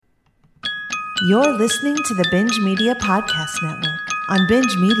You're listening to the Binge Media Podcast Network on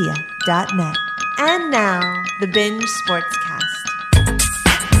bingemedia.net. And now, the Binge Sportscast.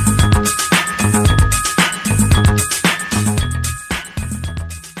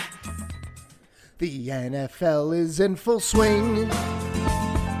 The NFL is in full swing.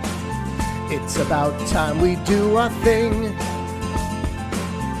 It's about time we do our thing.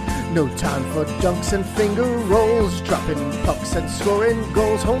 No time for dunks and finger rolls, dropping pucks and scoring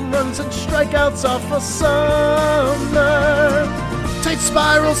goals, home runs and strikeouts are for summer. Tight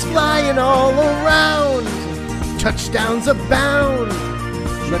spirals flying all around, touchdowns abound.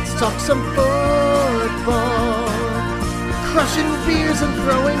 Let's talk some football, crushing beers and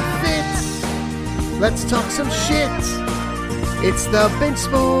throwing fits. Let's talk some shit. It's the Binge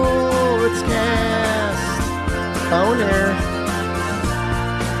Sportscast. Boner.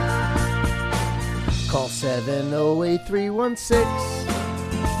 Call 708-316.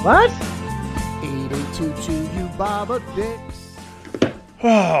 What? 8822, you Baba Dix.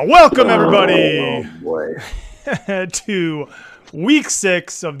 Oh, welcome, everybody, Boy. to Week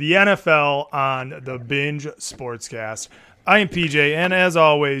 6 of the NFL on the Binge Sportscast. I am PJ, and as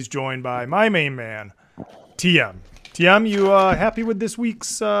always, joined by my main man, TM. TM, you happy with this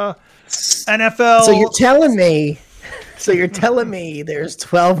week's NFL? So you're telling me there's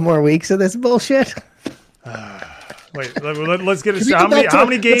 12 more weeks of this bullshit? Wait, let's get it started. How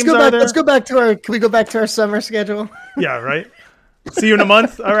many games are there? Can we go back to our summer schedule? Yeah, right. See you in a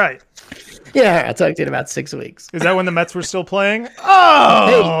month. All right. Yeah, I'll talk to you in about 6 weeks. Is that when the Mets were still playing?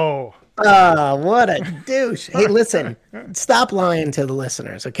 Oh! What a douche. Hey, listen, stop lying to the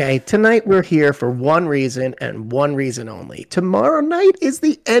listeners, okay? Tonight we're here for one reason and one reason only. Tomorrow night is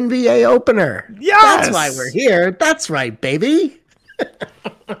the NBA opener. Yes! That's why we're here. That's right, baby.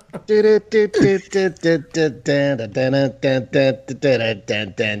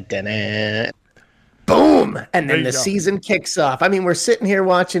 Boom! And then the season kicks off. I mean, we're sitting here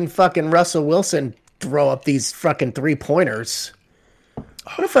watching fucking Russell Wilson throw up these fucking three-pointers.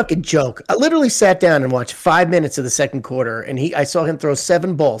 What a fucking joke. I literally sat down and watched 5 minutes of the second quarter, and I saw him throw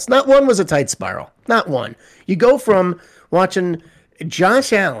 7 balls. Not one was a tight spiral. Not one. You go from watching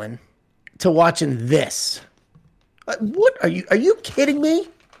Josh Allen to watching this. What are you kidding me?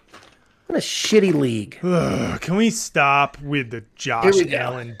 What a shitty league. Can we stop with the Josh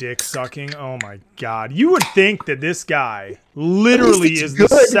Allen dick sucking? Oh my God. You would think that this guy literally is the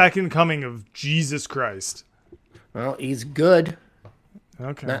second coming of Jesus Christ. Well, he's good.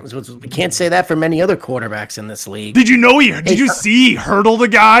 Okay. We can't say that for many other quarterbacks in this league. Did you see he hurdled the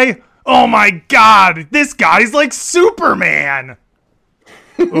guy? Oh my God. This guy's like Superman.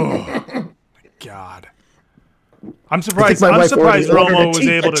 Oh my God. I'm surprised Romo was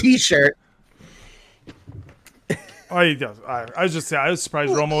able to t-shirt. Oh, he does. I was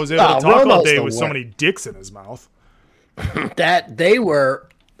surprised Romo was able to talk all day with so many dicks in his mouth. He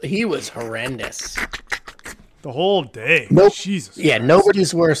was horrendous. The whole day. Nope. Jesus. Yeah, Christ.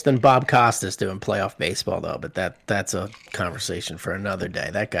 Nobody's worse than Bob Costas doing playoff baseball, though. But that's a conversation for another day.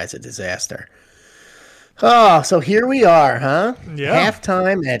 That guy's a disaster. Oh, so here we are, huh? Yeah.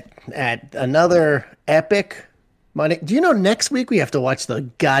 Halftime at another epic Monday. Do you know next week we have to watch the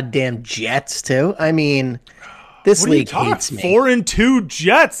goddamn Jets too? I mean, this league hates me. 4-2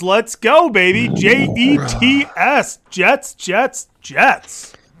 Jets. Let's go, baby. Jets.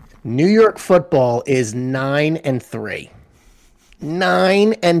 Jets. New York football is 9-3.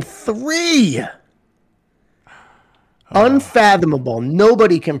 9-3. Unfathomable.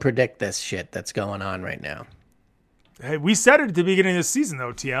 Nobody can predict this shit that's going on right now. Hey, we said it at the beginning of the season,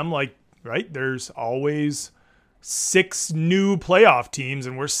 though, TM. Like, right? There's always 6 new playoff teams,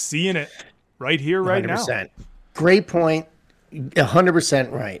 and we're seeing it right here, right 100%. now. Great point.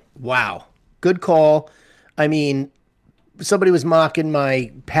 100% right. Wow. Good call. I mean, somebody was mocking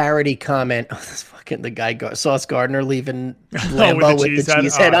my parody comment. Oh, this fucking the guy Sauce Gardner leaving Lambeau with the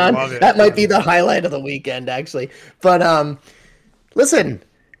cheese head on. That might be the highlight of the weekend, actually. But listen,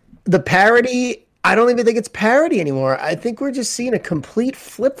 the parody. I don't even think it's parody anymore. I think we're just seeing a complete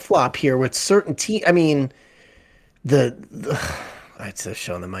flip flop here with certain teams. I mean, I'd just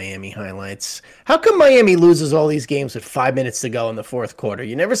showing the Miami highlights. How come Miami loses all these games with 5 minutes to go in the fourth quarter?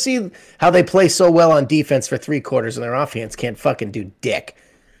 You never see how they play so well on defense for 3 quarters and their offense can't fucking do dick.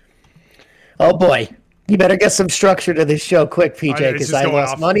 Oh, boy. You better get some structure to this show quick, PJ, because I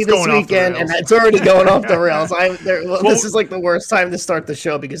lost money this weekend, and it's already going off the rails. This is like the worst time to start the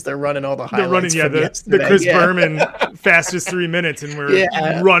show because they're running all the highlights. They're running, the Chris Berman fastest 3 minutes, and we're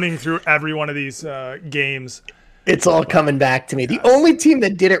running through every one of these games. It's all coming back to me. The only team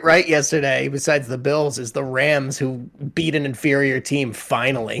that did it right yesterday, besides the Bills, is the Rams, who beat an inferior team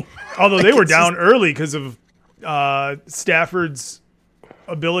finally. Although they were down early because of Stafford's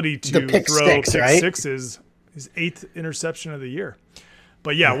ability to throw pick sixes, his 8th interception of the year.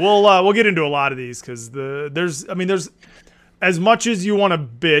 But yeah, we'll get into a lot of these because there's as much as you want to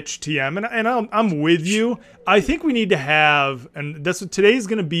bitch, TM, and I'm with you. I think we need to have, and that's what today's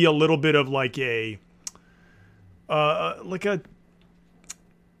going to be, a little bit of like a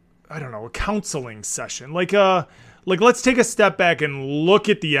counseling session. Like let's take a step back and look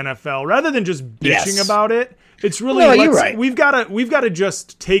at the NFL rather than just bitching about it. It's really you're right. We've got to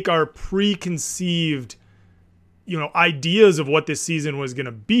just take our preconceived, ideas of what this season was going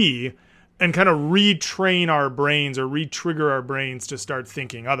to be and kind of retrain our brains or re-trigger our brains to start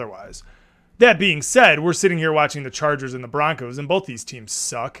thinking otherwise. That being said, we're sitting here watching the Chargers and the Broncos, and both these teams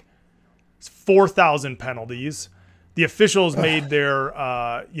suck. It's 4,000 penalties. The officials made their,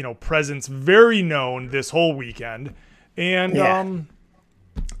 presence very known this whole weekend. And,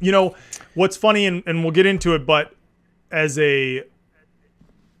 what's funny, and we'll get into it, but as a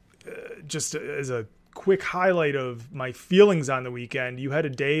quick highlight of my feelings on the weekend, you had a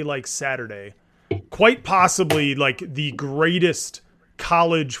day like Saturday, quite possibly like the greatest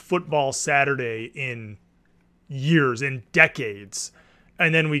college football Saturday in years, in decades.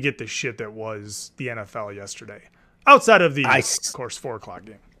 And then we get the shit that was the NFL yesterday. Outside of the, of course, 4:00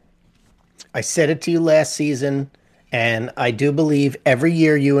 game. I said it to you last season, and I do believe every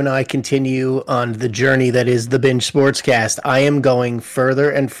year you and I continue on the journey that is the Binge Sportscast, I am going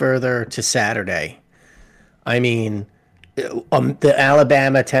further and further to Saturday. I mean, the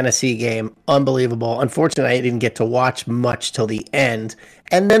Alabama-Tennessee game, unbelievable. Unfortunately, I didn't get to watch much till the end.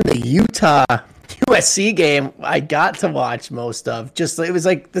 And then the Utah-USC game, I got to watch most of. It was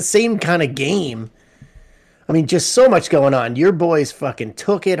like the same kind of game. I mean, just so much going on. Your boys fucking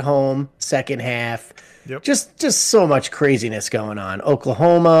took it home second half. Yep. Just so much craziness going on.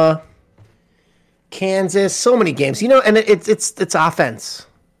 Oklahoma, Kansas, so many games. And it's offense.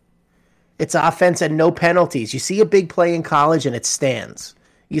 It's offense and no penalties. You see a big play in college and it stands.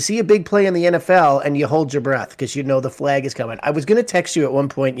 You see a big play in the NFL and you hold your breath because you know the flag is coming. I was going to text you at one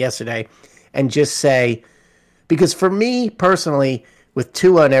point yesterday and just say, because for me personally, with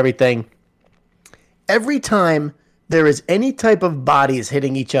Tua and everything, every time there is any type of bodies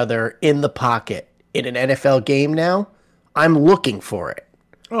hitting each other in the pocket in an NFL game now, I'm looking for it.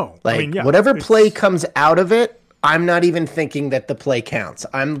 Oh, whatever play comes out of it, I'm not even thinking that the play counts.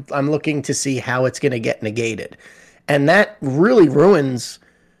 I'm looking to see how it's going to get negated. And that really ruins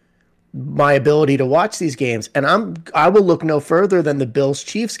my ability to watch these games. And I will look no further than the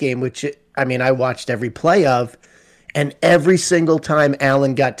Bills-Chiefs game, which, I watched every play of. And every single time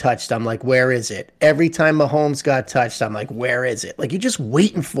Allen got touched, I'm like, where is it? Every time Mahomes got touched, I'm like, where is it? Like, you're just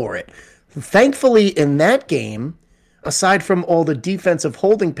waiting for it. Thankfully, in that game, aside from all the defensive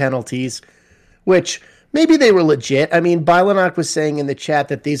holding penalties, which maybe they were legit. I mean, Bylonock was saying in the chat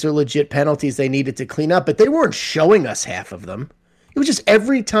that these are legit penalties they needed to clean up, but they weren't showing us half of them. It was just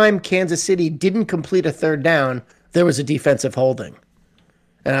every time Kansas City didn't complete a third down, there was a defensive holding.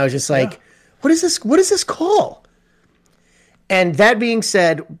 And I was just like, What is this? What is this call? And that being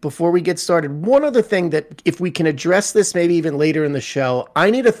said, before we get started, one other thing that if we can address this maybe even later in the show,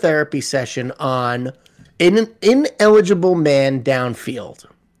 I need a therapy session on an ineligible man downfield.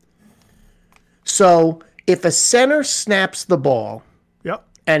 So if a center snaps the ball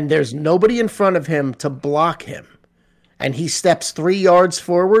and there's nobody in front of him to block him and he steps 3 yards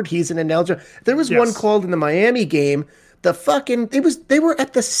forward, he's an ineligible. There was one called in the Miami game. They were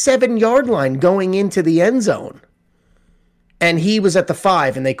at the 7-yard line going into the end zone. And he was at the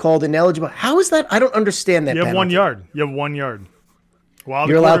 5, and they called ineligible. How is that? I don't understand that. You have 1 yard. You have 1 yard. Wow,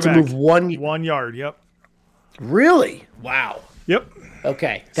 you're allowed to move 1 yard. Yep. Really? Wow. Yep.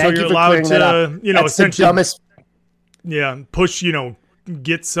 Okay. Thank you for clearing that up. That's essentially, the dumbest. Yeah, push.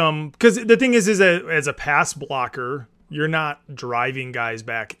 Get some, because the thing is as a pass blocker, you're not driving guys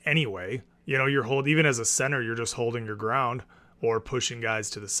back anyway. You're even as a center, you're just holding your ground or pushing guys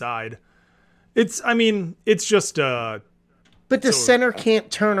to the side. It's just But the center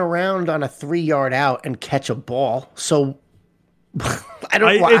can't turn around on a 3-yard out and catch a ball. So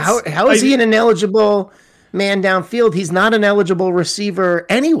how is he an ineligible man downfield? He's not an eligible receiver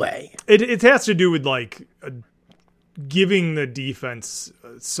anyway. It has to do with giving the defense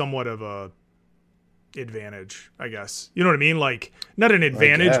somewhat of a advantage, I guess. You know what I mean? Like, not an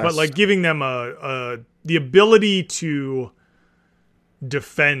advantage, but giving them the ability to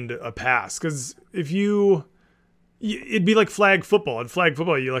defend a pass. Because if you it'd be like flag football. In flag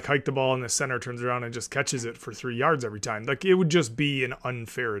football, you like hike the ball and the center turns around and just catches it for 3 yards every time. Like it would just be an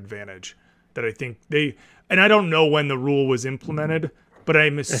unfair advantage that I think and I don't know when the rule was implemented, but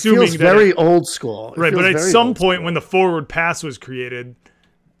I'm assuming it feels very old school. Right, but at some point when the forward pass was created,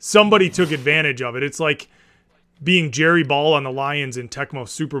 somebody took advantage of it. It's like being Jerry Ball on the Lions in Tecmo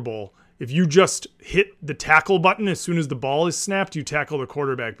Super Bowl. If you just hit the tackle button as soon as the ball is snapped, you tackle the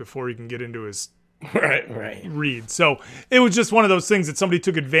quarterback before he can get into his read. So it was just one of those things that somebody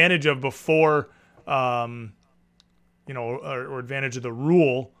took advantage of before, or advantage of the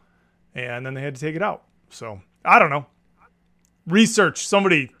rule, and then they had to take it out. So I don't know. Research.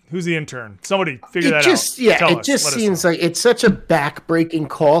 Somebody, who's the intern? Somebody figure that out. Yeah, it just seems like it's such a back-breaking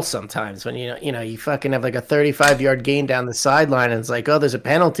call sometimes when you fucking have like a 35-yard gain down the sideline and it's like, oh, there's a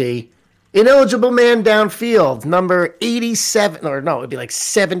penalty. Ineligible man downfield, number 87, or no, it'd be like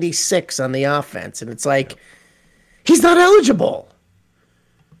 76 on the offense. And it's like, he's not eligible.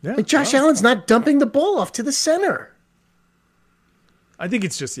 Yeah, like Josh Allen's not dumping the ball off to the center. I think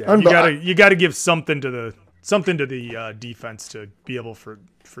it's just, you gotta give something to the defense to be able for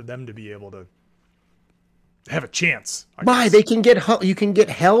them to be able to have a chance. Why they can you can get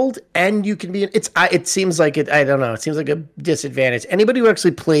held and you can be. It seems like it. I don't know. It seems like a disadvantage. Anybody who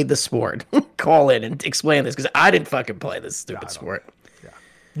actually played the sport, call in and explain this because I didn't fucking play this stupid sport. Yeah,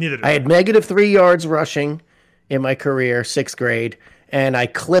 neither did I had negative -3 yards rushing in my career, 6th grade, and I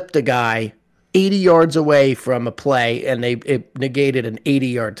clipped a guy 80 yards away from a play, and it negated an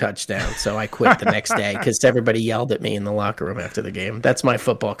 80-yard touchdown. So I quit the next day because everybody yelled at me in the locker room after the game. That's my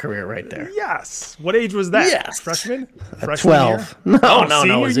football career right there. Yes. What age was that? Yes. Freshman? 12. Year?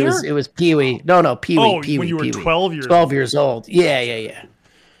 No. It was Pee Wee. No, Pee Wee. Oh, when you were 12 years old. 12 years old. Yeah. Yeah.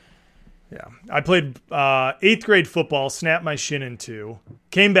 I played 8th grade football, snapped my shin in 2,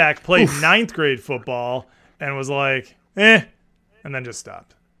 came back, played 9th grade football, and was like, and then just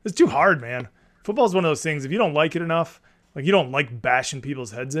stopped. It's too hard, man. Football is one of those things. If you don't like it enough, like you don't like bashing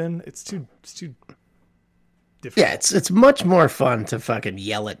people's heads in, it's too difficult. Yeah, it's much more fun to fucking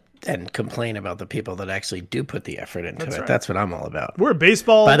yell at and complain about the people that actually do put the effort into it. Right. That's what I'm all about. We're a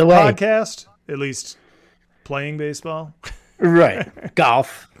baseball podcast, at least playing baseball. Right.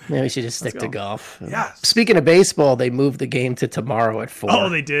 Golf. Maybe we should just stick to golf. Yeah. Speaking of baseball, they moved the game to tomorrow at 4. Oh,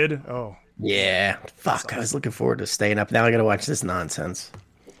 they did? Oh. Yeah. Fuck. Awesome. I was looking forward to staying up. Now I got to watch this nonsense.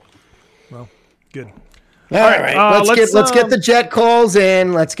 Well, good. All right. Let's get the Jet calls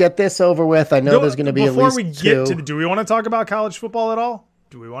in. Let's get this over with. I know there's going to be at least two. Before we get to do we want to talk about college football at all?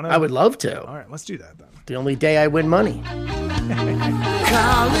 Do we want to? I would love to. All right, let's do that then. The only day I win money. College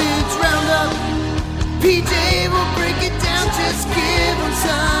Roundup. PJ will break it down. Just give him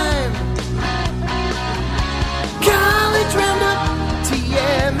time. College Roundup.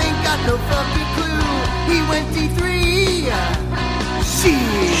 TM ain't got no fucking clue. He went D3.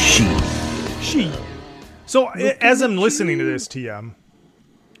 She. So as I'm listening to this, TM,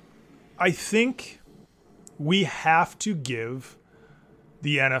 I think we have to give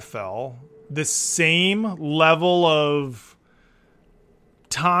the NFL the same level of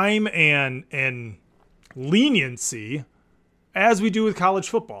time and leniency as we do with college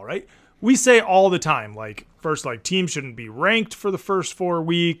football, right? We say all the time, like, first, like, teams shouldn't be ranked for the first 4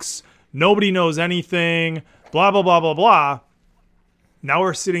 weeks. Nobody knows anything, blah, blah, blah, blah, blah. Now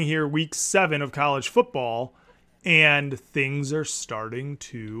we're sitting here week 7 of college football, and things are starting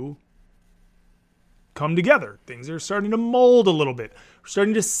to come together. Things are starting to mold a little bit. We're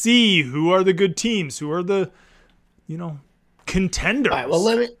starting to see who are the good teams, who are the, contenders. All right,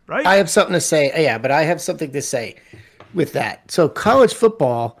 well, right? I have something to say. Yeah, but I have something to say with that. So college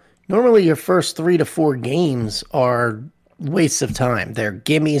football, normally your first 3 to 4 games are wastes of time. They're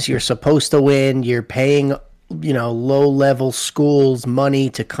gimmies. You're supposed to win. You're paying low-level schools money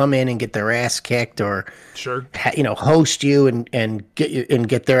to come in and get their ass kicked, or host you and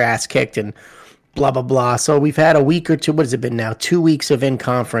get their ass kicked and blah blah blah. So we've had a week or two. What has it been now? 2 weeks of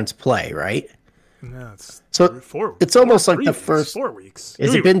in-conference play, right? No, it's so 4 weeks. It's almost like the weeks, first 4 weeks.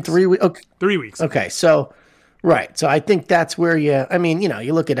 Has it been 3 weeks? Okay. 3 weeks. Okay, so right. So I think that's where you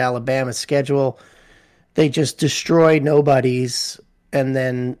look at Alabama's schedule. They just destroy nobodies, and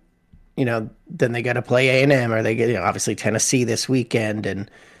then then they got to play A&M, or they get obviously Tennessee this weekend, and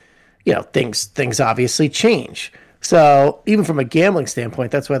things obviously change. So even from a gambling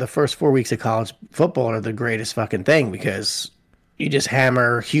standpoint, that's why the first 4 weeks of college football are the greatest fucking thing, because you just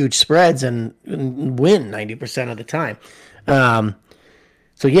hammer huge spreads and win 90% of the time.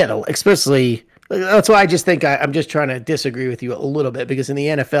 So yeah, especially that's why I just think I'm just trying to disagree with you a little bit, because in the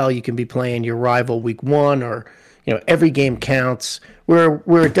NFL you can be playing your rival week 1, or every game counts.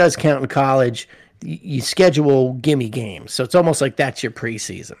 Where it does count in college, you schedule gimme games. So it's almost like that's your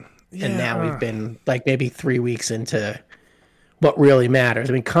preseason. Yeah. And now we've been like maybe 3 weeks into what really matters.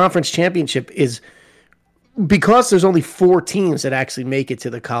 I mean, conference championship is, because there's only 4 teams that actually make it to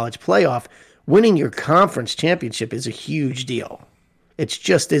the college playoff, winning your conference championship is a huge deal. It's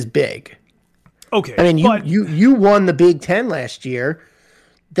just as big. Okay. I mean, you won the Big Ten last year,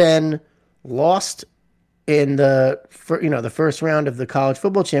 then lost in the first round of the college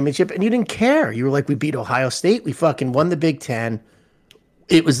football championship, and you didn't care. You were like, we beat Ohio State. We fucking won the Big Ten.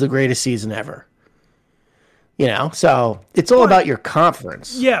 It was the greatest season ever. So it's all about your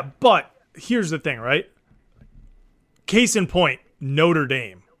conference. Yeah, but here's the thing, right? Case in point, Notre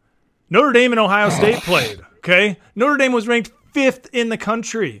Dame. Notre Dame and Ohio State played, okay? Notre Dame was ranked 5th in the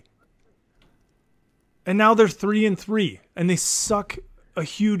country. And now they're 3-3, and they suck a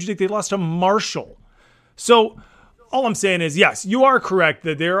huge dick. They lost to Marshall. So all I'm saying is, yes, you are correct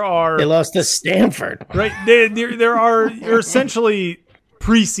that there are... They lost to Stanford. Right? There are essentially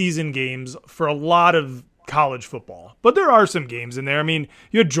preseason games for a lot of college football. But there are some games in there. I mean,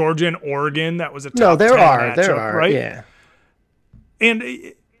 you had Georgia and Oregon. That was a top 10 matchup, there are, right? Yeah. And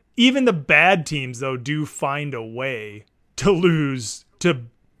even the bad teams, though, do find a way to lose to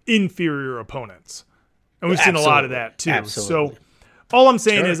inferior opponents. And we've seen a lot of that, too. Absolutely. So all I'm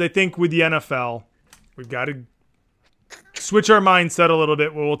saying is I think with the NFL, we've got to switch our mindset a little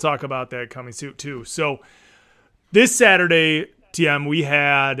bit. We'll talk about that coming soon, too. So this Saturday, TM, we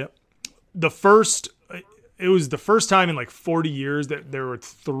had it was the first time in like 40 years that there were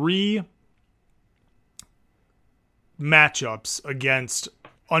 3 matchups against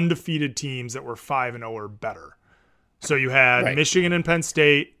undefeated teams that were 5-0 or better. So you had Michigan and Penn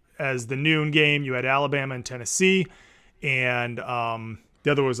State as the noon game. You had Alabama and Tennessee, and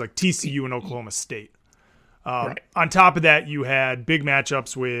the other was like TCU and Oklahoma State. On top of that, you had big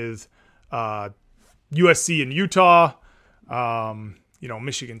matchups with USC and Utah.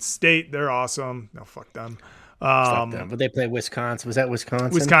 Michigan State, they're awesome. No, fuck them. Fuck them. But they played Wisconsin. Was that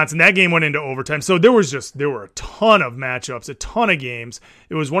Wisconsin? Wisconsin. That game went into overtime. So there were a ton of matchups, a ton of games.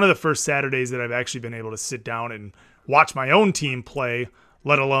 It was one of the first Saturdays that I've actually been able to sit down and watch my own team play,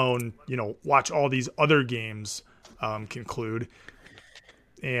 let alone, watch all these other games conclude.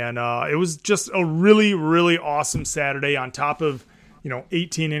 And it was just a really, really awesome Saturday on top of,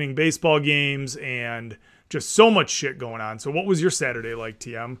 18-inning baseball games and just so much shit going on. So what was your Saturday like,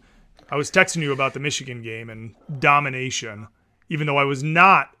 TM? I was texting you about the Michigan game and domination, even though I was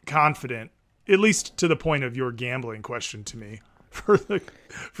not confident, at least to the point of your gambling question to me for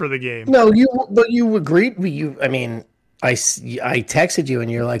the game. No, you agreed. I texted you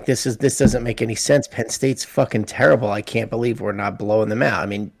and you're like, this doesn't make any sense. Penn State's fucking terrible. I can't believe we're not blowing them out. I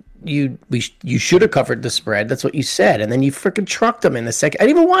mean, you should have covered the spread. That's what you said, and then you freaking trucked them in the second. I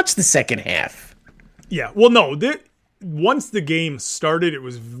didn't even watch the second half. Yeah, well, no. Once the game started, it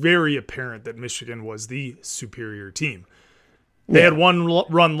was very apparent that Michigan was the superior team. They had one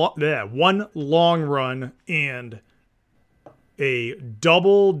long run and a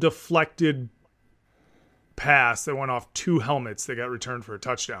double deflected pass that went off 2 helmets that got returned for a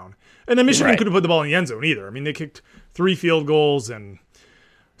touchdown. And then Michigan couldn't put the ball in the end zone either. I mean, they kicked 3 field goals. And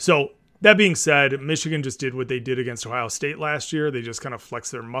so that being said, Michigan just did what they did against Ohio State last year. They just kind of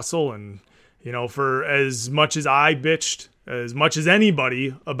flexed their muscle. And, for as much as I bitched, as much as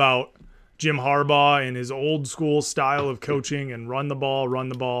anybody about Jim Harbaugh and his old school style of coaching and run the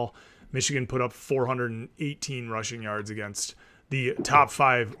ball, Michigan put up 418 rushing yards against the top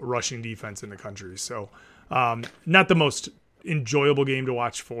 5 rushing defense in the country. So not the most enjoyable game to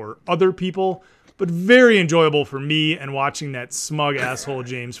watch for other people, but very enjoyable for me, and watching that smug asshole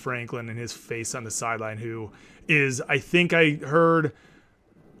James Franklin and his face on the sideline, who is, I think I heard,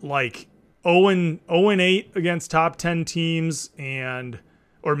 like 0-8 against top 10 teams,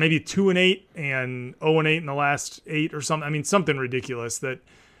 or maybe 2-8 and 0-8 in the last 8 or something. I mean, something ridiculous that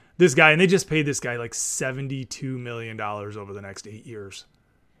this guy, and they just paid this guy like $72 million over the next 8 years.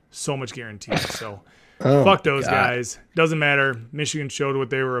 So much guaranteed. So fuck those guys. Doesn't matter. Michigan showed what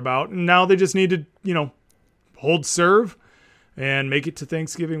they were about. And now they just need to, hold serve and make it to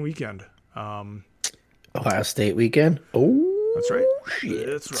Thanksgiving weekend. Ohio State weekend. Oh, that's right. Shit.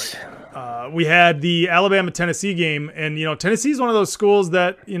 That's right. We had the Alabama-Tennessee game, and, Tennessee is one of those schools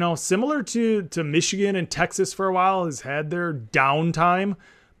that, similar to Michigan and Texas for a while, has had their downtime,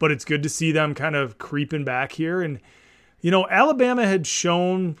 but it's good to see them kind of creeping back here. And, Alabama had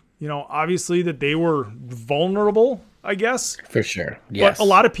shown, obviously that they were vulnerable, I guess. For sure. Yes. But a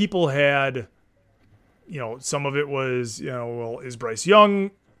lot of people had, some of it was, is Bryce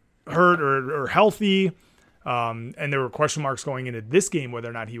Young hurt or healthy? And there were question marks going into this game whether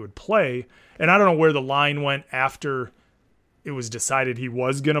or not he would play. And I don't know where the line went after it was decided he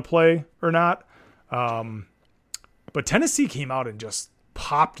was going to play or not. But Tennessee came out and just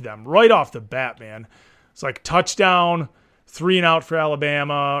popped them right off the bat, man. It's like touchdown, 3 and out for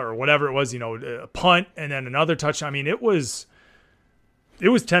Alabama or whatever it was, a punt and then another touchdown. I mean, it was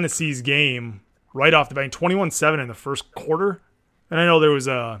Tennessee's game right off the bat, 21-7 in the first quarter. And I know there was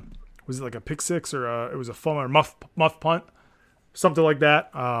it like a pick six or it was a fumble or muff punt, something like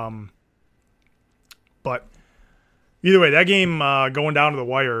that. But either way, that game going down to the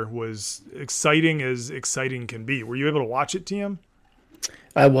wire was exciting as exciting can be. Were you able to watch it, TM?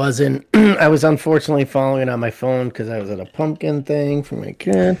 I wasn't. I was unfortunately following it on my phone because I was at a pumpkin thing for my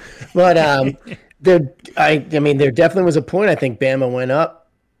kid. But there definitely was a point. I think Bama went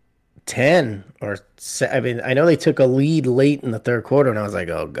up 10 or I know they took a lead late in the third quarter, and I was like,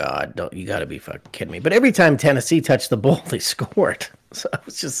 oh God, you got to be fucking kidding me. But every time Tennessee touched the ball, they scored. So I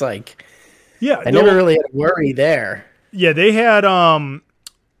was just like, I never really had to worry there. Yeah, they had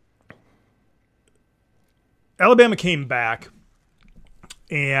Alabama came back,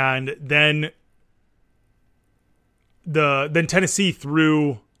 and then Tennessee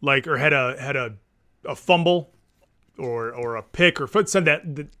threw had a fumble or a pick or said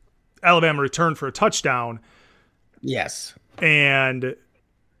that the Alabama returned for a touchdown. Yes. And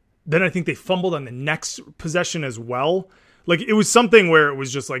then I think they fumbled on the next possession as well. Like, it was something where it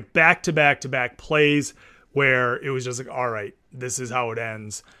was just like back to back to back plays where it was just like, all right, this is how it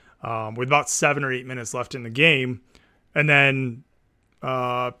ends. With about 7 or 8 minutes left in the game. And then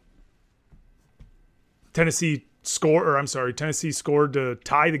Tennessee scored to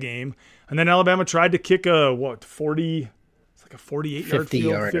tie the game. And then Alabama tried to kick a 48-yard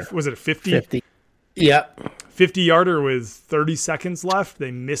field? Was it a 50? 50. Yep. 50-yarder with 30 seconds left.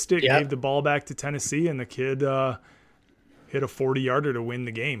 They missed it, gave the ball back to Tennessee, and the kid hit a 40-yarder to win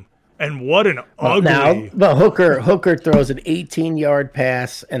the game. And what an ugly... Hooker throws an 18-yard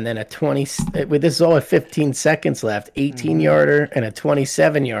pass and then a 20... This is all at 15 seconds left. 18-yarder and a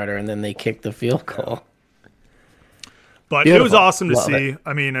 27-yarder, and then they kick the field goal. But Beautiful. It was awesome to see. It.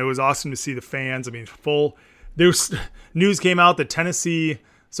 I mean, it was awesome to see the fans. I mean, full... There's news came out that Tennessee.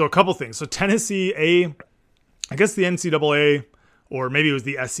 So a couple things. So Tennessee, I guess the NCAA or maybe it was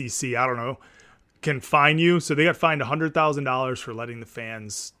the SEC. I don't know. Can fine you. So they got fined $100,000 for letting the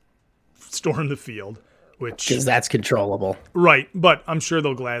fans storm the field, because that's controllable, right? But I'm sure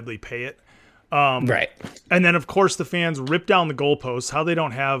they'll gladly pay it. Right. And then of course the fans rip down the goalposts. How they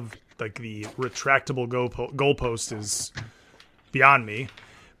don't have like the retractable goalpost is beyond me.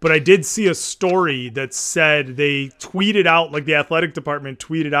 But I did see a story that said they tweeted out, like the athletic department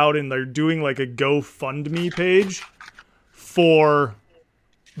tweeted out, and they're doing like a GoFundMe page for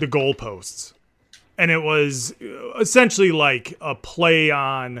the goalposts. And it was essentially like a play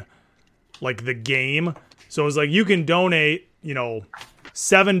on like the game. So it was like you can donate,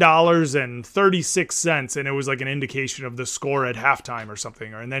 $7.36, and it was like an indication of the score at halftime or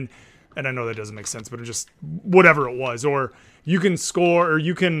something. And I know that doesn't make sense, but it just whatever it was, or you can score, or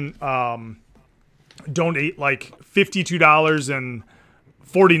you can donate like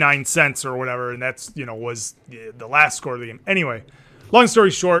 $52.49 or whatever, and that's was the last score of the game. Anyway, long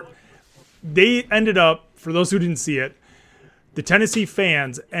story short, they ended up, for those who didn't see it, the Tennessee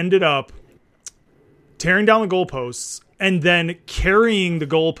fans ended up tearing down the goalposts and then carrying the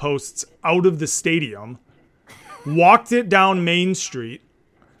goalposts out of the stadium, walked it down Main Street.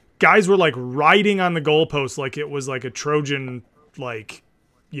 Guys were like riding on the goalpost like it was like a Trojan,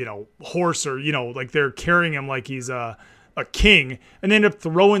 horse, or, like they're carrying him like he's a king, and they end up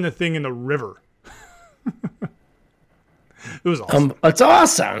throwing the thing in the river. It was awesome. It's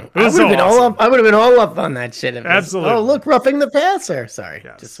awesome. I would have been all up on that shit. Absolutely. Look, roughing the passer. Sorry.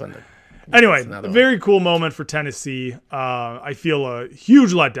 Yes. Just wanted to... Anyway, a very cool moment for Tennessee. I feel a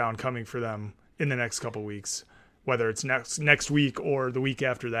huge letdown coming for them in the next couple weeks, whether it's next week or the week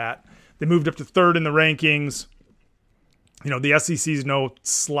after that. They moved up to third in the rankings. The SEC's no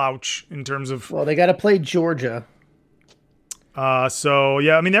slouch in terms of... Well, they got to play Georgia. So,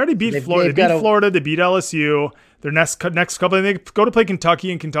 yeah, I mean, they already beat Florida. They beat Florida. They beat LSU. Their next couple, and they go to play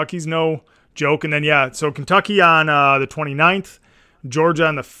Kentucky, and Kentucky's no joke. And then, so Kentucky on the 29th, Georgia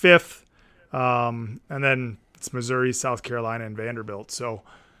on the 5th, and then it's Missouri, South Carolina, and Vanderbilt. So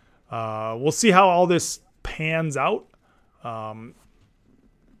we'll see how all this pans out.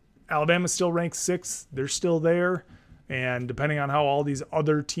 Alabama's still ranked 6th. They're still there. And depending on how all these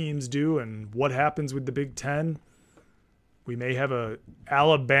other teams do and what happens with the Big Ten, we may have a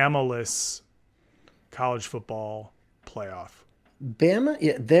Alabama-less college football playoff.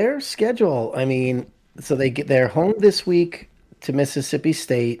 Bama, their schedule, I mean, So they're home this week to Mississippi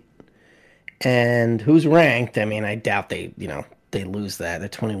State, and who's ranked? I mean, I doubt they lose that. They're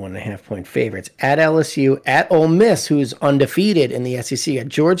 21.5-point favorites at LSU, at Ole Miss, who's undefeated in the SEC.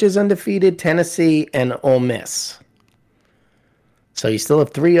 Georgia's undefeated, Tennessee, and Ole Miss. So you still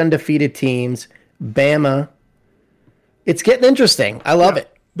have 3 undefeated teams. Bama. It's getting interesting. I love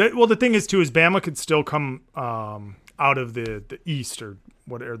it. The thing is, too, is Bama could still come out of the East or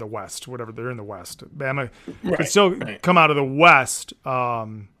the West, whatever. They're in the West. Bama could still come out of the West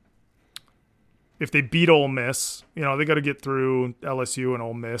if they beat Ole Miss. They got to get through LSU and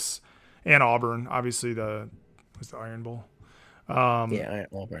Ole Miss and Auburn. Obviously, the Iron Bowl.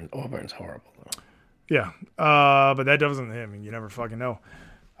 Auburn's horrible, though. Yeah, but that doesn't. I mean, you never fucking know.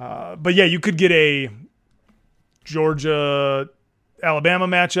 But yeah, you could get a Georgia-Alabama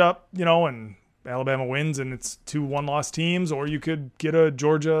matchup, and Alabama wins and it's 2 one-loss teams, or you could get a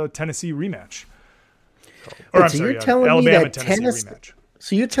Georgia-Tennessee rematch. Alabama-Tennessee rematch.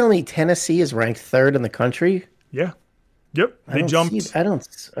 So you're telling me Tennessee is ranked 3rd in the country? Yeah. Yep. They jumped. I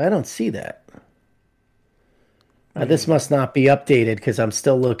don't see that. This must not be updated because I'm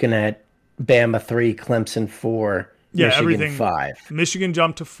still looking at Bama 3, Clemson 4, Michigan 5. Michigan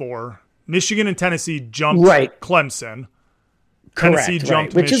jumped to 4. Michigan and Tennessee jumped Clemson. Correct, Tennessee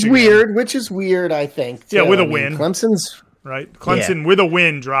jumped which Michigan. Which is weird, I think. Yeah, with a win. Clemson's right. Clemson with a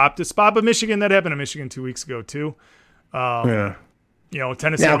win dropped a spot, but Michigan, that happened to Michigan 2 weeks ago too.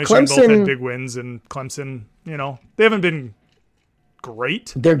 Tennessee and Michigan both had big wins, and Clemson, they haven't been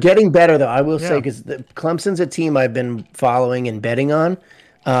great. They're getting better, though, I will say, because Clemson's a team I've been following and betting on.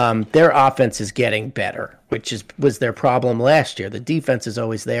 Their offense is getting better, which was their problem last year. The defense is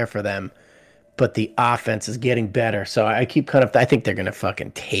always there for them, but the offense is getting better. So I think they're going to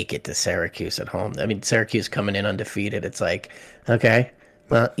fucking take it to Syracuse at home. I mean, Syracuse coming in undefeated. It's like, okay,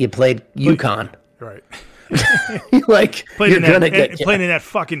 well, you played UConn. Right. Playing in that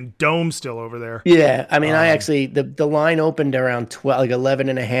fucking dome still over there. Yeah. I mean, I actually, the line opened around 12, like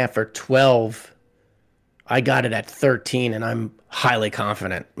 11.5 or 12. I got it at 13, and I'm highly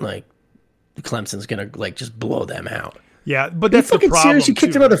confident Clemson's gonna just blow them out. Yeah, but that's the problem. Serious? You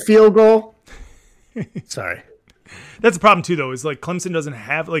kicked another field goal. Sorry, that's the problem too, though. Is Clemson doesn't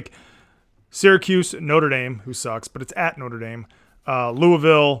have Syracuse, Notre Dame, who sucks, but it's at Notre Dame,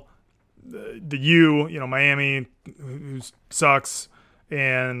 Louisville, Miami, who sucks,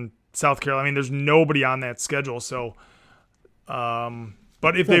 and South Carolina. I mean, there's nobody on that schedule, so.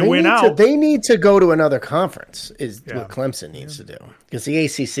 But if they win out, they need to go to another conference. What Clemson needs to do, because the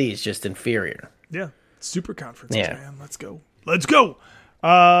ACC is just inferior. Yeah, super conference, man. Let's go.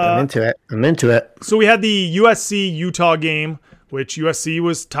 I'm into it. So we had the USC Utah game, which USC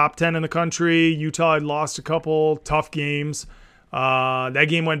was top 10 in the country. Utah had lost a couple tough games. That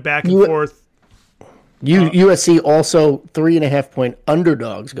game went back and forth. USC also 3.5-point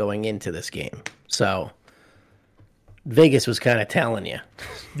underdogs going into this game. So. Vegas was kind of telling you.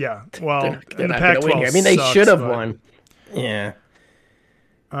 Yeah, well, they're not going to win here. I mean, they should have won. Yeah.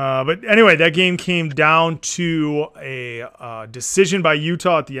 But anyway, that game came down to a decision by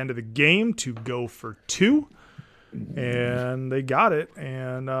Utah at the end of the game to go for 2, and they got it,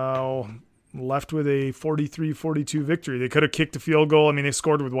 and left with a 43-42 victory. They could have kicked a field goal. I mean, they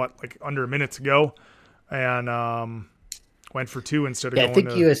scored with under a minute to go, and went for 2 instead of going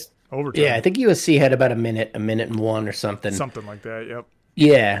to overtime. Yeah, I think USC had about a minute and 1 or something. Something like that, yep.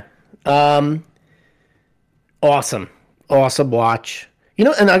 Yeah. Awesome watch.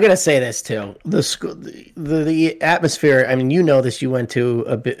 And I got to say this too. The atmosphere, I mean, this, you went to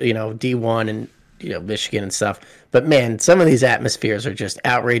a bit, D1 and, Michigan and stuff. But man, some of these atmospheres are just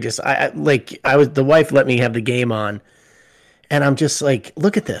outrageous. The wife let me have the game on, and I'm just like,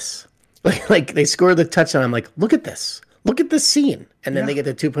 look at this. They scored the touchdown. I'm like, look at this. Look at this scene. And then they get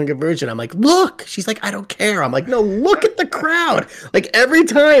the 2-point conversion. I'm like, look. She's like, I don't care. I'm like, no, look at the crowd. Every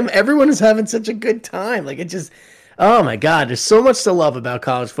time, everyone is having such a good time. It just, oh my God, there's so much to love about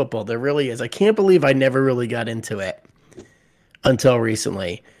college football. There really is. I can't believe I never really got into it until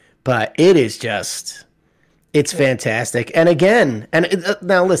recently. But it is just, it's fantastic. And again,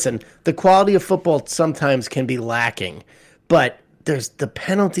 now listen, the quality of football sometimes can be lacking. But the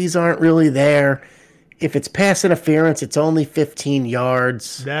penalties aren't really there. If it's pass interference, it's only 15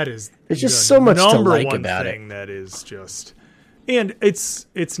 yards. There's just so much to like about it. That is just, and it's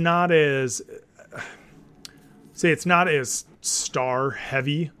not as star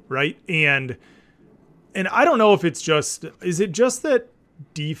heavy, right? And I don't know if is it just that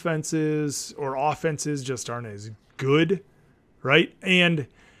defenses or offenses just aren't as good, right?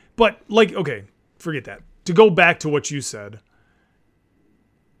 But okay, forget that. To go back to what you said.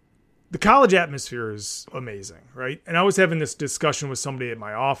 the college atmosphere is amazing, right? And I was having this discussion with somebody at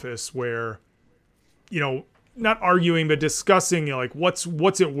my office where, not arguing, but discussing, like, what's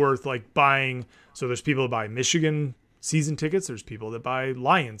it worth, like, buying. So there's people that buy Michigan season tickets. There's people that buy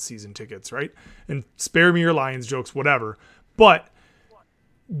Lions season tickets, right? And spare me your Lions jokes, whatever. But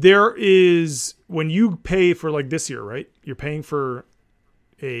there is, when you pay for, like, this year, right? You're paying for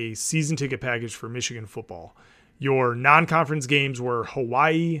a season ticket package for Michigan football. Your non-conference games were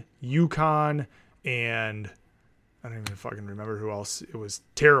Hawaii, UConn, and I don't even fucking remember who else. It was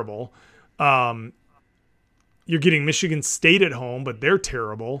terrible. You're getting Michigan State at home, but they're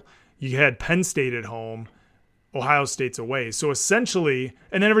terrible. You had Penn State at home. Ohio State's away. So essentially,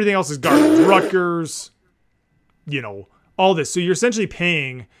 and then everything else is garbage. Rutgers, all this. So you're essentially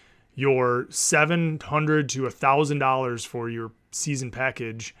paying your $700 to $1,000 for your season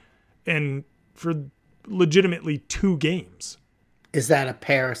package and for legitimately 2 games. Is that a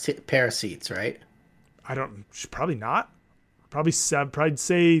pair of seats, right? Probably not. Probably I'd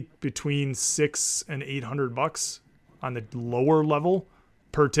say between $600 and $800 on the lower level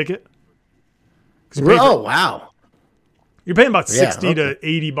per ticket. Wow. You're paying about $60 to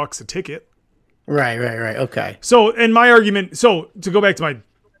 $80 a ticket. Right. Okay. So, and my argument, to go back to my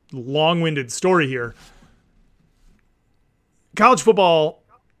long-winded story here, college football,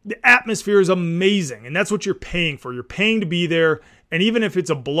 the atmosphere is amazing, and that's what you're paying for. You're paying to be there, and even if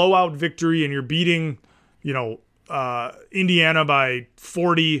it's a blowout victory and you're beating, Indiana by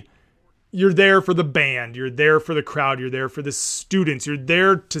 40, you're there for the band, you're there for the crowd, you're there for the students, you're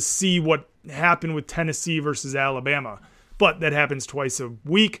there to see what happened with Tennessee versus Alabama. But that happens twice a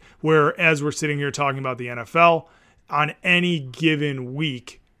week, where as we're sitting here talking about the NFL, on any given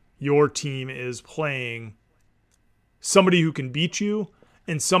week, your team is playing somebody who can beat you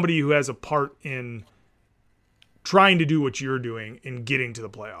and somebody who has a part in trying to do what you're doing in getting to the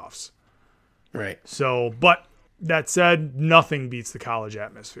playoffs. Right. So, but that said, nothing beats the college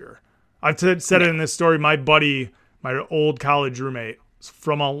atmosphere. I've said it in this story. My buddy, my old college roommate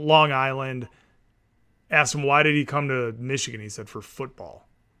from Long Island, asked him why did he come to Michigan. He said for football.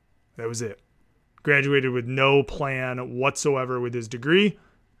 That was it. Graduated with no plan whatsoever with his degree,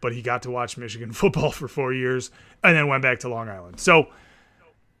 but he got to watch Michigan football for 4 years and then went back to Long Island. So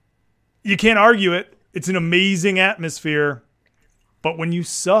you can't argue it. It's an amazing atmosphere, but when you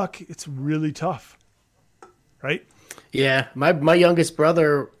suck, it's really tough, right? Yeah, my youngest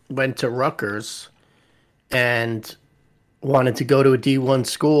brother went to Rutgers and wanted to go to a D1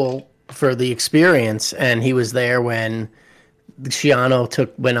 school for the experience, and he was there when Schiano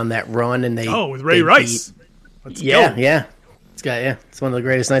went on that run, and with Ray Rice. Let's go. Yeah. It's one of the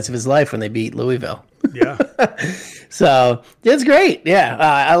greatest nights of his life when they beat Louisville. Yeah. So it's great. Yeah,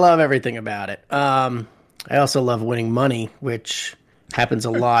 I love everything about it. I also love winning money, which happens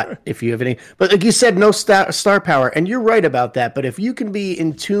a lot if you have any. But like you said, no star power, and you're right about that. But if you can be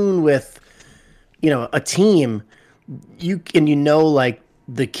in tune with, a team, like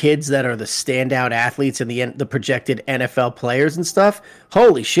the kids that are the standout athletes and the projected NFL players and stuff,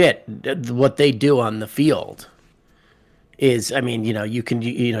 holy shit, what they do on the field is,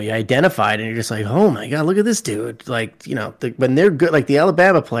 you identify it and you're just like, oh my God, look at this dude. Like, when they're good, like the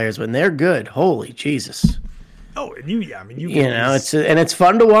Alabama players, when they're good, holy Jesus. Oh, and it's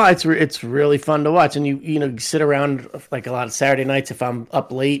fun to watch. It's really fun to watch. And you sit around like a lot of Saturday nights if I'm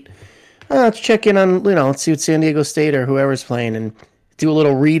up late, let's check in on, let's see what San Diego State or whoever's playing and do a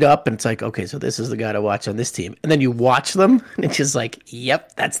little read up, and it's like, okay, so this is the guy to watch on this team. And then you watch them, and it's just like,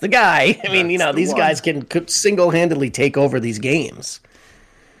 yep, that's the guy. I mean, these guys could single-handedly take over these games.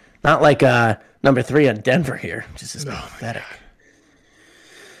 Not like number 3 on Denver here, which is pathetic.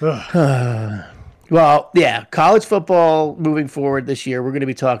 Well, yeah, college football moving forward this year, we're going to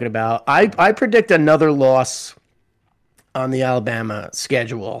be talking about. I predict another loss on the Alabama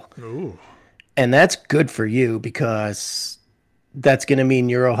schedule. Ooh. And that's good for you because that's going to mean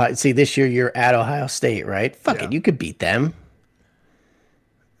you're Ohio. See, this year you're at Ohio State, right? Fuck it, you could beat them.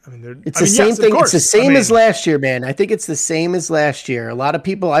 It's the same thing. It's the same as last year, man. I think it's the same as last year.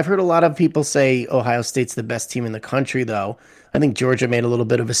 I've heard a lot of people say Ohio State's the best team in the country, though. I think Georgia made a little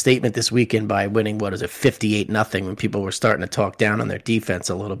bit of a statement this weekend by winning, 58-0, when people were starting to talk down on their defense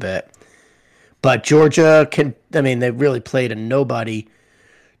a little bit. But Georgia they really played a nobody.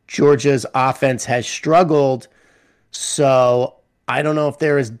 Georgia's offense has struggled, so I don't know if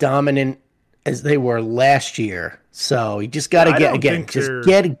they're as dominant as they were last year. So you just got to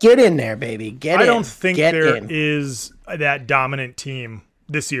get in there, baby. I don't think there is that dominant team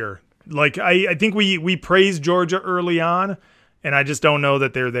this year. Like I think we praised Georgia early on, and I just don't know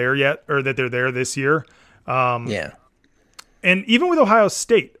that they're there yet, or that they're there this year. Yeah. And even with Ohio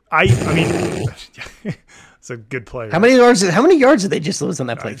State, I mean, it's a good player. How many yards did they just lose on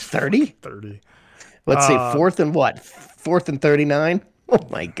that play? 30? 30. Let's see, fourth and what? 4th and 39? Oh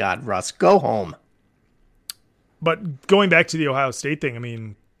my God, Russ, go home. But going back to the Ohio State thing, I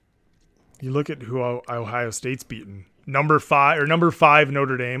mean, you look at who Ohio State's beaten. Number 5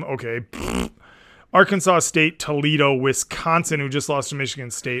 Notre Dame. Okay. Arkansas State, Toledo, Wisconsin, who just lost to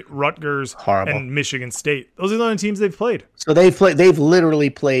Michigan State, Rutgers, and Michigan State. Those are the only teams they've played. So they've literally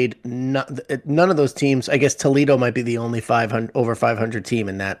played none of those teams. I guess Toledo might be the only over 500 team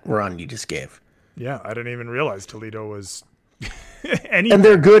in that run you just gave. Yeah, I didn't even realize Toledo was and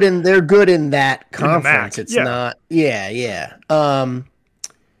they're good in that conference. It's not. Yeah.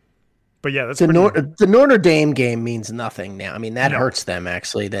 But yeah, that's the Notre Dame game means nothing now. I mean, that hurts them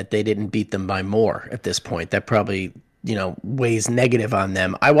actually that they didn't beat them by more at this point. That probably, weighs negative on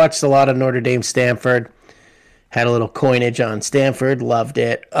them. I watched a lot of Notre Dame Stanford, had a little coinage on Stanford, loved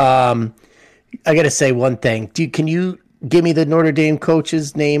it. I got to say one thing. Can you give me the Notre Dame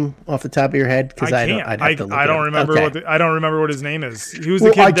coach's name off the top of your head? Because I don't remember I don't remember what his name is. He was the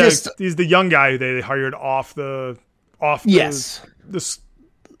kid. He's the young guy who they hired off the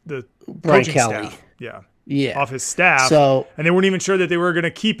Brian coaching Kelly. Staff. Yeah. Off his staff. So, and they weren't even sure that they were going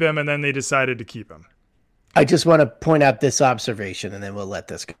to keep him, and then they decided to keep him. I just want to point out this observation, and then we'll let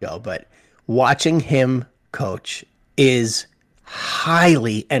this go. But watching him coach is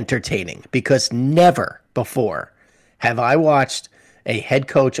highly entertaining because never before have I watched a head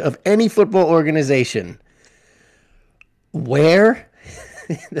coach of any football organization where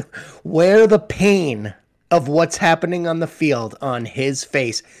the pain of what's happening on the field on his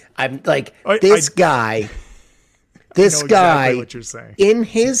face. I'm like, this guy exactly what you're saying. In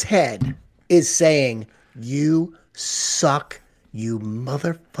his head is saying, "You suck, you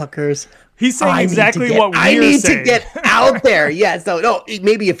motherfuckers." He's saying exactly what we're saying. I need to get out there. Yeah, so no,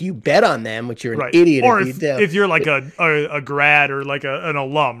 maybe if you bet on them, which you're an idiot. Or if you're like a grad or like an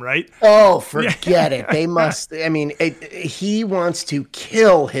alum, right? Oh, forget it. They must. I mean, he wants to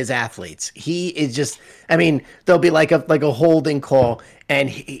kill his athletes. He is just. I mean, there'll be like a holding call, and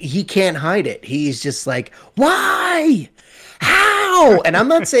he can't hide it. He's just like, why? How? And I'm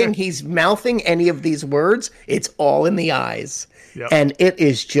not saying he's mouthing any of these words. It's all in the eyes, and it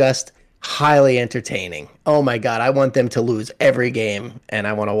is just highly entertaining. Oh my God, I want them to lose every game, and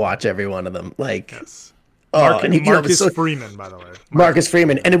I want to watch every one of them. Like, yes. Marcus Freeman, by the way. Marcus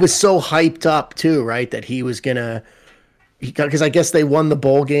Freeman, and it was so hyped up too, right? That he was gonna, because I guess they won the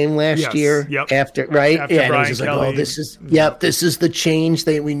bowl game last year. Yep. After right, after and it Brian was just Kelly. like, oh, this is the change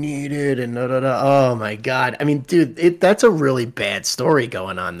that we needed, and Oh my God, I mean, dude, that's a really bad story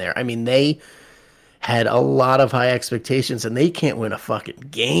going on there. I mean, they had a lot of high expectations, and they can't win a fucking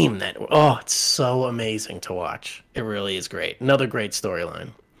game. It's so amazing to watch. It really is great. Another great storyline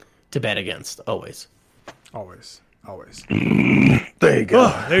to bet against, always. Always. There you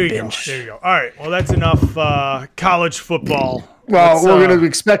go. There you go. All right, well, that's enough college football. Well, we're going to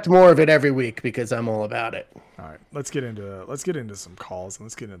expect more of it every week because I'm all about it. All right, let's get into some calls, and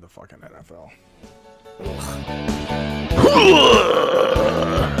let's get into the fucking NFL.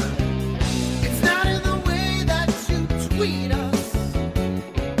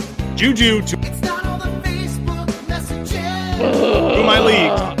 Juju. It's not all the Facebook messages. Do my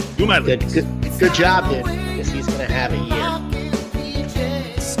league. Good job, dude. Because he's going to have a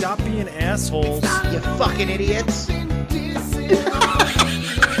year. Stop being assholes. You fucking idiots.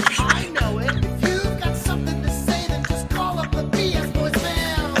 I know it. If you've got something to say, then just call up the BS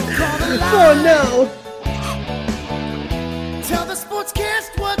voicemail. Oh, no. Tell the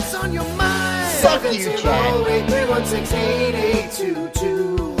Sportscast what's on your mind. Fuck you, Chad.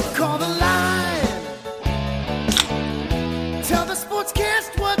 708-316-8822. Call the line. Tell the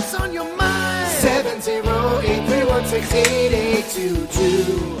Sportscast what's on your mind.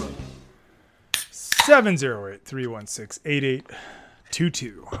 708-316-8822.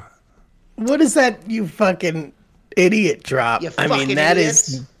 708-316-8822. What is that, you fucking idiot drop? I mean, that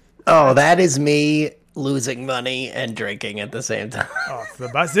is me losing money and drinking at the same time. Oh, it's the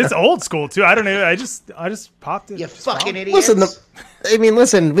best. It's old school too. I don't know. I just popped it. You fucking idiots.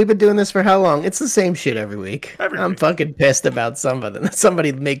 Listen, we've been doing this for how long? It's the same shit every week. I'm fucking pissed about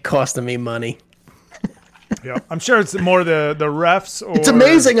somebody costing me money. Yeah, I'm sure it's more the refs. It's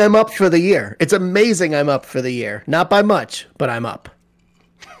amazing I'm up for the year. Not by much, but I'm up.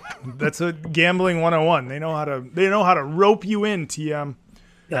 That's a gambling 101. They know how to rope you in, TM.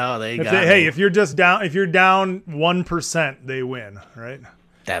 Oh, if you're down 1%, they win, right?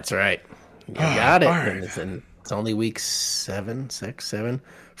 That's right. You got it. Right. It's only week 7.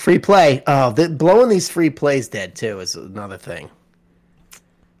 Free play. Oh, blowing these free plays dead too is another thing.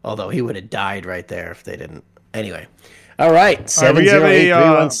 Although he would have died right there if they didn't. Anyway. All right. We have a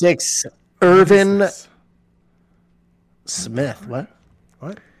 708-316. Irvin Smith. What?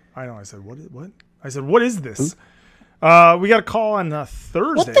 What? I know. I said, what? I said, what is this? We got a call on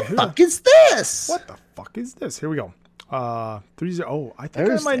Thursday. What the fuck is this? What the fuck is this? Here we go. 30. Oh, I think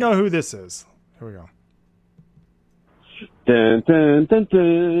Thursday. I might know who this is. Here we go. Dun, dun, dun,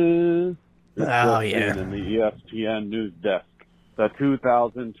 dun. Oh, yeah. In the ESPN news desk, the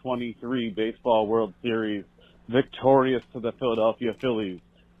 2023 Baseball World Series victorious to the Philadelphia Phillies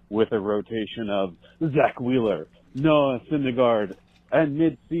with a rotation of Zach Wheeler, Noah Syndergaard, and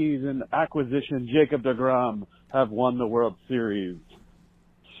mid-season acquisition Jacob deGrom have won the World Series.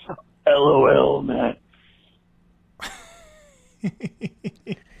 LOL, Matt.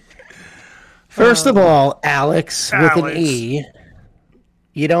 First of all, Alex, with an E,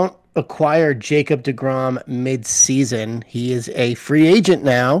 you don't acquire Jacob deGrom mid-season. He is a free agent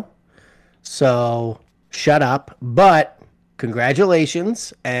now, so shut up. But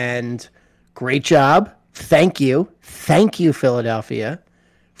congratulations and great job. Thank you, Philadelphia,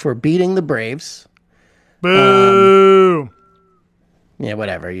 for beating the Braves. Boo! Yeah,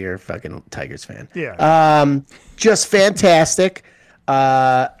 whatever. You're a fucking Tigers fan. Yeah. Just fantastic.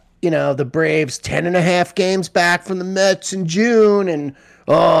 The Braves 10.5 games back from the Mets in June, and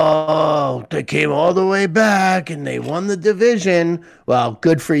they came all the way back and they won the division. Well,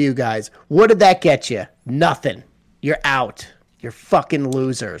 good for you guys. What did that get you? Nothing. You're out. You're fucking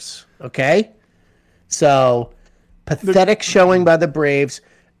losers. Okay? So, pathetic showing by the Braves.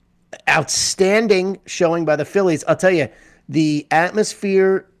 Outstanding showing by the Phillies. I'll tell you, the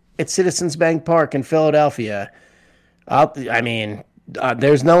atmosphere at Citizens Bank Park in Philadelphia,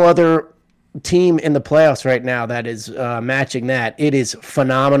 there's no other team in the playoffs right now that is matching that. It is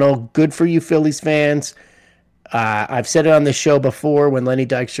phenomenal. Good for you, Phillies fans. I've said it on this show before when Lenny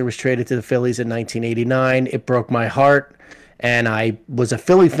Dykstra was traded to the Phillies in 1989. It broke my heart, and I was a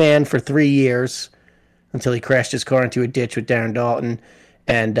Philly fan for 3 years until he crashed his car into a ditch with Darren Dalton.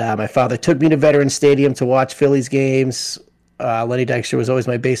 And my father took me to Veterans Stadium to watch Phillies games. Lenny Dykstra was always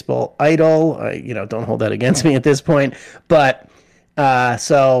my baseball idol. Don't hold that against me at this point. But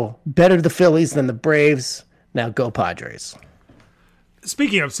so better the Phillies than the Braves. Now go Padres.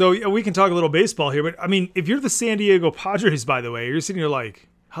 Speaking of, so we can talk a little baseball here, but I mean, if you're the San Diego Padres, by the way, you're sitting here like,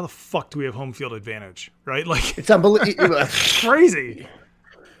 how the fuck do we have home field advantage, right? Like, it's unbelievable. Crazy.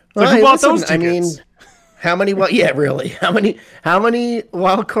 Like, who bought those tickets? I mean, how many? Yeah, really. How many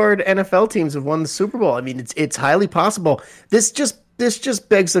wild card NFL teams have won the Super Bowl? I mean, it's highly possible. This just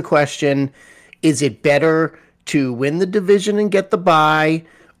begs the question: is it better to win the division and get the bye,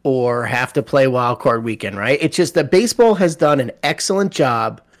 or have to play wild card weekend? Right? It's just that baseball has done an excellent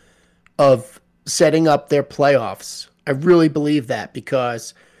job of setting up their playoffs. I really believe that,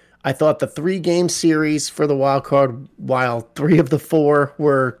 because I thought the 3-game series for the wild card, while 3 of the 4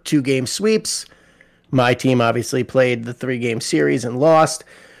 were 2-game sweeps. My team obviously played the 3-game series and lost,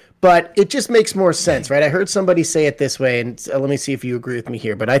 but it just makes more sense, right? I heard somebody say it this way, and let me see if you agree with me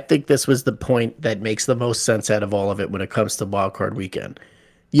here, but I think this was the point that makes the most sense out of all of it when it comes to wildcard weekend.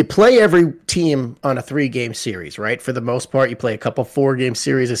 You play every team on a 3-game series, right? For the most part, you play a couple 4-game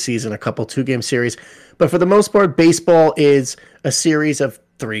series a season, a couple 2-game series, but for the most part, baseball is a series of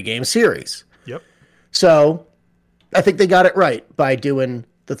 3-game series. Yep. So I think they got it right by doing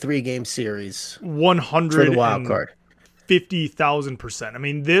the 3-game series 100 for the wild card. 50,000%. I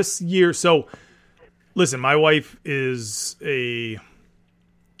mean, this year, so listen, my wife is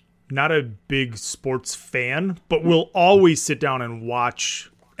not a big sports fan, but will always sit down and watch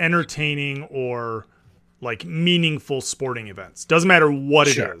entertaining or like meaningful sporting events. Doesn't matter what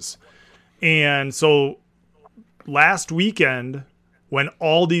it is. And so last weekend, when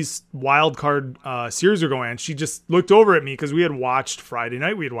all these wild card series are going on, she just looked over at me because we had watched Friday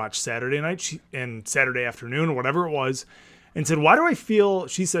night, we had watched Saturday night and Saturday afternoon or whatever it was, and said,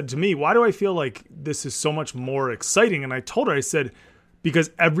 she said to me, why do I feel like this is so much more exciting? And I told her, I said, because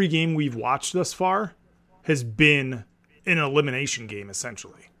every game we've watched thus far has been an elimination game,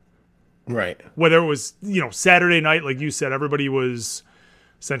 essentially. Right. Whether it was, Saturday night, like you said, everybody was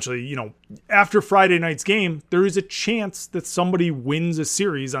essentially, after Friday night's game, there is a chance that somebody wins a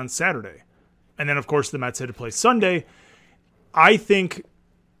series on Saturday. And then, of course, the Mets had to play Sunday. I think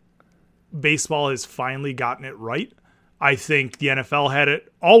baseball has finally gotten it right. I think the NFL had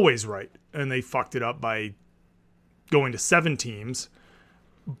it always right, and they fucked it up by going to 7 teams.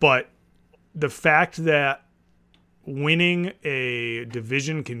 But the fact that winning a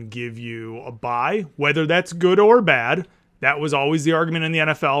division can give you a bye, whether that's good or bad, that was always the argument in the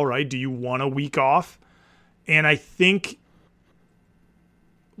NFL, right? Do you want a week off? And I think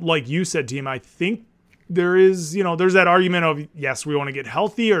like you said, team, I think there is, there's that argument of, yes, we want to get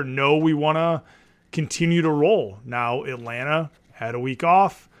healthy, or no, we want to continue to roll. Now, Atlanta had a week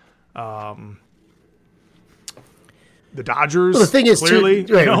off. The Dodgers, well, the thing is, clearly,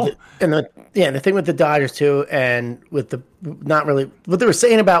 too, the thing with the Dodgers too, and with the not really what they were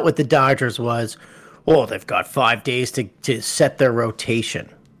saying about with the Dodgers was, they've got 5 days to set their rotation.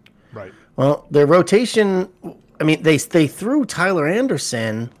 Right. Well, their rotation, I mean, they threw Tyler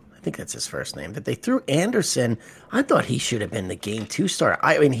Anderson. I think that's his first name. But they threw Anderson. I thought he should have been the Game 2 starter.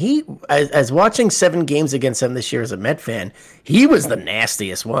 I mean, he as watching 7 games against them this year as a Met fan, he was the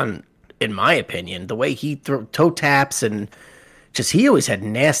nastiest one. In my opinion, the way he threw toe taps and just he always had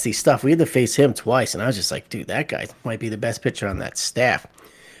nasty stuff. We had to face him twice, and I was just like, dude, that guy might be the best pitcher on that staff.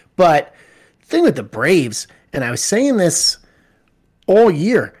 But the thing with the Braves, and I was saying this all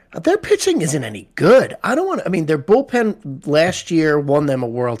year, their pitching isn't any good. Their bullpen last year won them a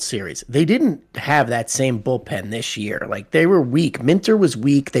World Series. They didn't have that same bullpen this year. Like, they were weak. Minter was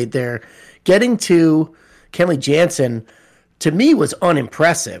weak. They're getting to Kenley Jansen. To me, was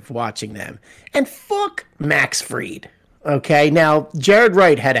unimpressive watching them. And fuck Max Fried. Okay, now Jared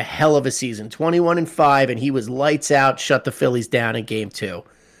Wright had a hell of a season, 21-5, and he was lights out, shut the Phillies down in Game 2.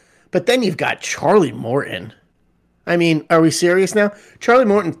 But then you've got Charlie Morton. I mean, are we serious now? Charlie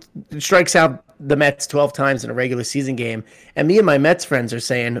Morton strikes out the Mets 12 times in a regular season game, and me and my Mets friends are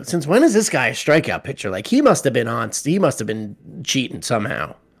saying, since when is this guy a strikeout pitcher? Like, he must have been cheating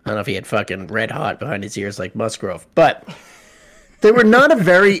somehow. I don't know if he had fucking red hot behind his ears like Musgrove, but they were not a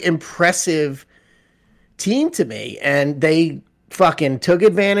very impressive team to me, and they fucking took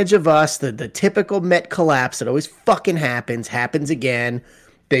advantage of us. The typical Met collapse that always fucking happens again.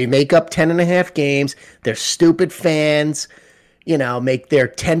 They make up 10.5 games. They're stupid fans, make their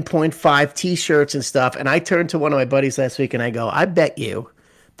 10.5 T-shirts and stuff. And I turned to one of my buddies last week and I go, I bet you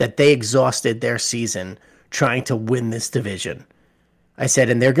that they exhausted their season trying to win this division. I said,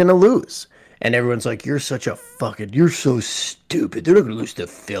 and they're going to lose. And everyone's like, you're so stupid. They're not going to lose to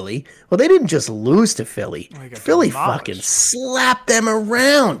Philly. Well, they didn't just lose to Philly. Philly fucking slapped them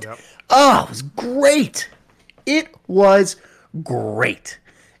around. Yep. Oh, it was great. It was great.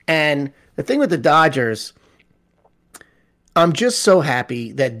 And the thing with the Dodgers, I'm just so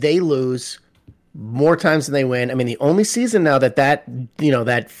happy that they lose more times than they win. I mean, the only season now that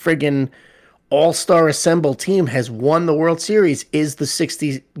friggin' all-star assembled team has won the World Series is the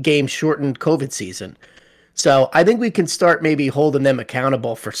 60-game shortened COVID season. So I think we can start maybe holding them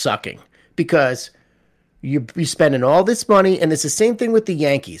accountable for sucking, because you're spending all this money, and it's the same thing with the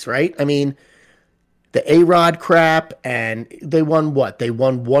Yankees, right? I mean, the A-Rod crap, and they won what? They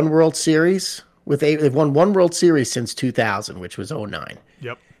won one World Series? They've won one World Series since 2000, which was 2009.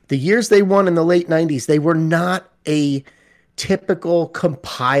 Yep. The years they won in the late 90s, they were not a typical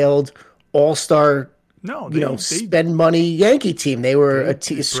compiled all-star, spend money Yankee team. They were a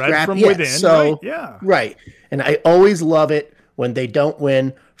scrap from within. So, right? Yeah. Right. And I always love it when they don't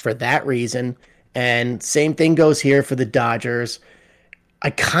win for that reason. And same thing goes here for the Dodgers. I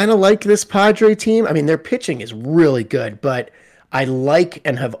kind of like this Padre team. I mean, their pitching is really good, but I like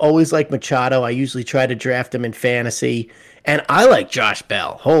and have always liked Machado. I usually try to draft him in fantasy. And I like Josh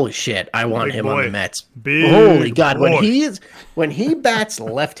Bell. Holy shit, I want him on the Mets. Holy God, when he bats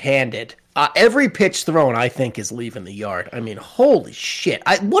left-handed, every pitch thrown, I think, is leaving the yard. I mean, holy shit.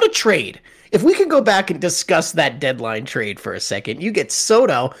 What a trade. If we can go back and discuss that deadline trade for a second, you get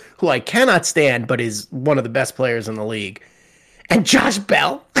Soto, who I cannot stand, but is one of the best players in the league, and Josh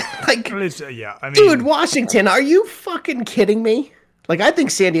Bell. Dude, Washington, are you fucking kidding me? Like, I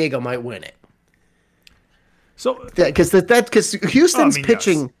think San Diego might win it. So, because Houston's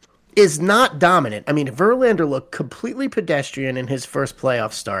pitching is not dominant. I mean, Verlander looked completely pedestrian in his first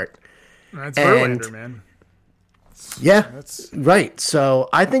playoff start. That's Verlander, man. That's right. So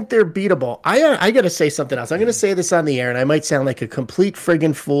I think they're beatable. I got to say something else. I'm going to say this on the air, and I might sound like a complete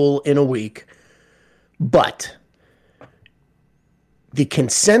friggin' fool in a week, but the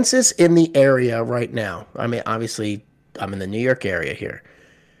consensus in the area right now, I mean, obviously, I'm in the New York area here.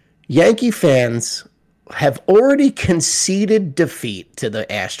 Yankee fans have already conceded defeat to the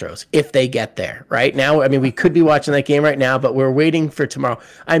Astros if they get there right now. I mean, we could be watching that game right now, but we're waiting for tomorrow.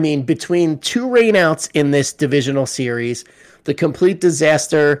 I mean, between 2 rainouts in this divisional series, the complete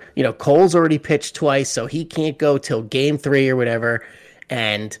disaster, Cole's already pitched twice, so he can't go till game 3 or whatever.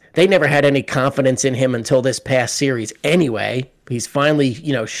 And they never had any confidence in him until this past series anyway. He's finally,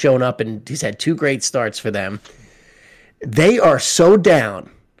 shown up, and he's had 2 great starts for them. They are so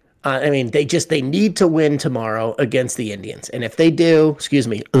down. They need to win tomorrow against the Indians. And if they do,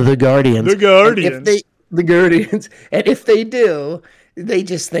 the Guardians. The Guardians. The Guardians. And if they do, They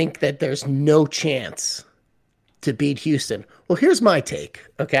just think that there's no chance to beat Houston. Well, here's my take,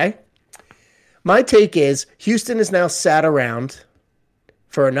 okay? My take is Houston is now sat around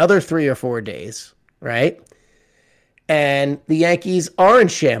for another 3 or 4 days, right? And the Yankees are in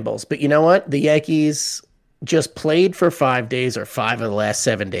shambles. But you know what? The Yankees just played for 5 days or 5 of the last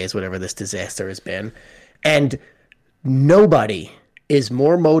 7 days, whatever this disaster has been. And nobody is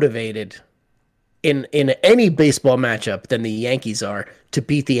more motivated in any baseball matchup than the Yankees are to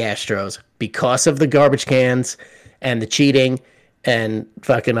beat the Astros because of the garbage cans and the cheating and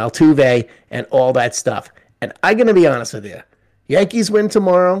fucking Altuve and all that stuff. And I'm going to be honest with you. Yankees win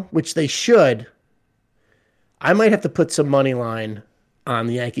tomorrow, which they should. I might have to put some money line on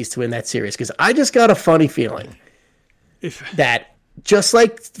the Yankees to win that series because I just got a funny feeling that just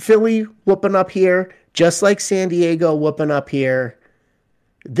like Philly whooping up here, just like San Diego whooping up here,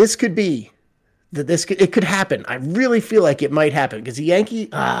 this could be it could happen. I really feel like it might happen because the Yankee.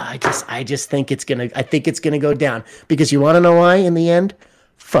 I just think it's gonna. I think it's gonna go down because you want to know why? In the end,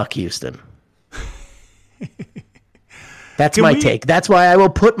 fuck Houston. That's my take. That's why I will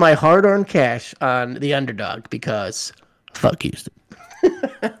put my hard-earned cash on the underdog because fuck Houston.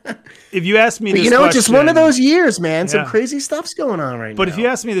 If you ask me this question, question, just one of those years, man. Some crazy stuff's going on right now. But if you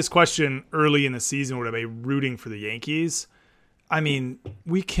ask me this question early in the season, would I be rooting for the Yankees? I mean,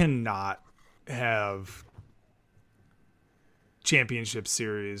 we cannot have championship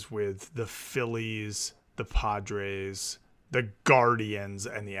series with the Phillies, the Padres, the Guardians,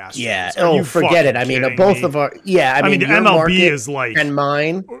 and the Astros. Yeah. Oh, forget it. I mean, both of our. Yeah. I mean, the MLB is like and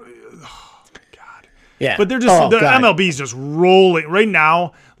mine. Oh God. Yeah. But they're just MLB is just rolling right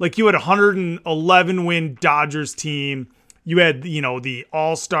now. Like you had 111 win Dodgers team. You had, the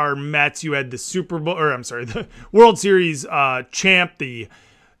All-Star Mets. You had the the World Series champ, the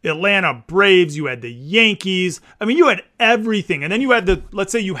Atlanta Braves. You had the Yankees. I mean, you had everything. And then you had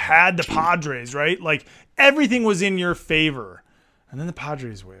let's say you had the Padres, right? Like everything was in your favor. And then the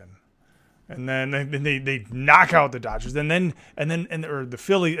Padres win. And then they knock out the Dodgers. Or the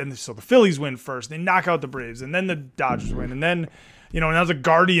Phillies. And so the Phillies win first. They knock out the Braves. And then the Dodgers win. And then, now the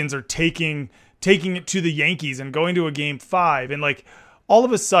Guardians are taking it to the Yankees and going to a game 5. And like all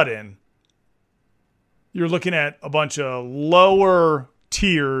of a sudden, you're looking at a bunch of lower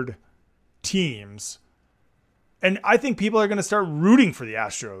tiered teams. And I think people are going to start rooting for the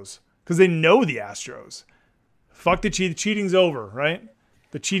Astros because they know the Astros. Fuck the cheat. The cheating's over, right?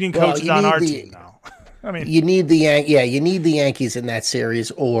 The cheating coach is on our team now. I mean, you need the Yankees in that series,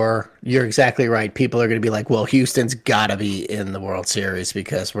 or you're exactly right. People are going to be like, well, Houston's got to be in the World Series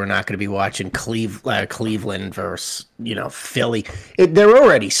because we're not going to be watching Cleveland versus, Philly. They're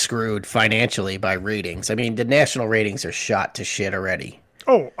already screwed financially by ratings. I mean, the national ratings are shot to shit already.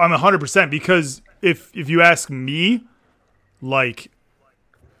 Oh, I'm 100% because if you ask me, like,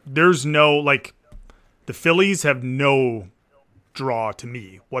 there's no, like, the Phillies have no draw to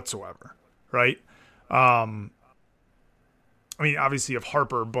me whatsoever, right? I mean, obviously of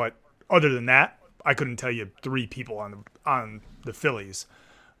Harper, but other than that, I couldn't tell you 3 people on the Phillies.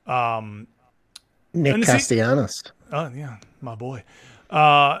 Nick Castellanos. Oh yeah, my boy.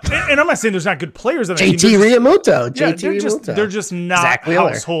 And I'm not saying there's not good players on that team. JT Realmuto. They're just not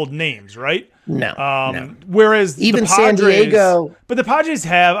household names, right? No. No. Whereas even the Padres, San Diego, but the Padres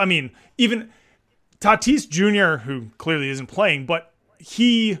have. I mean, even Tatis Jr., who clearly isn't playing, but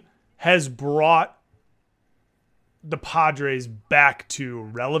he has brought the Padres back to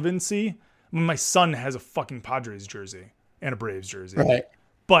relevancy. I mean, my son has a fucking Padres jersey and a Braves jersey. Right.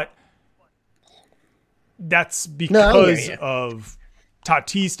 But that's because of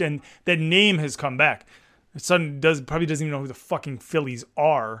Tatis, and that name has come back. His son probably doesn't even know who the fucking Phillies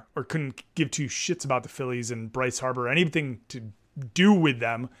are, or couldn't give 2 shits about the Phillies and Bryce Harper or anything to do with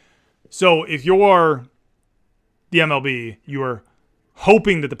them. So if you're the MLB, you are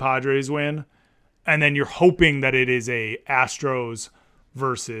hoping that the Padres win, and then you're hoping that it is a Astros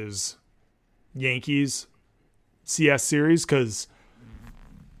versus Yankees CS series,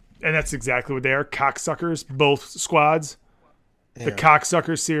 and that's exactly what they are, cocksuckers, both squads. Yeah. The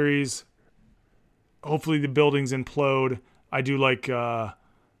cocksucker series, hopefully the buildings implode. I do like, my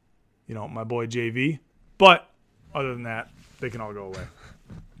boy JV, but other than that, they can all go away.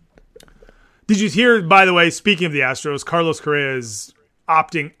 Did you hear, by the way, speaking of the Astros, Carlos Correa is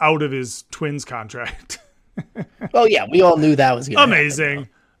opting out of his Twins contract? Oh, yeah. We all knew that was going to happen.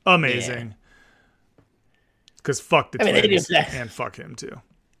 Amazing. Because fuck the Twins and fuck him, too.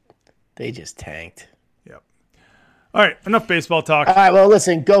 They just tanked. Yep. All right. Enough baseball talk. All right. Well,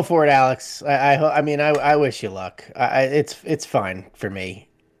 listen, go for it, Alex. I wish you luck. It's fine for me.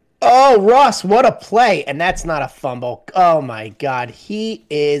 Oh, Russ, what a play. And that's not a fumble. Oh, my God. He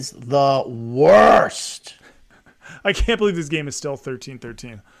is the worst. I can't believe this game is still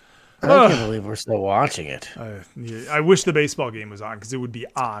 13-13. I can't believe we're still watching it. I wish the baseball game was on because it would be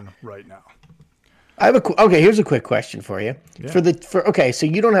on right now. I have okay. Here's a quick question for you. Yeah. Okay, so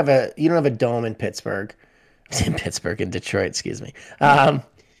you don't have a dome in Pittsburgh, in Detroit. Excuse me.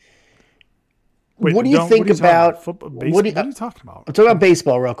 Wait, what do you think about football? What are you talking about? I'm talking about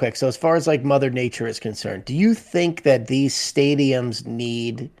baseball real quick. So as far as like Mother Nature is concerned, do you think that these stadiums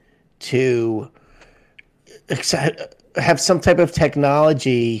need to have some type of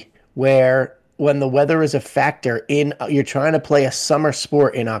technology where when the weather is a factor you're trying to play a summer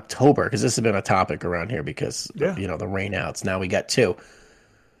sport in October, because this has been a topic around here because the rainouts. Now we got 2.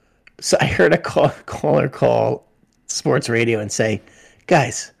 So I heard a caller call sports radio and say,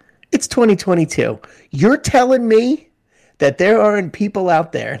 guys, it's 2022. You're telling me that there aren't people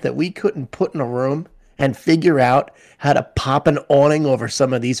out there that we couldn't put in a room and figure out how to pop an awning over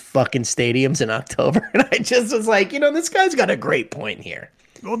some of these fucking stadiums in October? And I just was like, this guy's got a great point here.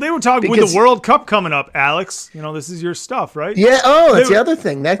 Well, they were talking with the World Cup coming up, Alex. This is your stuff, right? Yeah. Oh, that's the other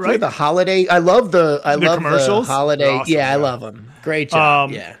thing. That's right? The holiday. I love the commercials. The holiday. Awesome, yeah, I love them. Great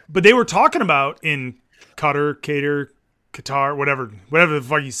job. Yeah. But they were talking about in Qatar, whatever the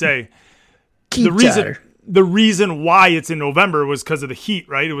fuck you say. The reason why it's in November was because of the heat,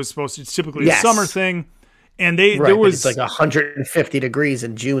 right? It was supposed to typically a summer thing, and there was it's like 150 degrees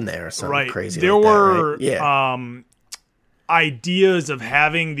in June there or something crazy. There like were that, right? Ideas of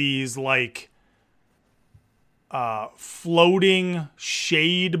having these like floating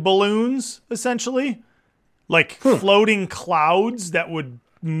shade balloons, essentially, like floating clouds that would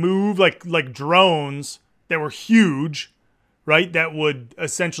move like drones that were huge, right? That would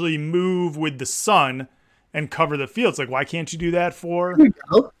essentially move with the sun and cover the fields. Like, why can't you do that for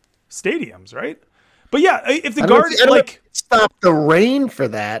stadiums, right? But yeah, if the Garden stop the rain for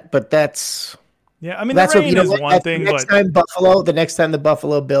that, but that's. Yeah, I mean, the rain is one thing, but the next time the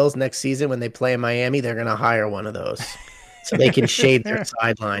Buffalo Bills next season, when they play in Miami, they're going to hire one of those so they can shade their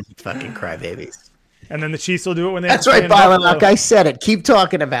sidelines, fucking crybabies. And then the Chiefs will do it when they. That's right, Bylock. I said it. Keep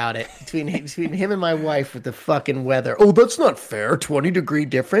talking about it between him and my wife with the fucking weather. Oh, that's not fair. 20-degree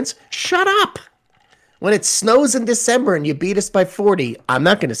difference. Shut up. When it snows in December and you beat us by 40, I'm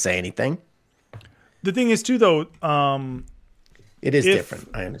not going to say anything. The thing is, too, though, it is different.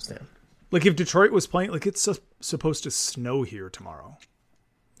 I understand. Like, if Detroit was playing, like, it's supposed to snow here tomorrow.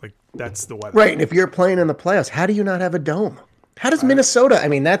 Like, that's the weather. Right, and if you're playing in the playoffs, how do you not have a dome? How does Minnesota? I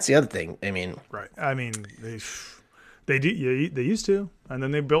mean, that's the other thing. I mean, right. I mean, they used to, and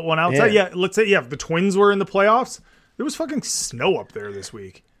then they built one outside. Yeah, let's say if the Twins were in the playoffs, there was fucking snow up there this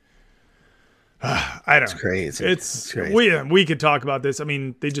week. I don't know. It's crazy. It's crazy. We could talk about this. I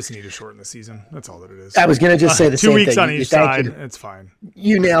mean, they just need to shorten the season. That's all that it is. I was going to just say the 2 same weeks thing. on each side. It's fine.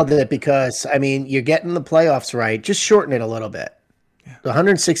 You nailed it because, I mean, you're getting the playoffs right. Just shorten it a little bit. Yeah.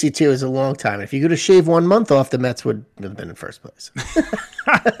 162 is a long time. If you could have shaved 1 month off, the Mets would have been in first place.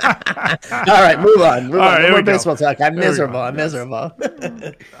 All right, move on. Move on. No more baseball talk. I'm miserable. All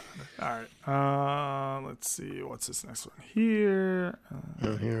right. Let's see. What's this next one here?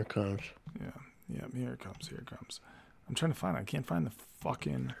 Here it comes. Yeah, here it comes. I'm trying to find it. I can't find the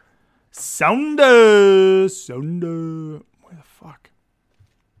fucking sounder. Where the fuck?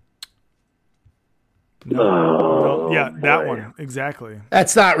 No. Yeah, that one. Exactly.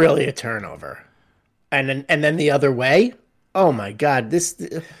 That's not really a turnover. And then the other way? Oh my God.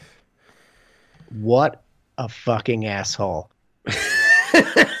 What a fucking asshole.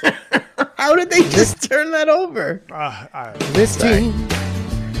 How did they just turn that over? This team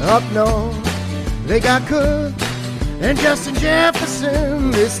up north, they got Cook and Justin Jefferson.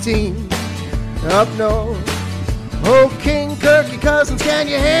 This team up north. Oh, King, Kirky, Cousins, can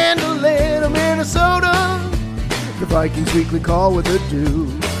you handle it? Minnesota, the Vikings weekly call with a do.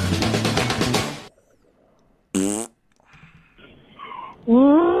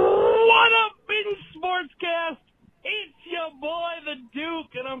 What up, Binge Sportscast? It's your boy, the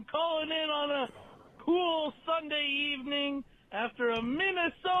Duke, and I'm calling in on a cool Sunday evening after a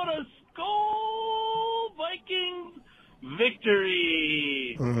Minnesota Skol Vikings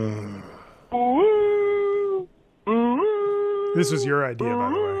victory. This was your idea, by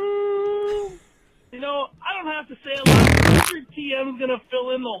the way. You know, I don't have to say a lot. Every TM's going to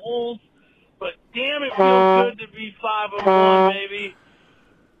fill in the holes, but damn, it feels good to be 5-1, baby.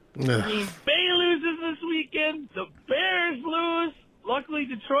 Green Bay loses this weekend. The Bears lose. Luckily,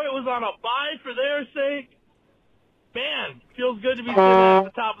 Detroit was on a bye for their sake. Man, feels good to be sitting at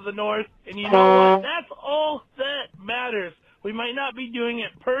the top of the North. And you know what? That's all that matters. We might might not be doing it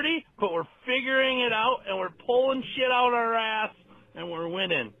pretty, but we're figuring it out, and we're pulling shit out our ass, and we're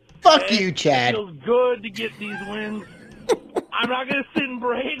winning. Fuck okay? you, Chad. It feels good to get these wins. I'm not going to sit and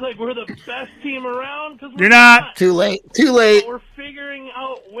brag like we're the best team around, because we're not. Too late. Too late. But we're figuring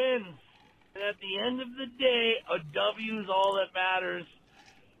out wins. And at the end of the day, a W is all that matters.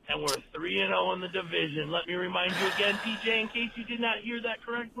 And we're 3-0 in the division. Let me remind you again, PJ, in case you did not hear that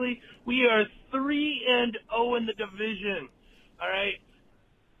correctly, we are 3-0 in the division. All right?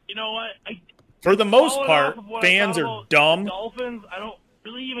 You know what? For the most part, fans are dumb. Dolphins, I don't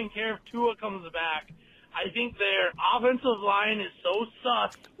really even care if Tua comes back. I think their offensive line is so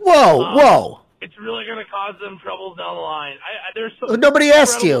sus. Whoa. It's really going to cause them troubles down the line. Nobody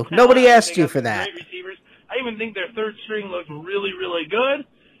asked you. Nobody asked you for that. Great receivers. I even think their third string looks really, really good.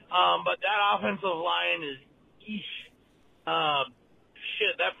 But that offensive line is shit.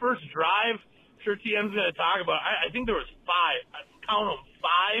 That first drive, sure TM's going to talk about. I think there was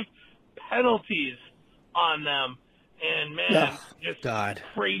 5 penalties on them, and man,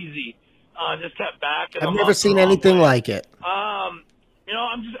 crazy. Just kept backing. I've never seen anything like it. I'm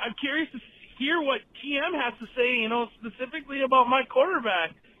curious to hear what TM has to say. Specifically about my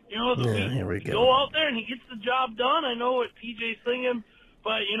quarterback. Here we go out there and he gets the job done. I know what PJ's thinking.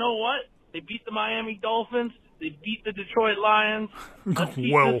 But you know what? They beat the Miami Dolphins. They beat the Detroit Lions.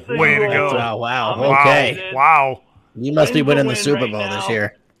 Well, way to go. Oh, wow. Okay. Wow. You must be winning the Super Bowl this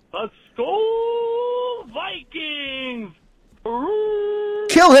year. Let's go, Vikings!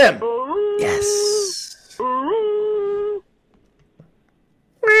 Kill him! Yes.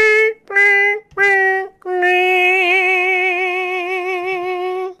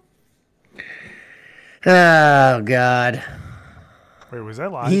 Oh, God. Wait, was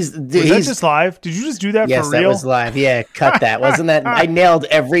that live? Was that just live? Did you just do that for real? Yes, that was live. Yeah, cut that. Wasn't that? I nailed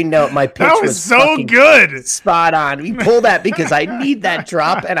every note. My pitch that was so good. Spot on. We pulled that because I need that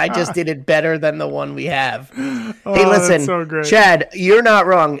drop, and I just did it better than the one we have. Hey, listen, so great. Chad, you're not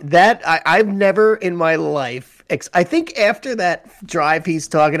wrong. I've never in my life, I think after that drive he's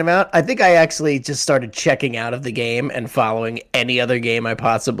talking about, I think I actually just started checking out of the game and following any other game I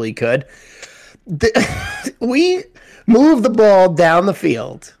possibly could. We moved the ball down the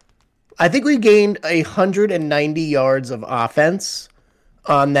field. I think we gained 190 yards of offense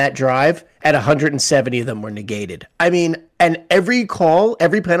on that drive, and 170 of them were negated. I mean, and every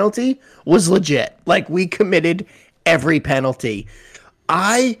penalty was legit. Like, we committed every penalty.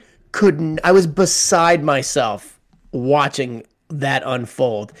 I was beside myself watching that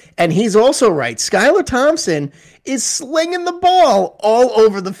unfold. And he's also right. Skylar Thompson is slinging the ball all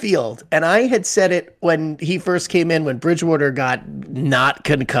over the field. And I had said it when he first came in, when Bridgewater got not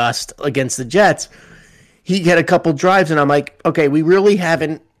concussed against the Jets. He had a couple drives, and I'm like, okay, we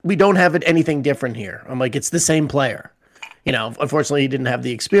don't have anything different here. I'm like, it's the same player. Unfortunately, he didn't have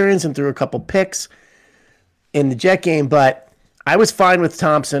the experience and threw a couple picks in the Jet game, but I was fine with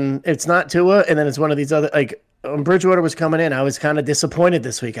Thompson. It's not Tua, and then it's one of these other, like, when Bridgewater was coming in, I was kind of disappointed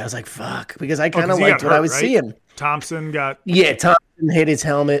this week. I was like, fuck, because I kind of liked what I was seeing. Thompson Thompson hit his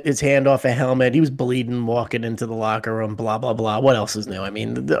hand off a helmet. He was bleeding walking into the locker room, blah, blah, blah. What else is new? I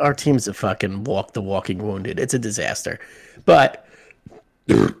mean, our team's a fucking walking wounded. It's a disaster. But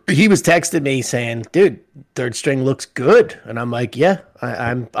he was texting me saying, dude, third string looks good. And I'm like, yeah,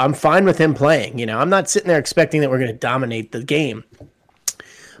 I'm fine with him playing. I'm not sitting there expecting that we're going to dominate the game.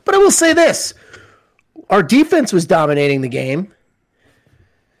 But I will say this. Our defense was dominating the game,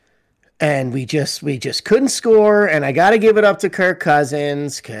 and we just couldn't score. And I got to give it up to Kirk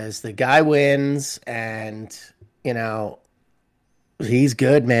Cousins because the guy wins, and he's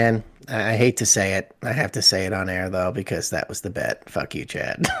good, man. I hate to say it. I have to say it on air though because that was the bet. Fuck you,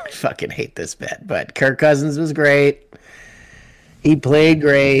 Chad. I fucking hate this bet. But Kirk Cousins was great. He played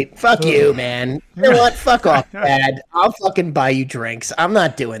great. Fuck you, man. You know what? Fuck off, Dad. I'll fucking buy you drinks. I'm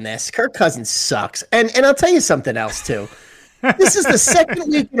not doing this. Kirk Cousins sucks. And I'll tell you something else, too. This is the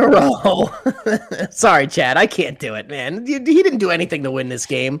second week in a row. Sorry, Chad. I can't do it, man. He didn't do anything to win this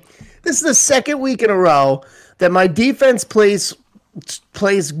game. This is the second week in a row that my defense plays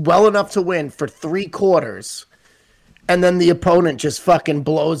well enough to win for 3 quarters. And then the opponent just fucking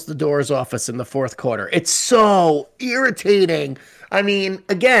blows the doors off us in the fourth quarter. It's so irritating. I mean,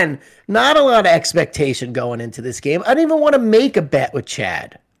 again, not a lot of expectation going into this game. I didn't even want to make a bet with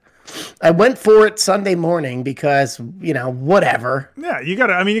Chad. I went for it Sunday morning because, whatever. Yeah, you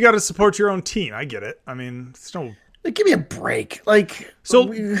gotta support your own team. I get it. I mean, it's no. Give me a break. Like,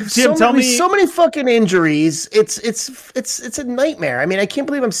 Tim, tell me. So many fucking injuries. It's a nightmare. I mean, I can't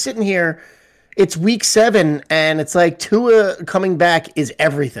believe I'm sitting here. It's week 7, and it's like Tua coming back is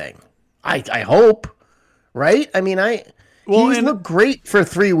everything. I hope, right? I mean, He's looked great for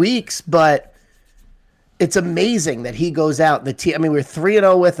 3 weeks, but it's amazing that he goes out. I mean, we're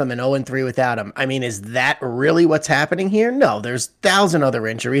 3-0 with him and 0-3 without him. I mean, is that really what's happening here? No, there's 1,000 other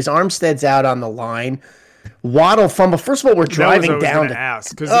injuries. Armstead's out on the line. Waddle fumble. First of all, we're driving down to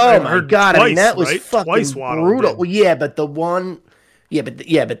ask. Oh my God! I mean, that was fucking brutal. Well, yeah, but the one,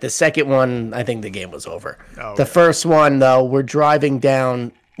 but the second one, I think the game was over. Oh, the first one, though, we're driving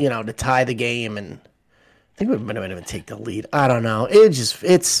down, to tie the game, and I think we might even take the lead. I don't know.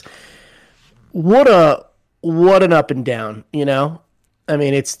 It's what an up and down. I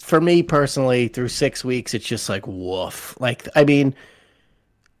mean, it's for me personally through 6 weeks. It's just like woof. Like, I mean.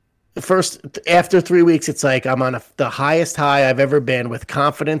 First, after 3 weeks, it's like I'm on the highest high I've ever been with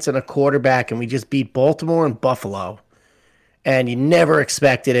confidence in a quarterback, and we just beat Baltimore and Buffalo. And you never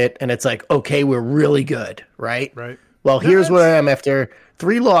expected it, and it's like, okay, we're really good, right? Right. Well, here's where I am after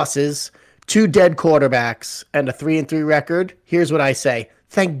 3 losses, 2 dead quarterbacks, and a 3-3 record. Here's what I say.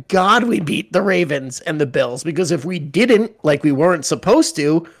 Thank God we beat the Ravens and the Bills, because if we didn't, like we weren't supposed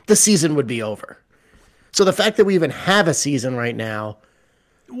to, the season would be over. So the fact that we even have a season right now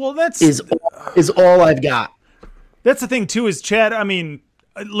is all I've got. That's the thing too. Is Chad? I mean,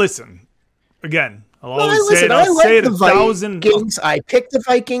 listen. Again, I'll always say it. I'll say it 1,000 games. I picked the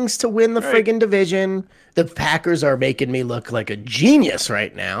Vikings to win the friggin' division. The Packers are making me look like a genius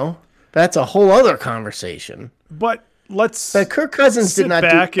right now. That's a whole other conversation. But Kirk Cousins did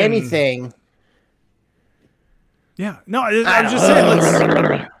not do anything. Yeah. No, I'm just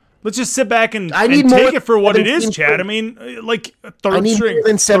saying. Let's just sit back and take it for what it is, Chad. I mean, like a third I need string. more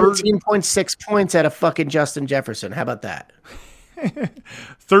than 17.6 points out of fucking Justin Jefferson. How about that?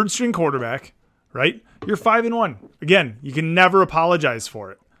 Third string quarterback, right? You're 5-1. Again, you can never apologize for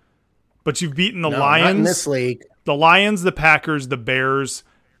it. But you've beaten the Lions. Not in this league. The Lions, the Packers, the Bears,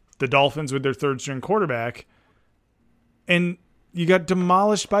 the Dolphins with their third string quarterback. And you got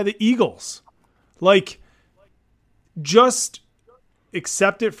demolished by the Eagles. Like, just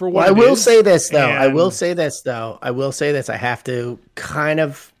accept it for what it is. I will say this, though. I have to kind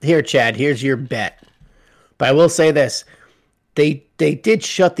of... Here, Chad, here's your bet. But I will say this. They did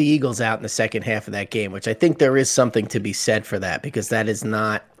shut the Eagles out in the second half of that game, which I think there is something to be said for that, because that is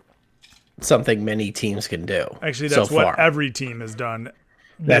not something many teams can do. Actually, that's what every team has done.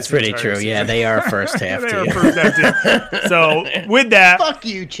 That's pretty true. Season. Yeah, they are first half team. So, with that... Fuck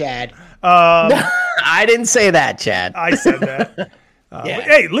you, Chad. I didn't say that, Chad. I said that. Yeah.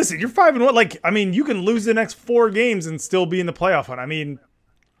 Hey, listen, you're 5-1. Like, I mean, you can lose the next 4 games and still be in the playoff hunt. I mean,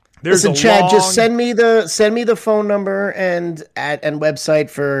 Chad, just send me the phone number and website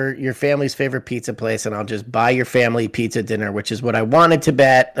for your family's favorite pizza place, and I'll just buy your family pizza dinner, which is what I wanted to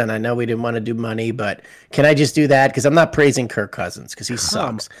bet. And I know we didn't want to do money, but can I just do that? Because I'm not praising Kirk Cousins because he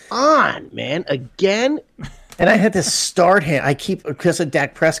sucks. On, man, again. And I had to start him. Because of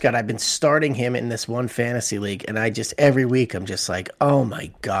Dak Prescott, I've been starting him in this one fantasy league. And every week, I'm just like, oh my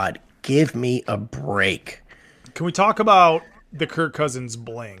God, give me a break. Can we talk about the Kirk Cousins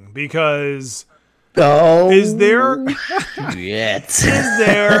bling? Because is there? Yes. Is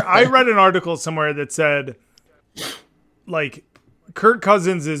there? I read an article somewhere that said, like, Kirk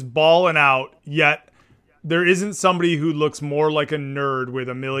Cousins is balling out, yet there isn't somebody who looks more like a nerd with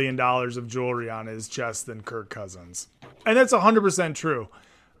 $1 million of jewelry on his chest than Kirk Cousins. And that's 100% true.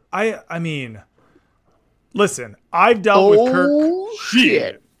 I mean, listen, I've dealt with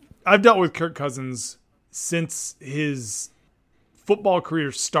Kirk. I've dealt with Kirk Cousins since his football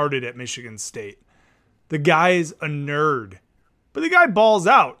career started at Michigan State. The guy's a nerd, but the guy balls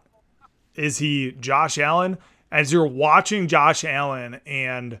out. Is he Josh Allen? As you're watching Josh Allen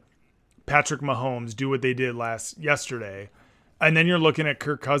and Patrick Mahomes do what they did yesterday, and then you're looking at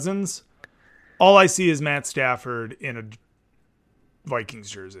Kirk Cousins, all I see is Matt Stafford in a Vikings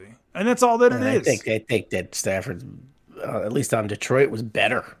jersey, and that's all that it is. I think that Stafford, at least on Detroit, was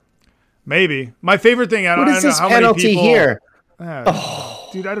better. Maybe my favorite thing. I don't know how penalty many people here.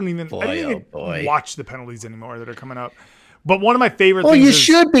 Dude, I don't even watch the penalties anymore that are coming up. But one of my favorite things. Well, you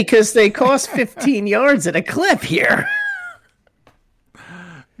should, because they cost 15 yards at a clip here.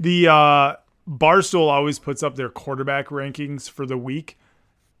 The Barstool always puts up their quarterback rankings for the week,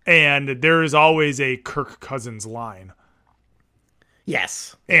 and there is always a Kirk Cousins line.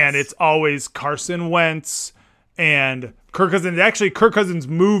 Yes. And it's always Carson Wentz and Kirk Cousins. Actually, Kirk Cousins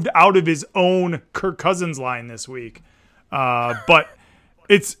moved out of his own Kirk Cousins line this week. But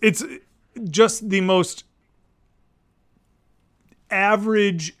it's just the most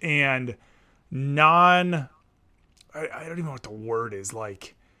average and I don't even know what the word is,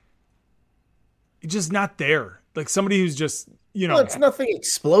 like, just not there. Like somebody who's just Well, it's nothing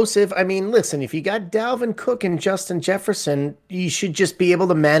explosive. I mean, listen, if you got Dalvin Cook and Justin Jefferson, you should just be able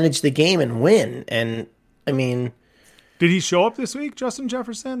to manage the game and win. And I mean, did he show up this week, Justin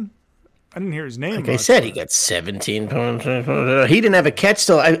Jefferson? I didn't hear his name. Like I said, he got 17 points. He didn't have a catch.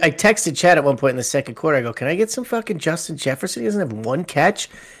 So I texted Chad at one point in the second quarter. I go, can I get some fucking Justin Jefferson? He doesn't have one catch.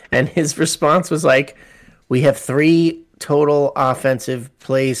 And his response was like, we have 3 total offensive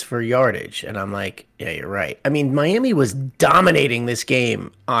plays for yardage. And I'm like, yeah, you're right. I mean, Miami was dominating this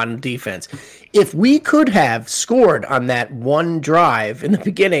game on defense. If we could have scored on that one drive in the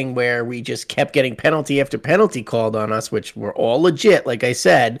beginning where we just kept getting penalty after penalty called on us, which were all legit, like I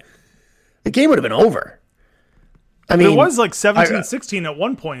said, the game would have been over. I mean, it was like 17-16 at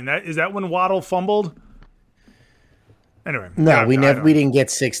one point. Is that when Waddle fumbled? Anyway, no, we didn't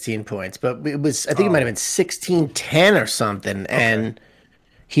get 16 points, but it was. I think it might have been 16-10 or something. Okay. And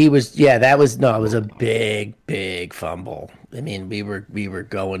he was. Yeah, it was a big fumble. I mean, we were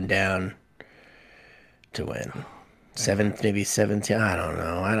going down to win. Maybe 17. I don't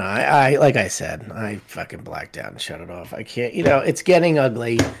know. I like I said, I fucking blacked out and shut it off. I can't. It's getting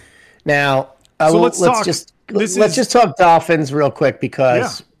ugly. Now, let's just talk Dolphins real quick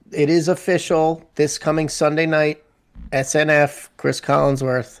because it is official this coming Sunday night. SNF, Chris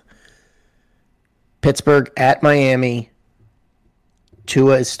Collinsworth, Pittsburgh at Miami.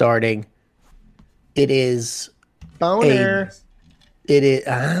 Tua is starting. It is boner. It is.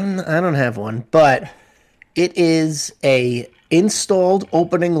 I don't have one, but it is a installed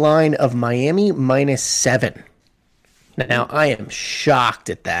opening line of Miami -7. Now I am shocked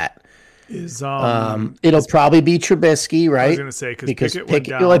at that. It'll probably be Trubisky, right? I was going to say because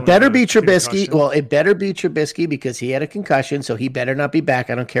Pickett it better be Trubisky. Well, it better be Trubisky because he had a concussion, so he better not be back.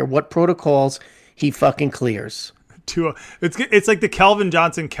 I don't care what protocols he fucking clears. Tua, it's like the Calvin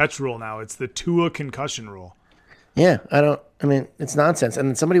Johnson catch rule now. It's the Tua concussion rule. Yeah, it's nonsense. And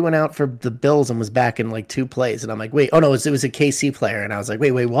then somebody went out for the Bills and was back in like 2 plays, and I'm like, wait, oh no, it was a KC player, and I was like,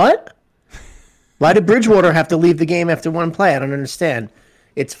 wait, what? Why did Bridgewater have to leave the game after 1 play? I don't understand.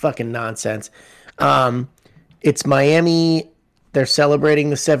 It's fucking nonsense. It's Miami. They're celebrating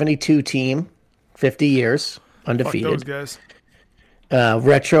the 72 team, 50 years, undefeated. Fuck those guys.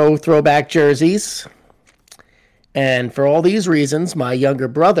 Retro throwback jerseys. And for all these reasons, my younger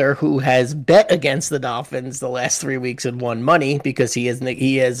brother, who has bet against the Dolphins the last 3 weeks and won money because he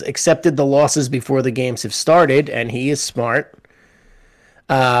has accepted the losses before the games have started, and he is smart,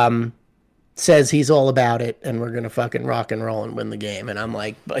 says he's all about it and we're going to fucking rock and roll and win the game. And I'm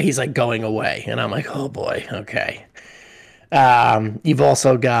like, he's like going away. And I'm like, oh boy. Okay. You've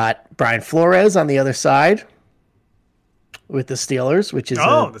also got Brian Flores on the other side with the Steelers, which is,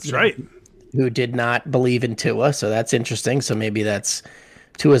 that's right. Who did not believe in Tua. So that's interesting. So maybe that's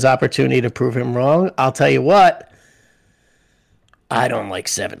Tua's opportunity to prove him wrong. I'll tell you what, I don't like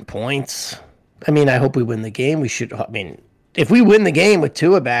 7 points. I mean, I hope we win the game. If we win the game with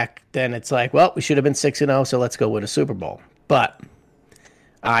Tua back, then it's like, well, we should have been 6-0, so let's go win a Super Bowl. But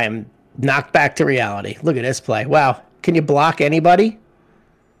I am knocked back to reality. Look at this play. Wow. Can you block anybody?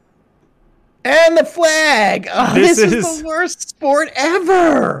 And the flag. Oh, this is the worst sport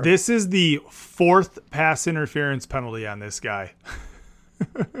ever. This is the 4th pass interference penalty on this guy.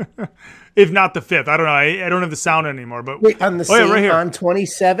 If not the 5th. I don't know. I don't have the sound anymore. But wait, on the right here. On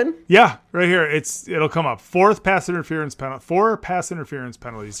 27? Yeah, right here. It'll come up. 4th pass interference penalty. 4 pass interference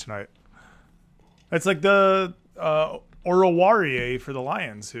penalties tonight. It's like the Oruwariye for the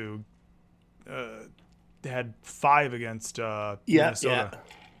Lions, who had 5 against Minnesota.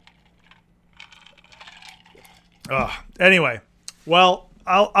 Anyway, well,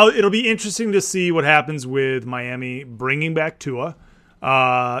 it'll be interesting to see what happens with Miami bringing back Tua.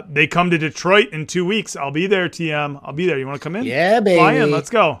 They come to Detroit in 2 weeks. I'll be there, TM. I'll be there. You want to come in? Yeah, baby. Fly in. Let's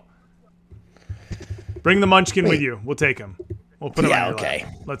go. Bring the Munchkin with you. We'll take him. We'll put him on your lap.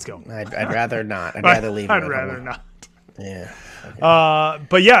 Let's go. I'd rather not. I'd rather leave him. I'd rather not. Yeah. Okay.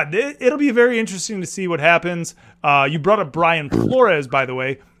 But yeah, it'll be very interesting to see what happens. You brought up Brian Flores, by the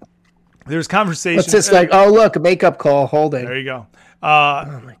way. There's conversation. What's this like? Oh, look, a makeup call. Holding. There you go.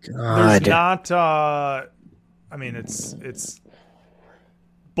 Oh my God. There's not. I mean, it's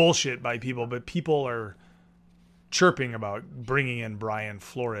bullshit by people, but people are chirping about bringing in Brian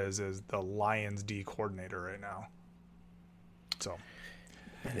Flores as the Lions D coordinator right now. So,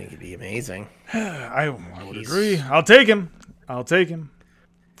 I think it'd be amazing. I would agree. I'll take him. All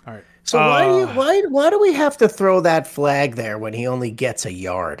right. So why do we have to throw that flag there when he only gets a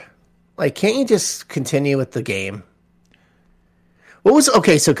yard? Like, can't you just continue with the game?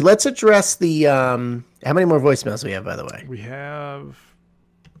 Okay, so let's address the how many more voicemails do we have, by the way? We have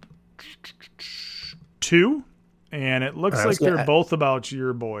 2, and it looks like they're both about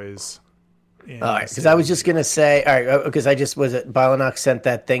your boys. All right, because I was just gonna say, all right, because I just was it. Balanok sent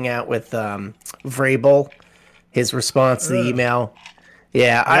that thing out with Vrabel, his response to the email.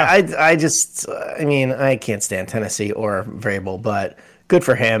 Yeah, I mean, I can't stand Tennessee or Vrabel, but good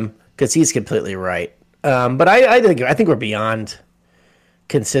for him because he's completely right. But I think we're beyond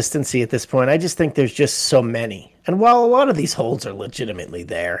consistency at this point. I just think there's just so many, and while a lot of these holds are legitimately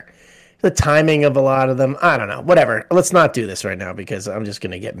there, the timing of a lot of them, I don't know. Whatever. Let's not do this right now because I'm just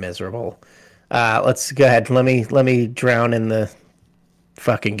gonna get miserable. Let's go ahead. Let me drown in the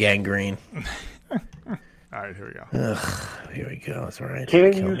fucking gangrene. All right, here we go. Here we go. That's all right.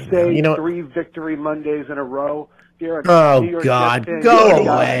 Can you say 3 victory Mondays in a row? Oh, God. Go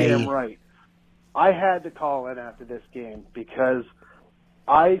away. Damn right. I had to call in after this game because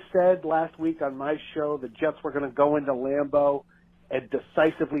I said last week on my show the Jets were going to go into Lambeau and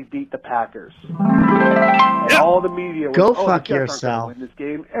decisively beat the Packers. And all the media was, go the fuck Jets yourself. aren't going to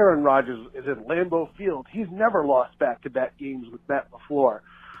win this game. Aaron Rodgers is at Lambeau Field. He's never lost back-to-back games with Matt LaFleur.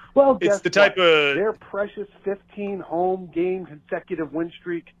 Well, it's the type of their precious 15 home game consecutive win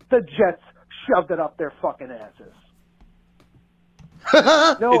streak. The Jets shoved it up their fucking asses.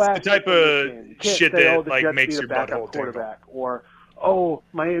 No, it's the type of shit that like makes your butthole quarterback or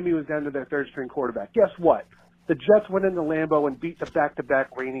Miami was down to their third string quarterback. Guess what? The Jets went into Lambeau and beat the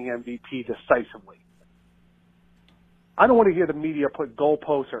back-to-back reigning MVP decisively. I don't want to hear the media put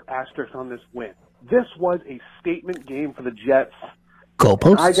goalposts or asterisks on this win. This was a statement game for the Jets.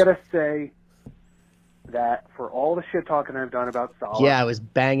 Goalposts? I got to say that for all the shit talking I've done about Salah. Yeah, I was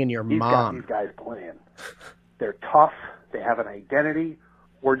banging your he's mom. Got these guys playing. They're tough. They have an identity.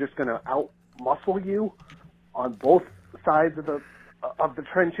 We're just going to out-muscle you on both sides of the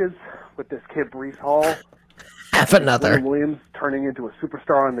trenches with this kid Breece Hall. Have another. William Williams turning into a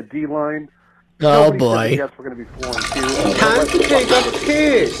superstar on the D-line. Oh, boy. The Jets were going to be 4-2. Time to take up the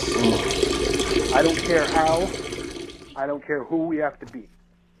piss. I don't care how. I don't care who we have to beat.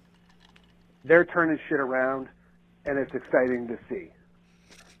 They're turning shit around, and it's exciting to see.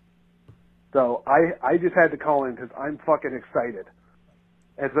 So I just had to call in because I'm fucking excited.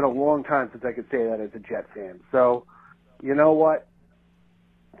 It's been a long time since I could say that as a Jet fan. So, you know what?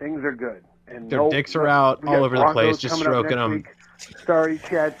 Things are good. And their dicks are out all over the place, just stroking them. Sorry,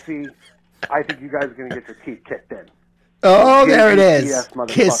 Chad C. I think you guys are going to get your teeth kicked in. Oh, there it is.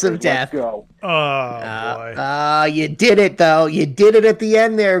 Kiss of death. Go. Oh, boy. You did it, though. You did it at the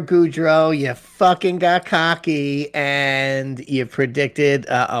end there, Goudreau. You fucking got cocky, and you predicted.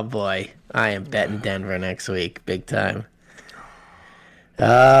 Oh, boy. I am betting Denver next week. Big time.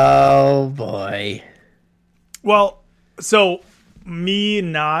 Oh, boy. Well, so me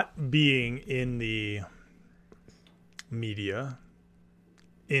not being in the media,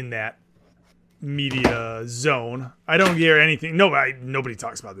 in that media zone, I don't hear anything. Nobody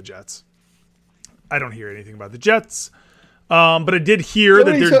talks about the Jets. I don't hear anything about the Jets. But I did hear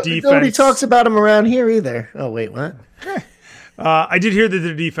that their defense. Nobody talks about them around here either. Oh, wait, what? I did hear that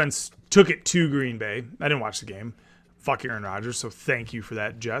their defense took it to Green Bay. I didn't watch the game. Fuck Aaron Rodgers, so thank you for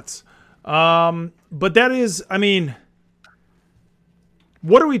that, Jets. But that is, I mean,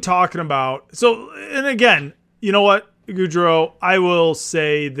 what are we talking about? So, and again, you know what, Goudreau, I will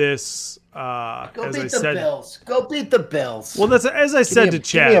say this. Go beat the Bills. Go beat the Bills. Well, that's as I said to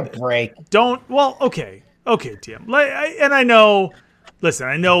Chad. Give me a break. Okay, Tim. And I know. Listen,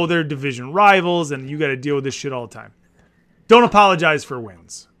 I know they're division rivals, and you got to deal with this shit all the time. Don't apologize for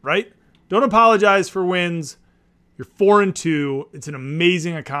wins, right? Don't apologize for wins. You're 4-2. It's an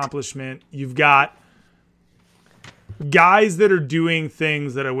amazing accomplishment. You've got guys that are doing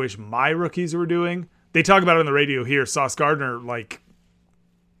things that I wish my rookies were doing. They talk about it on the radio here. Sauce Gardner, would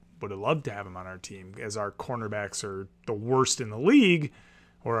have loved to have him on our team, as our cornerbacks are the worst in the league,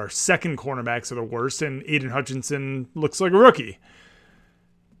 or our second cornerbacks are the worst, and Aiden Hutchinson looks like a rookie.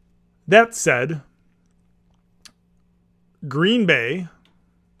 That said, Green Bay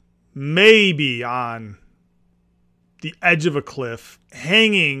may be on the edge of a cliff,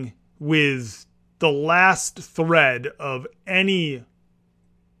 hanging with the last thread of any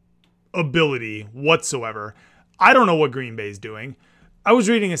ability whatsoever. I don't know what Green Bay's doing. I was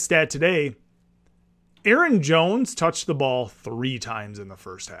reading a stat today. Aaron Jones touched the ball 3 times in the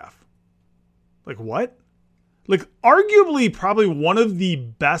first half. What? Arguably probably one of the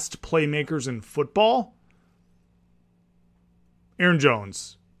best playmakers in football. Aaron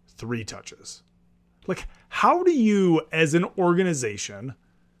Jones, 3 touches. How do you, as an organization,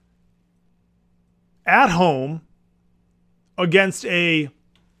 at home, against a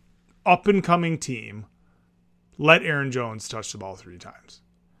up-and-coming team, let Aaron Jones touch the ball 3 times?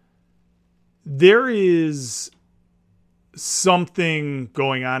 There is something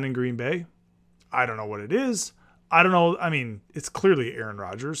going on in Green Bay. I don't know what it is. I don't know. I mean, it's clearly Aaron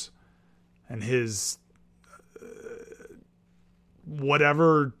Rodgers and his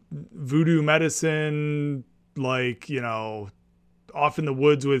whatever voodoo medicine, like, you know, off in the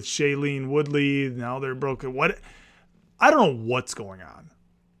woods with Shailene Woodley. Now they're broken. What? I don't know what's going on.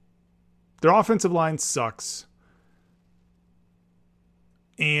 Their offensive line sucks.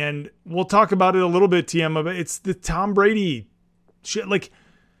 And we'll talk about it a little bit, TM. But it's the Tom Brady shit. Like,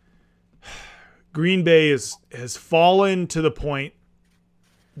 Green Bay has fallen to the point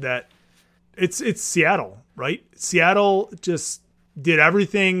that it's Seattle, right? Seattle just did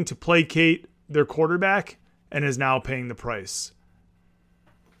everything to placate their quarterback and is now paying the price.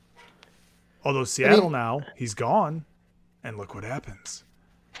 Although Seattle now, he's gone, and look what happens.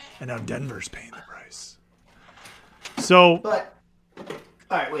 And now Denver's paying the price. So, but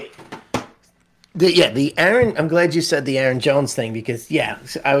all right, wait. The Aaron. I'm glad you said the Aaron Jones thing because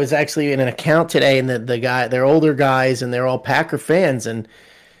I was actually in an account today, and the guy, they're older guys, and they're all Packer fans, and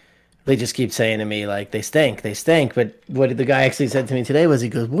they just keep saying to me like they stink. But what the guy actually said to me today was, he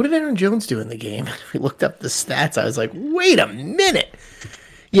goes, "What did Aaron Jones do in the game?" We looked up the stats. I was like, "Wait a minute."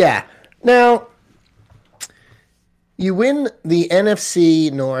 Yeah. Now, you win the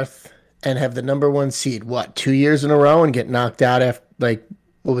NFC North and have the number 1 seed, 2 years in a row, and get knocked out after, like,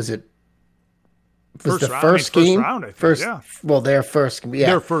 what was it? Was first game? First round, I think, first, yeah. Well, their first, yeah.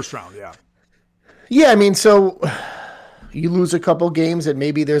 Their first round, yeah. Yeah, I mean, so you lose a couple games, and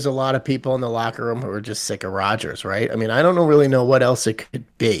maybe there's a lot of people in the locker room who are just sick of Rodgers, right? I mean, I don't really know what else it could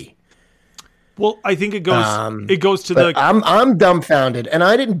be. Well, I think it goes to the. I'm dumbfounded, and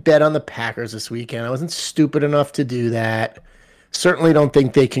I didn't bet on the Packers this weekend. I wasn't stupid enough to do that. Certainly don't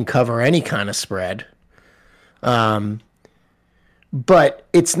think they can cover any kind of spread. But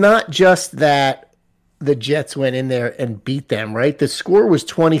it's not just that the Jets went in there and beat them, right? The score was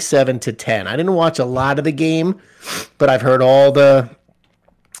 27-10. I didn't watch a lot of the game, but I've heard all the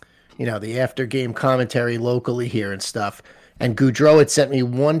after game commentary locally here and stuff. And Goudreau had sent me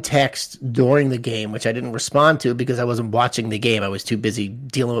one text during the game, which I didn't respond to because I wasn't watching the game. I was too busy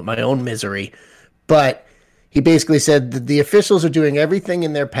dealing with my own misery. But he basically said that the officials are doing everything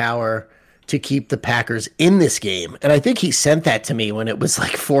in their power to keep the Packers in this game. And I think he sent that to me when it was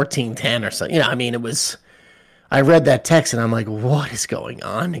like 14-10 or something. It was, I read that text and I'm like, what is going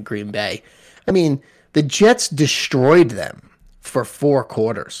on in Green Bay? I mean, the Jets destroyed them for 4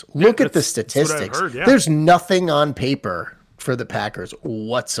 quarters. Look at the statistics. Heard, yeah. There's nothing on paper for the Packers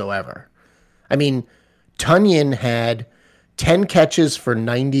whatsoever. I mean, Tunyon had 10 catches for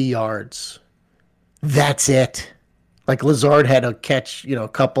 90 yards. That's it. Like Lazard had a catch, a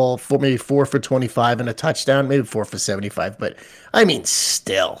couple, maybe 4 for 25 and a touchdown, maybe 4 for 75. But I mean,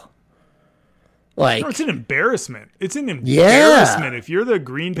 still, like, it's an embarrassment. It's an embarrassment if you're the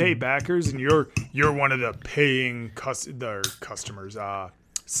Green Bay Packers and you're one of the paying customers,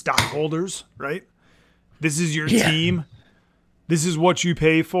 stockholders, right? This is your team. This is what you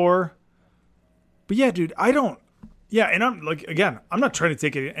pay for. But yeah, dude, and I'm like, again, I'm not trying to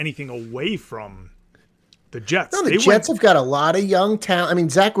take anything away from the Jets. No, the Jets have got a lot of young talent. I mean,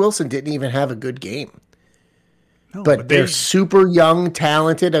 Zach Wilson didn't even have a good game. No, but they're super young,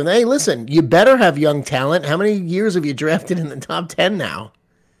 talented. And hey, listen, you better have young talent. How many years have you drafted in the top 10 now?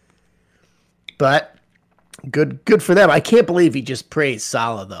 But good for them. I can't believe he just praised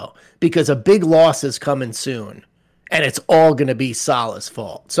Saleh, though, because a big loss is coming soon. And it's all going to be Saleh's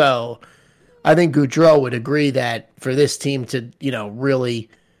fault. So I think Goudreau would agree that for this team to, really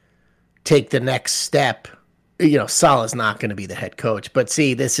take the next step, Saleh's not going to be the head coach. But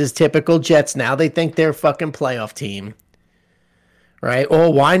see, this is typical Jets. Now they think they're a fucking playoff team. Right? Oh,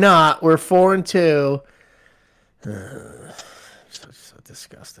 why not? We're 4-2. So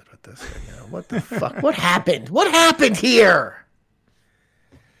disgusted with this thing. What the fuck? What happened? What happened here?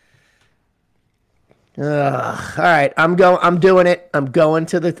 All right, I'm doing it. I'm going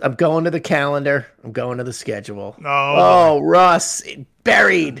to the calendar. I'm going to the schedule. Oh, Russ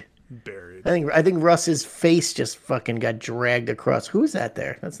buried. I think Russ's face just fucking got dragged across. Who's that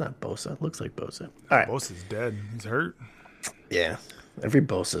there? That's not Bosa. Looks like Bosa. All right, Bosa's dead. He's hurt. Yeah, every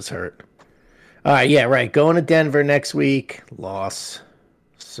Bosa's hurt. All right, yeah, right. Going to Denver next week. Loss.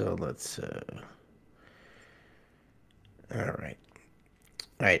 So let's. All right.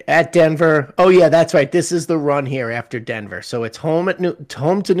 All right, at Denver. Oh, yeah, that's right. This is the run here after Denver. So it's home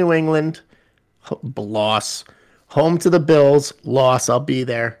to New England, loss. Home to the Bills, loss. I'll be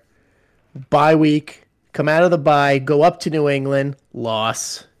there. Bye week. Come out of the bye. Go up to New England,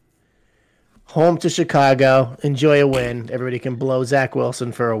 loss. Home to Chicago. Enjoy a win. Everybody can blow Zach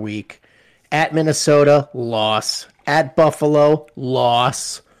Wilson for a week. At Minnesota, loss. At Buffalo,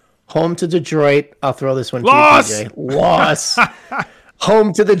 loss. Home to Detroit. I'll throw this one Loss! to you, PJ. Loss.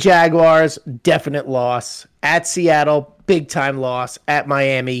 Home to the Jaguars, definite loss. At Seattle, big-time loss. At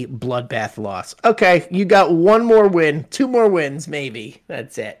Miami, bloodbath loss. Okay, you got one more win. 2 more wins, maybe.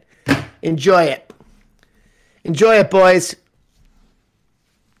 That's it. Enjoy it. Enjoy it, boys.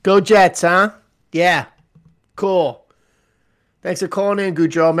 Go Jets, huh? Yeah. Cool. Thanks for calling in,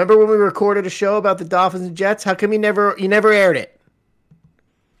 Goudreau. Remember when we recorded a show about the Dolphins and Jets? How come you never aired it?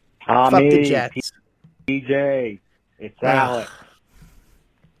 Tommy, Fuck the Jets. PJ, it's Alex.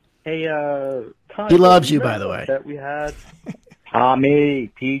 Hey, he loves you, by the way. That we had.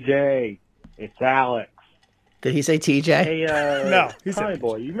 Tommy, PJ, it's Alex. Did he say TJ? Hey, no, he Tommy said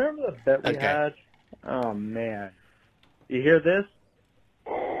boy, you remember the bet we had? Oh man, you hear this?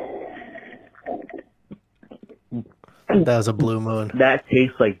 That was a blue moon. That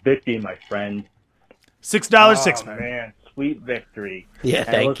tastes like victory, my friend. $6 six pack. Man, sweet victory. Yeah,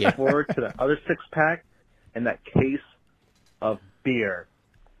 thank you. I look forward to the other 6-pack and that case of beer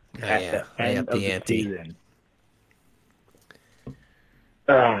at the end of the season.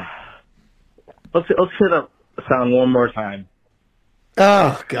 Let's hear the sound one more time.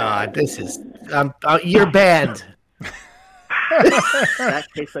 Oh God, this is you're banned. That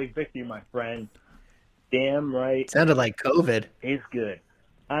tastes like victory, my friend. Damn right. Sounded like COVID. It's good.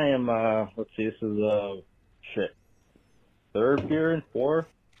 I am. Let's see. This is 3rd beer and 4th.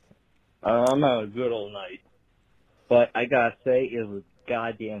 I'm having a good old night, but I gotta say it was a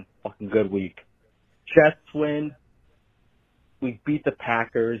goddamn fucking good week. Jets win. We beat the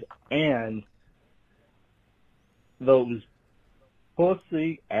Packers, and those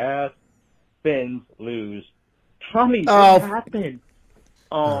pussy ass Finns lose. Tommy, what happened?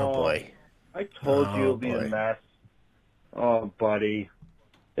 Oh boy. I told you it'll be a mess. Oh, buddy.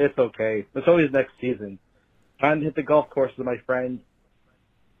 It's okay. It's always next season. Time to hit the golf courses, my friend.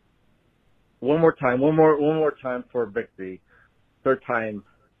 One more time for victory. 3rd time.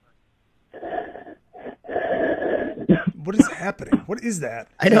 What is happening? What is that?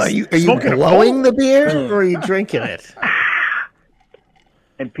 I know. Are you blowing the beer or are you drinking it?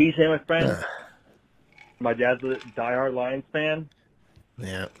 And PJ, my friend. My dad's a diehard Lions fan.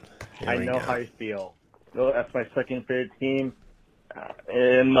 Yeah. I know how you feel. That's my second favorite team.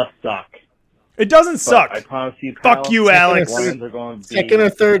 It must suck. It doesn't suck. I promise you, pal, fuck you, Alex. Lions are going to be second or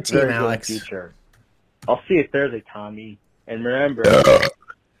third team, Alex. Future. I'll see you Thursday, Tommy. And remember,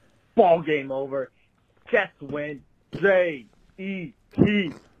 ball game over. Jets win. J-E-T-S.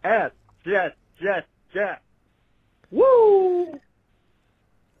 Jets. Woo!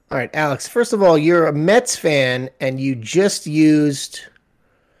 All right, Alex. First of all, you're a Mets fan, and you just used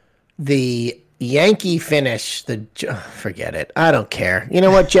the Yankee finish. Forget it. I don't care. You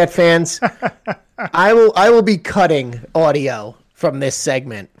know what, Jet fans? I will be cutting audio from this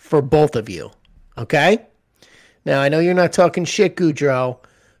segment for both of you. Okay? Now I know you're not talking shit, Goudreau,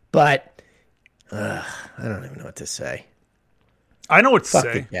 but I don't even know what to say. I know what to say.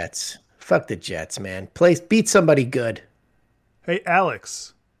 Fuck the Jets. Fuck the Jets, man. Beat somebody good. Hey,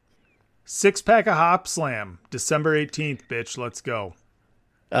 Alex. 6-pack of Hop Slam, December 18th, bitch. Let's go.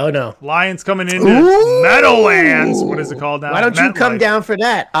 Oh, no. Lions coming into Meadowlands. What is it called now? Why don't you come down for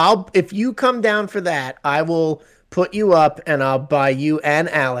that? If you come down for that, I will put you up and I'll buy you and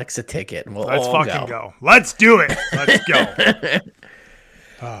Alex a ticket. And Let's fucking go. Let's do it. Let's go.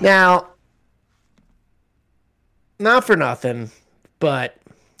 Now, not for nothing, but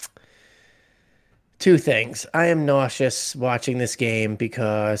 2 things. I am nauseous watching this game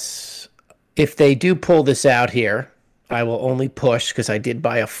because if they do pull this out here, I will only push because I did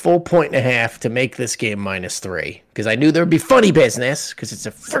buy a full 1.5 to make this game -3 because I knew there would be funny business because it's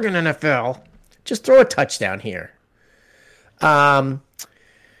a friggin' NFL. Just throw a touchdown here. Yeah,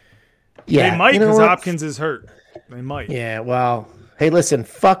 they might because Hopkins is hurt. They might. Yeah, well, hey, listen,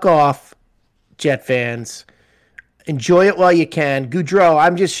 fuck off, Jet fans. Enjoy it while you can. Goudreau,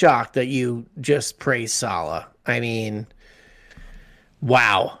 I'm just shocked that you just praised Saleh. I mean,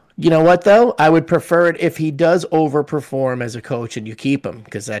 wow. You know what, though? I would prefer it if he does overperform as a coach and you keep him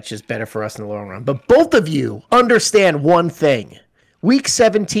because that's just better for us in the long run. But both of you understand one thing. Week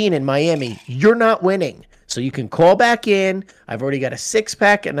 17 in Miami, you're not winning. So you can call back in. I've already got a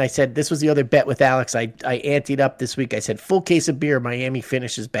 6-pack, and I said this was the other bet with Alex. I anteed up this week. I said full case of beer, Miami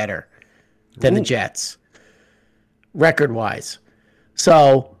finishes better than the Jets, record-wise.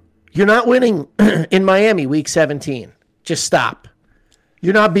 So you're not winning in Miami week 17. Just stop.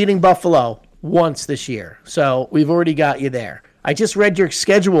 You're not beating Buffalo once this year. So we've already got you there. I just read your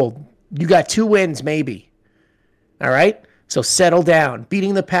schedule. You got 2 wins maybe. All right? So settle down.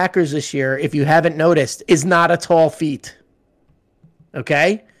 Beating the Packers this year, if you haven't noticed, is not a tall feat.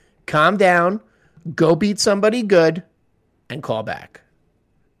 Okay? Calm down. Go beat somebody good and call back.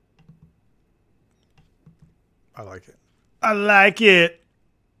 I like it. I like it.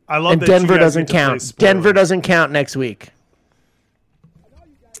 I love and that Denver you guys doesn't get to play count. spoiler. Denver doesn't count next week.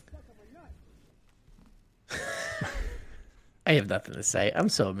 I have nothing to say. I'm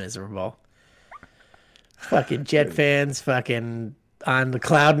so miserable. Fucking Jet fans, fucking on the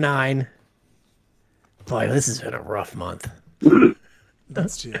cloud nine. Boy, this has been a rough month.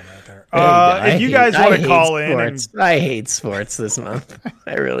 That's GM right there. If you guys want to call in, I hate sports this month.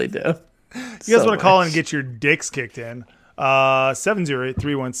 I really do. You guys want to call in and get your dicks kicked in?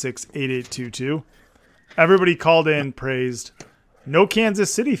 708-316-8822. Everybody called in, praised. No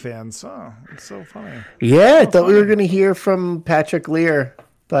Kansas City fans. Oh, it's so funny. Yeah, I thought we were going to hear from Patrick Lear,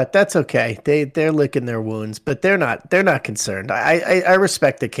 but that's okay. They're licking their wounds, but they're not concerned. I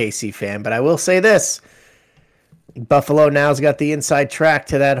respect the KC fan, but I will say this. Buffalo now's got the inside track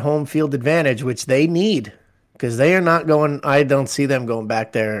to that home field advantage, which they need, because they are not going. I don't see them going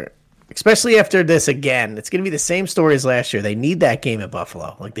back there, especially after this again. It's going to be the same story as last year. They need that game at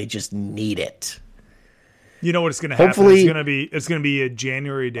Buffalo. Like, they just need it. You know what it's going to happen? Hopefully, it's going to be a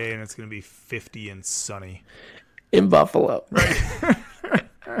January day, and it's going to be 50 and sunny in Buffalo. Right.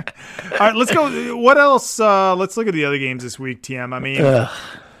 All right, let's go. What else? Let's look at the other games this week, TM. I mean,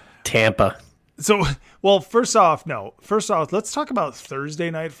 Tampa. So, well, first off, let's talk about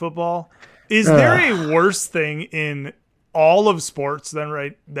Thursday night football. Is there a worse thing in all of sports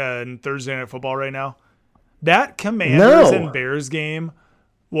than Thursday night football right now? That Commanders and Bears game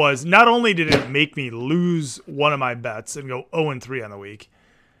was, not only did it make me lose one of my bets and go 0-3 on the week,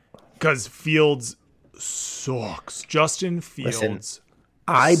 because Fields sucks. Justin Fields.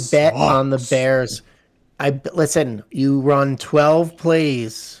 I bet on the Bears. Listen, you run 12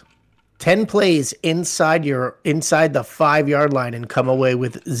 plays, 10 plays inside the 5-yard line and come away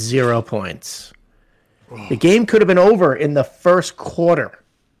with 0 points. The game could have been over in the first quarter,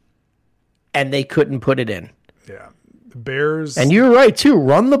 and they couldn't put it in. Yeah. The Bears. And you're right, too.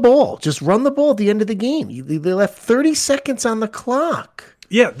 Run the ball. Just run the ball at the end of the game. They left 30 seconds on the clock.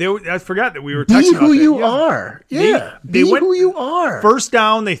 Yeah, I forgot that we were touching on that. Be who you are. Yeah, be who you are. First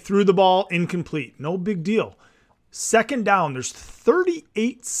down, they threw the ball incomplete. No big deal. Second down, there's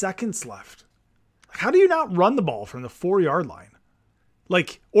 38 seconds left. How do you not run the ball from the 4-yard line?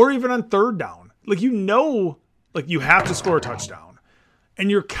 Or even on third down. You have to score a touchdown.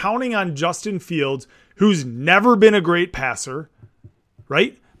 And you're counting on Justin Fields, who's never been a great passer,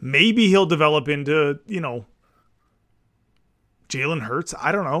 right? Maybe he'll develop into, Jalen Hurts.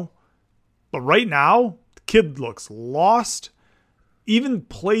 I don't know. But right now, the kid looks lost. Even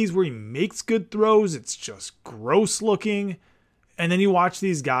plays where he makes good throws, it's just gross looking. And then you watch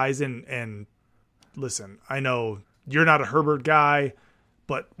these guys and listen, I know you're not a Herbert guy,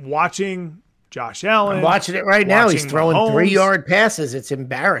 but watching Josh Allen. I'm watching it right now. He's throwing Mahomes, 3-yard passes. It's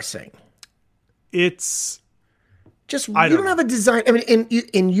embarrassing. It's just, you don't have a design. I mean,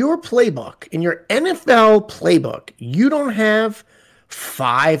 in your playbook, in your NFL playbook, you don't have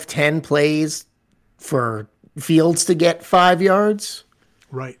 5-10 plays for Fields to get 5 yards.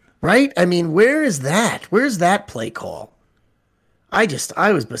 Right. Right? I mean, where is that? Where's that play call? I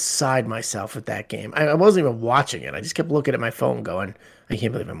was beside myself with that game. I wasn't even watching it. I just kept looking at my phone going, I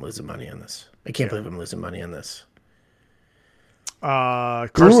can't believe I'm losing money on this. I can't believe I'm losing money on this.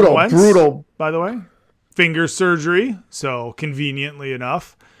 Carson Wentz, brutal. By the way, finger surgery. So conveniently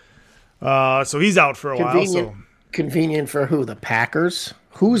enough. So he's out for a while. So convenient for who? The Packers?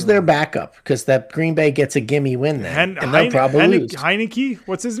 Who's their backup? Because that Green Bay gets a gimme win then, and they'll probably lose. Heineke,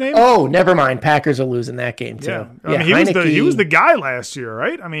 what's his name? Oh, never mind. Packers are losing that game too. Yeah, I mean, he was the guy last year,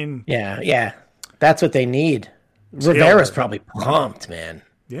 right? I mean, yeah, that's what they need. Rivera's probably pumped, man.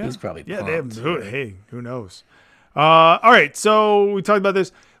 Yeah, he's probably pumped. Hey, who knows? All right, so we talked about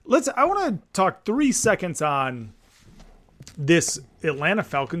this. I want to talk 3 seconds on this Atlanta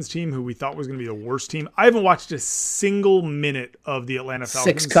Falcons team, who we thought was going to be the worst team. I haven't watched a single minute of the Atlanta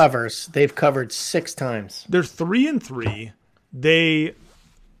Falcons. 6 covers. They've covered 6 times. They're 3-3. They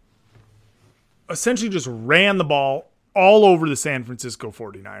essentially just ran the ball all over the San Francisco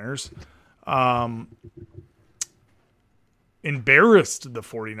 49ers. Embarrassed the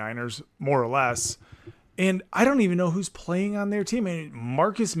 49ers, more or less. And I don't even know who's playing on their team. I mean,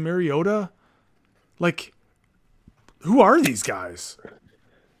 Marcus Mariota, who are these guys?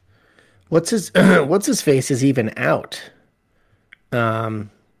 What's his face is even out.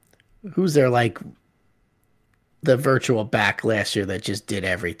 Who's their the virtual back last year that just did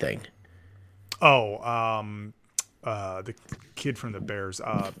everything? Oh, the kid from the Bears,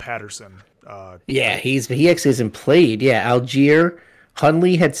 Patterson. He actually hasn't played. Yeah, Algier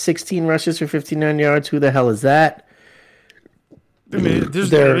Hunley had 16 rushes for 59 yards. Who the hell is that? I mean,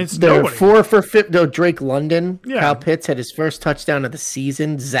 they're 4 for 5. No, Drake London. Yeah. Kyle Pitts had his first touchdown of the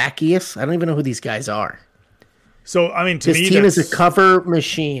season. Zacchaeus. I don't even know who these guys are. So, I mean, to this me, team is a cover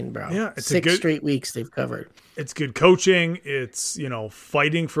machine, bro. Yeah, it's 6 straight weeks they've covered. It's good coaching. It's,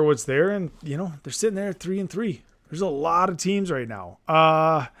 fighting for what's there. And, they're sitting there at 3-3. There's a lot of teams right now.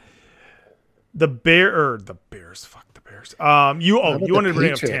 The Bears. Fuck the Bears. You wanted to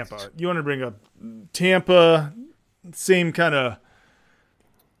bring up Tampa. You wanted to bring up Tampa. Same kind of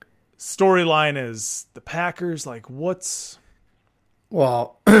storyline as the Packers. Like, what's...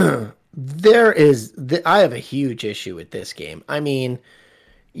 Well, I have a huge issue with this game. I mean,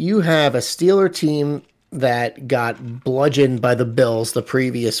 you have a Steeler team that got bludgeoned by the Bills the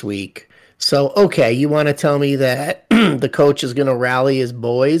previous week. So, okay, you want to tell me that the coach is going to rally his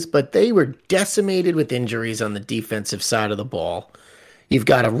boys, but they were decimated with injuries on the defensive side of the ball. You've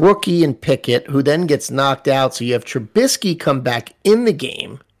got a rookie in Pickett who then gets knocked out, so you have Trubisky come back in the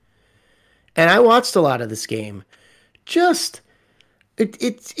game. And I watched a lot of this game. This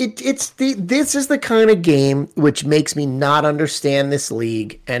is the kind of game which makes me not understand this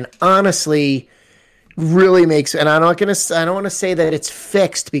league, and honestly really makes, and I don't want to say that it's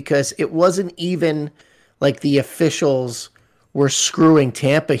fixed, because it wasn't even like the officials were screwing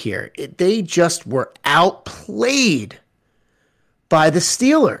Tampa here. They just were outplayed by the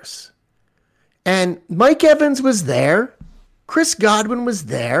Steelers. And Mike Evans was there. Chris Godwin was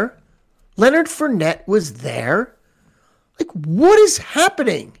there. Leonard Fournette was there. Like, what is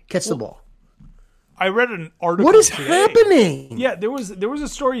happening? Catch the ball. I read an article. What is today. happening? Yeah, there was a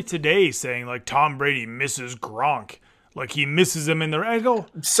story today saying like Tom Brady misses Gronk, like he misses him in the. I go.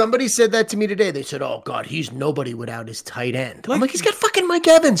 Somebody said that to me today. They said, "Oh God, he's nobody without his tight end." I'm like, he's got fucking Mike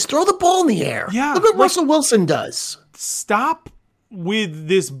Evans. Throw the ball in the air. Yeah, look what Russell Wilson does. Stop with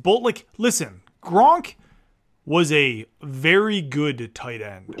this bull. Like, listen, Gronk was a very good tight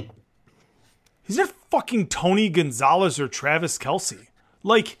end. He's not fucking Tony Gonzalez or Travis Kelce.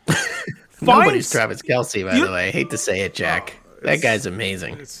 Like. Nobody's Travis Kelce, by the way. I hate to say it, Jack. That guy's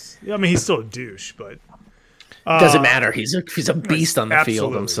amazing. I mean, he's still a douche, but doesn't matter. He's a beast on the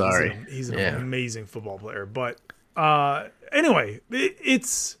field. I'm sorry. He's an amazing football player. But anyway,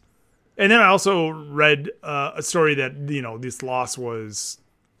 it's. And then I also read a story that this loss was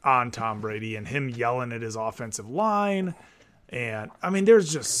on Tom Brady and him yelling at his offensive line, and I mean,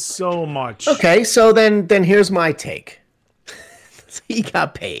 there's just so much. Okay, so then here's my take. He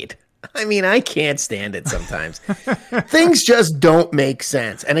got paid. I mean, I can't stand it sometimes. Things just don't make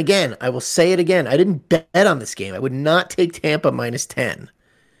sense. And again, I will say it again. I didn't bet on this game. I would not take Tampa -10.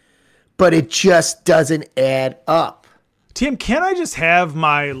 But it just doesn't add up. Tim, can I just have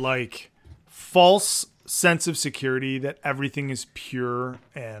my, false sense of security that everything is pure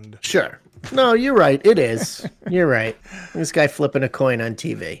and... Sure. No, you're right. It is. You're right. This guy flipping a coin on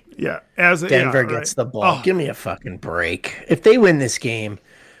TV. Yeah. Denver gets the ball. Oh. Give me a fucking break. If they win this game...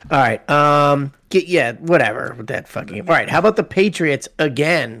 All right. Whatever with that fucking. All right. How about the Patriots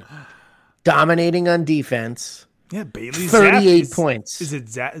again, dominating on defense? Yeah, Bailey. 38 points. Is it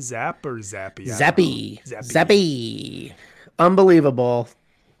Zap or Zappy? Zappy. Unbelievable.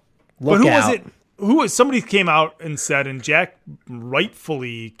 Look out. Who was it? Somebody came out and said, and Jack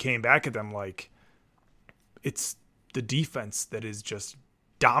rightfully came back at them like, it's the defense that is just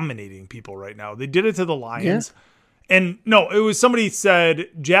dominating people right now. They did it to the Lions. Yeah. And no, it was somebody said,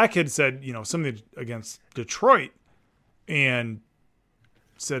 Jack had said, something against Detroit and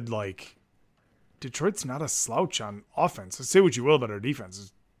said, Detroit's not a slouch on offense. Say what you will about our defense.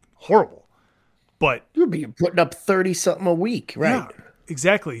 It's horrible. But you'll be putting up 30-something a week, right? Yeah,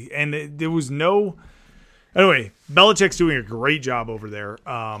 exactly. And there was no... Anyway, Belichick's doing a great job over there.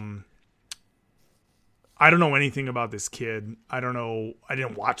 I don't know anything about this kid. I don't know. I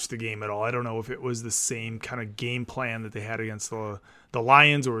didn't watch the game at all. I don't know if it was the same kind of game plan that they had against the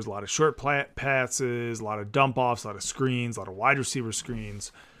Lions, or it was a lot of short passes, a lot of dump offs, a lot of screens, a lot of wide receiver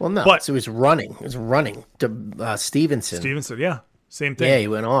screens. Well, no, so it was running. It was running to Stevenson. Stevenson, yeah. Same thing. Yeah, he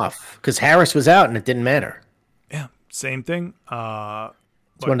went off because Harris was out and it didn't matter. Yeah, same thing.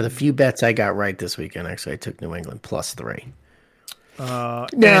 It's one of the few bets I got right this weekend. Actually, I took New England +3.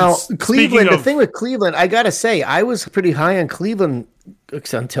 Now, Cleveland, the thing with Cleveland, I got to say, I was pretty high on Cleveland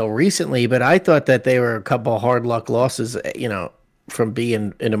until recently, but I thought that they were a couple of hard luck losses, from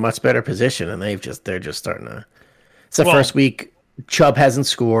being in a much better position, and they're just starting to. It's the first week. Chubb hasn't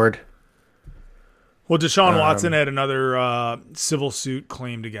scored. Well, Deshaun Watson had another civil suit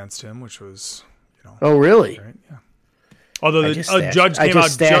claimed against him, which was, Oh, really? Right? Yeah. Although a judge came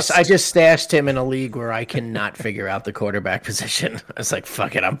out I just stashed him in a league where I cannot figure out the quarterback position. I was like,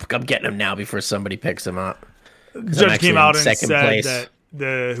 fuck it, I'm getting him now before somebody picks him up. Judge came out and said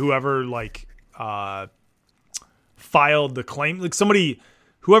that whoever filed the claim, like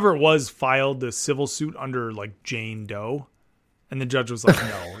whoever it was filed the civil suit under like Jane Doe, and the judge was like,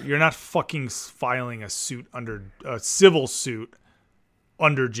 no, you're not fucking filing a civil suit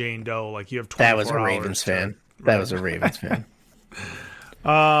under Jane Doe. Like you have 24 hours. That was a Ravens fan. That was a Ravens fan.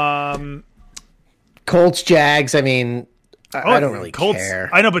 Colts, Jags. I mean, I don't really care.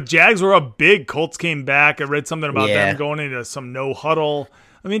 I know, but Jags were up big. Colts came back. I read something about them going into some no huddle.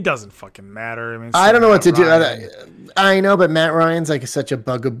 I mean, it doesn't fucking matter. I mean, I don't know what to do. I know, but Matt Ryan's like such a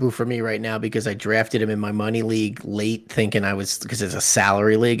bugaboo for me right now because I drafted him in my money league late, thinking because it's a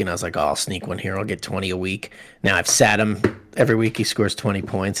salary league, and I was like, oh, I'll sneak one here. I'll get 20 a week. Now I've sat him every week. He scores 20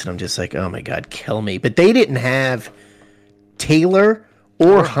 points, and I'm just like, oh my god, kill me. But they didn't have Taylor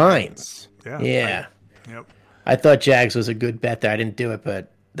or Hines. Yeah. Yep. I thought Jags was a good bet there. I didn't do it,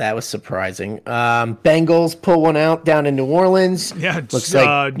 but that was surprising. Bengals pull one out down in New Orleans. Yeah, looks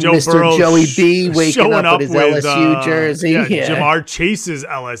like Joe Mr. Burrow Joey B waking up with his LSU jersey. Yeah, Jamar Chase's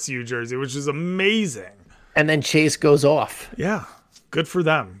LSU jersey, which is amazing. And then Chase goes off. Yeah, good for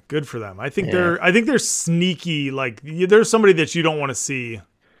them. Good for them. I think they're sneaky. Like there's somebody that you don't want to see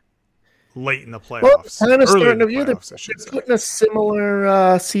late in the playoffs. Well, kind of starting to view they're putting a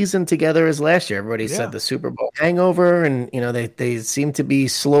similar season together as last year. Everybody said the Super Bowl hangover, and they seem to be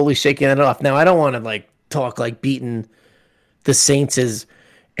slowly shaking it off. Now, I don't want to talk like beating the Saints is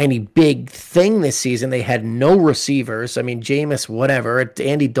any big thing this season. They had no receivers. I mean, Jameis, whatever.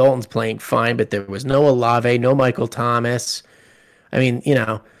 Andy Dalton's playing fine, but there was no Olave, no Michael Thomas. I mean,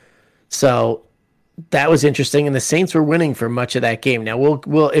 so. That was interesting, and the Saints were winning for much of that game. Now,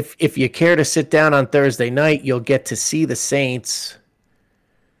 we'll if you care to sit down on Thursday night, you'll get to see the Saints.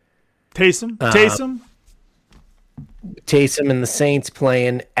 Taysom and the Saints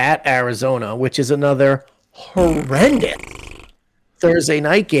playing at Arizona, which is another horrendous Thursday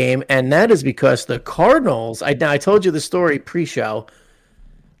night game, and that is because the Cardinals. I told you the story pre-show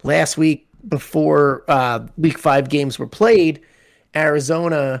last week before Week 5 games were played.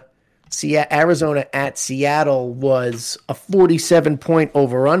 Arizona at Seattle was a 47-point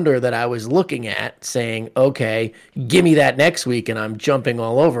over-under that I was looking at, saying, okay, give me that next week, and I'm jumping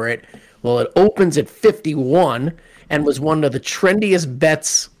all over it. Well, it opens at 51 and was one of the trendiest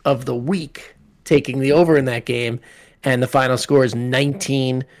bets of the week, taking the over in that game, and the final score is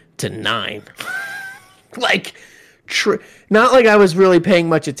 19-9. Not like I was really paying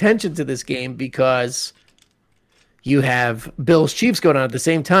much attention to this game because you have Bills Chiefs going on at the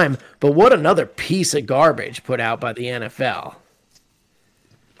same time, but what another piece of garbage put out by the NFL.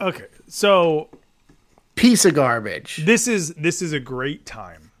 Okay, so piece of garbage. This is a great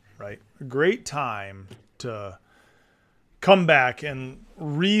time, right? A great time to come back and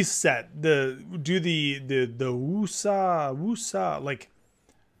reset the woosah like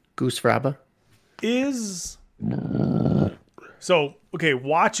Goose Fraba is so okay.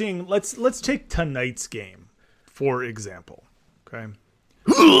 Watching, let's take tonight's game for example. Okay,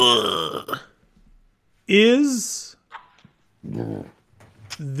 is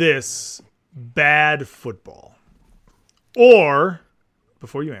this bad football, or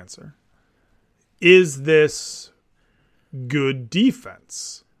before you answer, is this good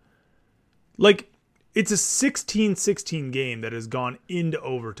defense? Like, it's a 16-16 game that has gone into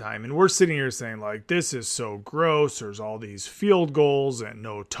overtime, and we're sitting here saying, like, this is so gross. There's all these field goals and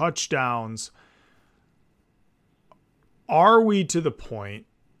no touchdowns. Are we to the point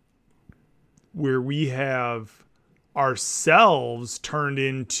where we have ourselves turned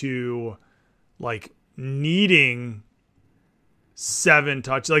into, like, needing 7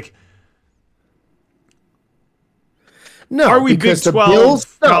 touch? Like, no, are we because Big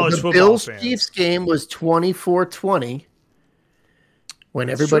 12 the Bills fans? Chiefs game was 24-20 when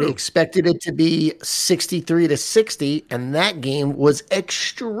everybody expected it to be 63-60, and that game was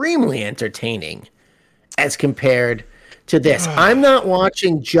extremely entertaining as compared to this. I'm not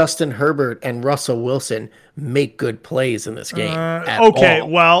watching Justin Herbert and Russell Wilson make good plays in this game at all.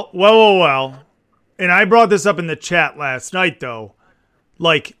 Well. And I brought this up in the chat last night, though.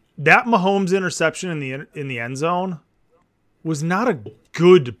 Like, that Mahomes interception in the end zone was not a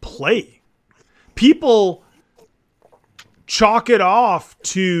good play. People chalk it off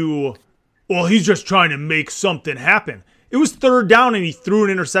to, well, he's just trying to make something happen. It was 3rd down and he threw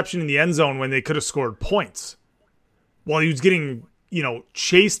an interception in the end zone when they could have scored points. While he was getting,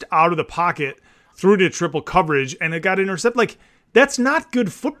 chased out of the pocket, threw it into triple coverage, and it got intercepted. Like, that's not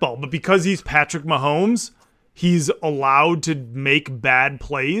good football. But because he's Patrick Mahomes, he's allowed to make bad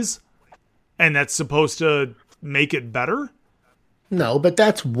plays and that's supposed to make it better? No, but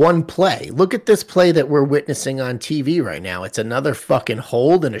that's one play. Look at this play that we're witnessing on TV right now. It's another fucking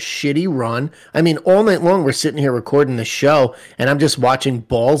hold and a shitty run. I mean, all night long we're sitting here recording the show, and I'm just watching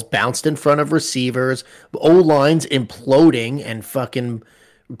balls bounced in front of receivers, O-lines imploding, and fucking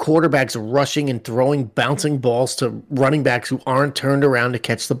quarterbacks rushing and throwing bouncing balls to running backs who aren't turned around to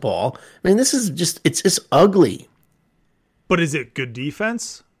catch the ball. I mean, this is just, it's just ugly. But is it good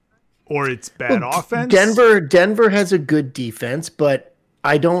defense? Or it's bad offense? Denver has a good defense, but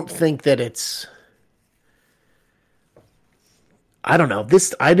I don't think that it's... I don't know.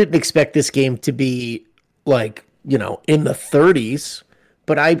 I didn't expect this game to be like, in the 30s,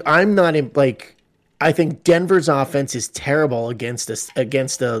 but I'm not in like... I think Denver's offense is terrible against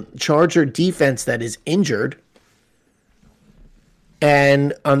a Charger defense that is injured.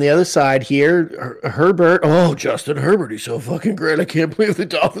 And on the other side here, Herbert. Oh, Justin Herbert, he's so fucking great. I can't believe the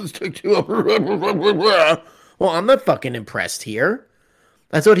Dolphins took 2 up. Well, I'm not fucking impressed here.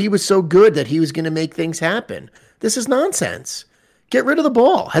 I thought he was so good that he was going to make things happen. This is nonsense. Get rid of the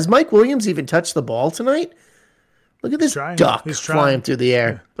ball. Has Mike Williams even touched the ball tonight? Look at this duck flying through the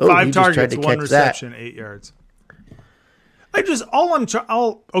air. Yeah. 5 targets, 1 reception, 8 yards.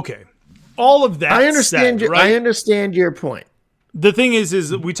 Okay. All of that I understand said, right? I understand your point. The thing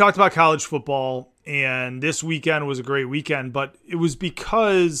is we talked about college football, and this weekend was a great weekend, but it was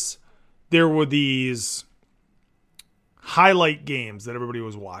because there were these highlight games that everybody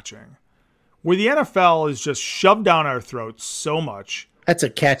was watching, where the NFL is just shoved down our throats so much. That's a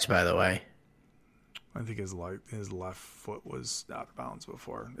catch, by the way. I think his left foot was out of bounds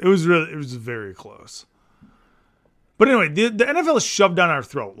before. It was very close. But anyway, the NFL is shoved down our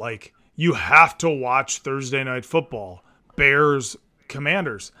throat. Like, you have to watch Thursday Night Football. Bears,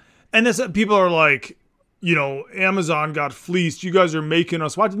 Commanders. And this, people are like, Amazon got fleeced. You guys are making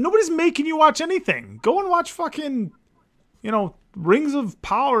us watch. Nobody's making you watch anything. Go and watch fucking, Rings of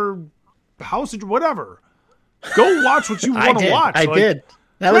Power, House of whatever. Go watch what you want to watch. I did.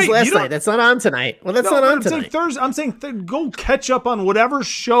 That was last night. That's not on tonight. Well, that's not on tonight. I'm saying go catch up on whatever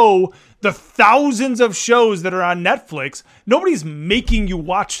show, the thousands of shows that are on Netflix. Nobody's making you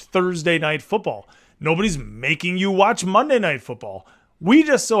watch Thursday Night Football. Nobody's making you watch Monday Night Football. We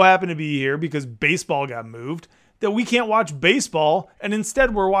just so happen to be here because baseball got moved that we can't watch baseball, and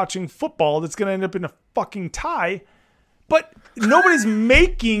instead we're watching football that's going to end up in a fucking tie. But nobody's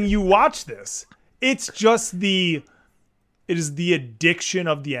making you watch this. It's just it is the addiction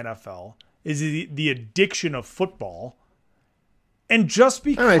of the NFL. It is the addiction of football. And just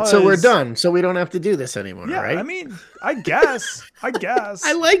because... All right, so we're done. So we don't have to do this anymore, yeah, right? I mean, I guess.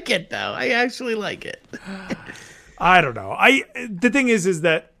 I like it, though. I actually like it. I don't know. The thing is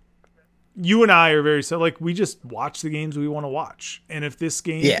that you and I are very... So, like, we just watch the games we want to watch. And if this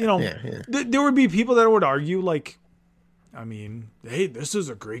game... there would be people that would argue, like, I mean, hey, this is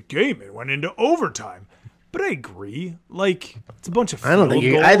a great game. It went into overtime. But I agree. Like, it's a bunch of field goals.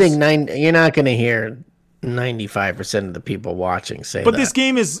 I think you're not going to hear 95% of the people watching say that. But this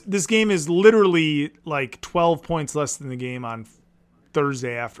game is literally like 12 points less than the game on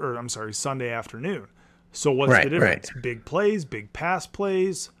Sunday afternoon. So what's the difference? Right. Big plays, big pass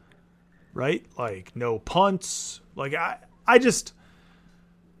plays, right? Like no punts. Like I just,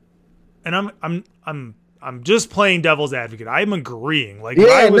 and I'm just playing devil's advocate. I'm agreeing. Like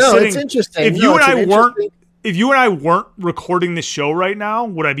it's interesting. If you and I weren't recording this show right now,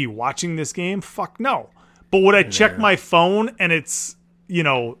 would I be watching this game? Fuck no. But would I check my phone and it's,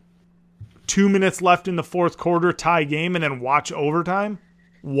 2 minutes left in the fourth quarter, tie game, and then watch overtime?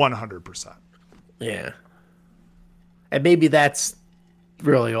 100%. Yeah. And maybe that's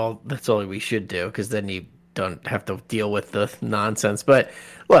really all we should do, because then you don't have to deal with the nonsense. But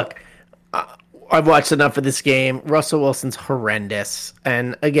look, I've watched enough of this game. Russell Wilson's horrendous.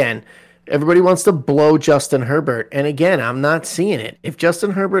 And again, everybody wants to blow Justin Herbert. And again, I'm not seeing it. If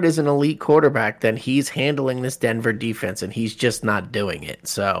Justin Herbert is an elite quarterback, then he's handling this Denver defense, and he's just not doing it.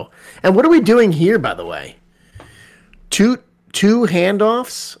 So, and what are we doing here, by the way? Two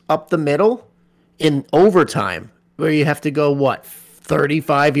handoffs up the middle in overtime, where you have to go,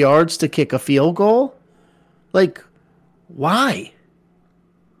 35 yards to kick a field goal? Like, why?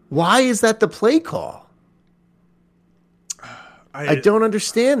 Why is that the play call? I don't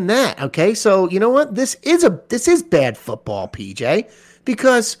understand that. Okay, so you know what? This is bad football, PJ,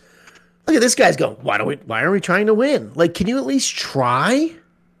 because look at this guy's going, why are we trying to win? Like, can you at least try?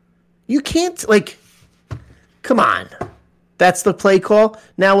 You can't, like, come on. That's the play call.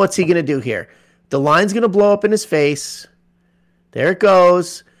 Now what's he going to do here? The line's going to blow up in his face. There it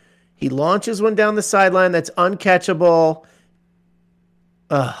goes. He launches one down the sideline that's uncatchable.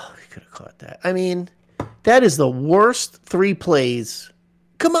 Oh, he could have caught that. I mean, that is the worst 3 plays.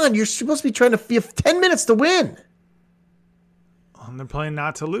 Come on, you're supposed to be trying to you have 10 minutes to win. They're playing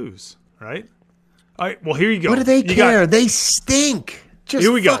not to lose, right? All right, well, here you go. What do they care? They stink. Just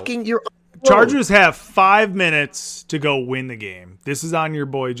here we fucking go. Chargers have 5 minutes to go win the game. This is on your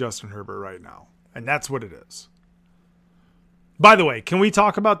boy Justin Herbert right now, and that's what it is. By the way, can we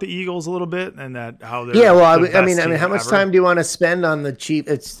talk about the Eagles a little bit and that how they're I mean, how much time do you want to spend on the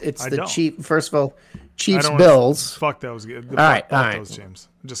Chiefs? It's the Chiefs. First of all, Chiefs Bills. Fuck, that was good. All right. Those James.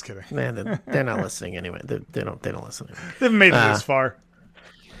 I'm just kidding. Man, they're not listening anyway. They don't listen. Anyway. They've made it this far.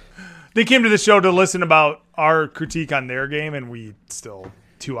 They came to the show to listen about our critique on their game, and we still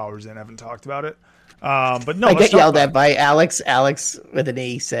 2 hours in haven't talked about it. But no, I get yelled at by Alex. Alex with an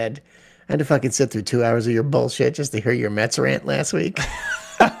E said, "I had to fucking sit through 2 hours of your bullshit just to hear your Mets rant last week."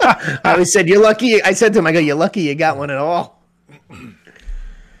 I always said, "You're lucky." I said to him, "I go, you're lucky you got one at all."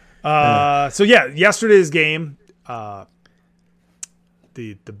 So yeah, yesterday's game, the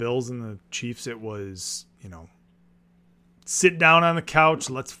Bills and the Chiefs. It was, sit down on the couch.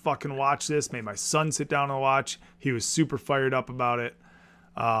 Let's fucking watch this. Made my son sit down and watch. He was super fired up about it.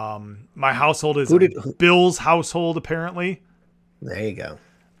 My household is Bills household apparently. There you go.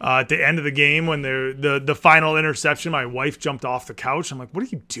 At the end of the game, when the final interception, my wife jumped off the couch. I'm like, "What are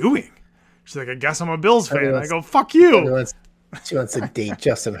you doing?" She's like, "I guess I'm a Bills fan." I go, "Fuck you." She wants to date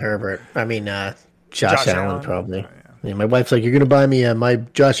Justin Herbert. I mean, Josh Allen probably. Yeah, my wife's like, "You're gonna buy me my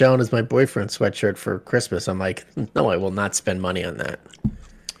Josh Allen is my boyfriend sweatshirt for Christmas." I'm like, "No, I will not spend money on that.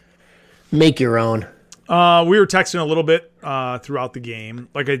 Make your own." We were texting a little bit throughout the game,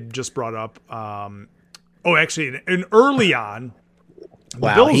 like I just brought up. Actually, and early on.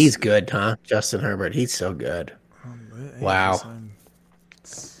 Wow, Bills, he's good, huh? Justin Herbert, he's so good. Wow.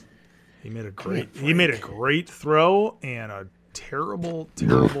 He made a great throw and a terrible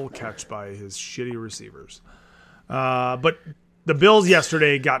catch by his shitty receivers. But the Bills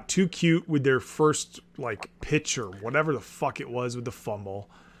yesterday got too cute with their first pitch or whatever the fuck it was with the fumble.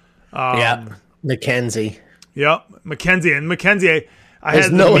 McKenzie. Yep, McKenzie. I There's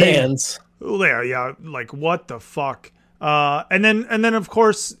had no hands. There, yeah. What the fuck? And then of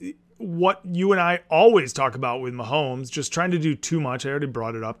course, what you and I always talk about with Mahomes, just trying to do too much. I already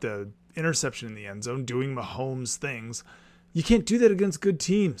brought it up, the interception in the end zone, doing Mahomes things. You can't do that against good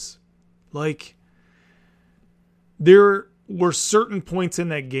teams. There were certain points in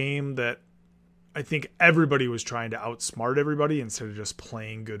that game that I think everybody was trying to outsmart everybody instead of just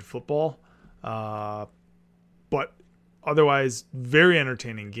playing good football. But otherwise, very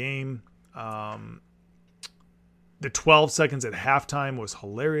entertaining game. The 12 seconds at halftime was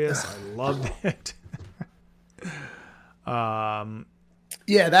hilarious. I loved it.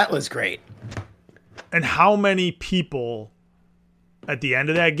 Yeah, that was great. And how many people at the end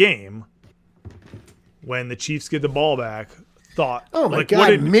of that game, when the Chiefs get the ball back, thought, "Oh my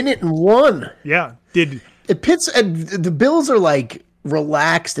God, minute and one." Yeah. The Bills are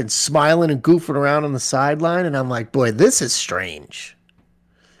relaxed and smiling and goofing around on the sideline. And I'm like, boy, this is strange.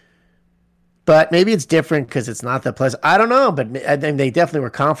 But maybe it's different because it's not that pleasant. I don't know, but I think they definitely were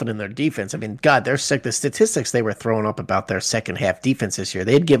confident in their defense. I mean, God, they're sick. The statistics they were throwing up about their second half defense this year,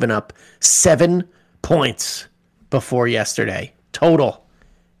 they had given up 7 points before yesterday, total,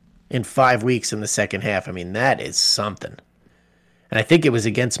 in 5 weeks in the second half. I mean, that is something. And I think it was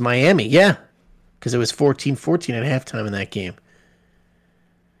against Miami, yeah, because it was 14-14 at halftime in that game.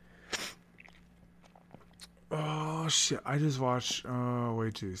 Oh, shit. I just watched.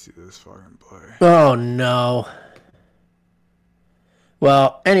 Wait till you see this fucking play. Oh, no.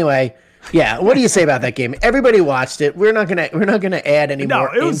 Well, anyway, yeah. What do you say about that game? Everybody watched it. We're not gonna add any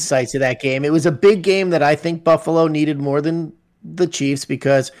more insight to that game. It was a big game that I think Buffalo needed more than the Chiefs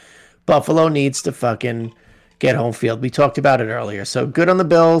because Buffalo needs to fucking get home field. We talked about it earlier. So good on the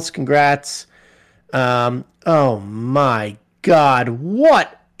Bills. Congrats. Oh my God.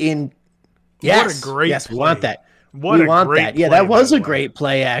 What in... Yes, what a great yes, play. We want that. What we a want great that. Yeah, play, that was by a the way. great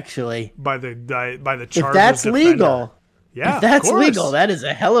play, actually. By the Chargers If that's defender. legal, Yeah, if that's of course. legal, that is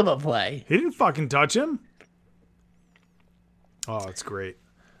a hell of a play. He didn't fucking touch him. Oh, it's great.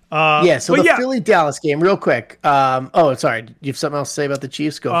 So the Philly-Dallas game, real quick. Sorry. Do you have something else to say about the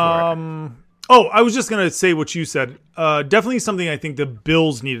Chiefs? Go for it. I was just going to say what you said. Definitely something I think the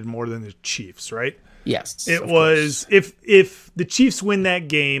Bills needed more than the Chiefs, right? Yes. It was if the Chiefs win that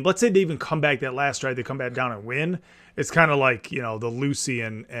game, let's say they even come back that last drive, they come back down and win. It's kind of like, the Lucy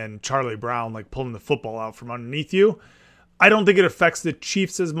and Charlie Brown, pulling the football out from underneath you. I don't think it affects the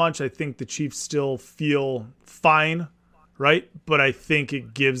Chiefs as much. I think the Chiefs still feel fine right? But I think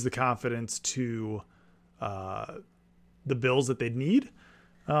it gives the confidence to the Bills that they need.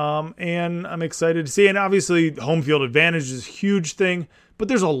 And I'm excited to see. And obviously, home field advantage is a huge thing, but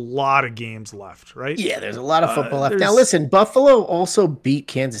there's a lot of games left, right? Yeah, there's a lot of football left. Now, listen, Buffalo also beat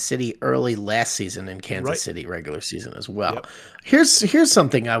Kansas City early last season in Kansas City regular season as well. Yep. Here's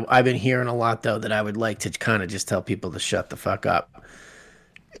something I've been hearing a lot, though, that I would like to kind of just tell people to shut the fuck up.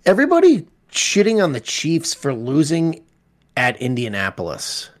 Everybody shitting on the Chiefs for losing at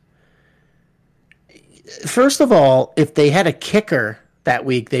Indianapolis. First of all, if they had a kicker that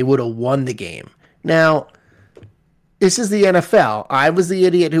week, they would have won the game. Now, this is the NFL. I was the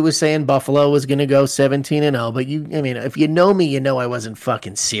idiot who was saying Buffalo was going to go 17-0, but if you know me, you know I wasn't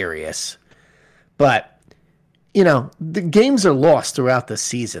fucking serious. But, the games are lost throughout the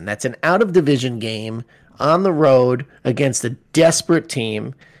season. That's an out-of-division game on the road against a desperate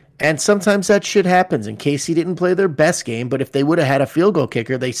team, and sometimes that shit happens. And KC didn't play their best game, but if they would have had a field goal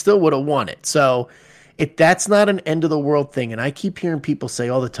kicker, they still would have won it. So that's not an end-of-the-world thing. And I keep hearing people say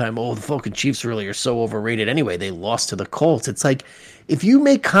all the time, the fucking Chiefs really are so overrated anyway. They lost to the Colts. It's like, if you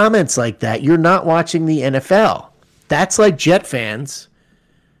make comments like that, you're not watching the NFL. That's like Jet fans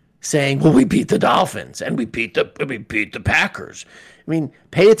saying, we beat the Dolphins and we beat the Packers. I mean,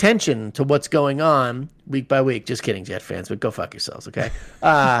 pay attention to what's going on week by week. Just kidding, Jet fans, but go fuck yourselves, okay?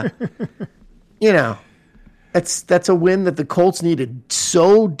 That's a win that the Colts needed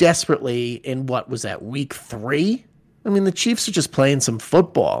so desperately in what was that, week 3? I mean, the Chiefs are just playing some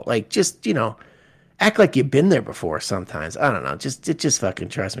football. Like, just, act like you've been there before sometimes. I don't know. It just fucking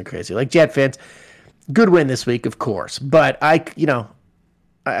drives me crazy. Like, Jet fans, good win this week, of course. But I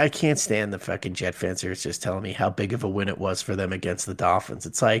can't stand the fucking Jet fans who are just telling me how big of a win it was for them against the Dolphins.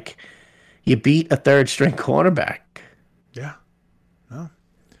 It's like you beat a third-string cornerback. Yeah. No.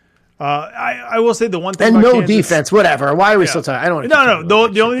 I will say the one thing and about no Kansas, defense, whatever. Why are we still talking? I don't. No.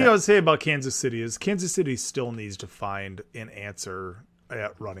 The only thing I would say about Kansas City is Kansas City still needs to find an answer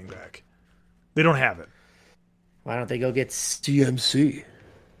at running back. They don't have it. Why don't they go get CMC?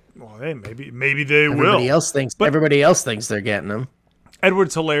 Well, hey, maybe they will. Everybody else thinks they're getting them.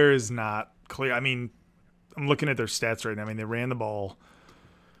 Edwards-Helaire is not clear. I mean, I'm looking at their stats right now. I mean, they ran the ball,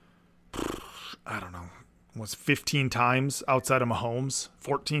 I don't know, 15 times outside of Mahomes,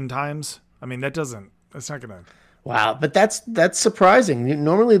 14 times. I mean, that's not going to. Wow, but that's surprising.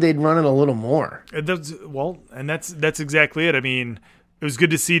 Normally they'd run it a little more. That's exactly it. I mean, it was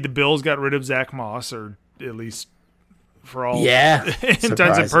good to see the Bills got rid of Zach Moss, or at least for all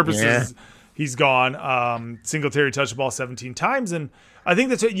intents and purposes. Yeah. He's gone. Singletary touched the ball 17 times, and I think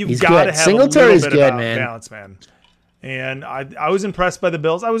that's what you've got to have. Singletary's a little bit about balance, man. And I was impressed by the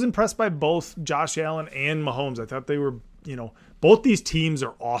Bills. I was impressed by both Josh Allen and Mahomes. I thought they were, both these teams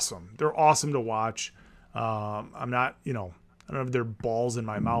are awesome. They're awesome to watch. I'm not, I don't have their balls in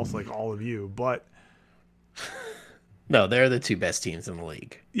my mouth like all of you, but no, they're the two best teams in the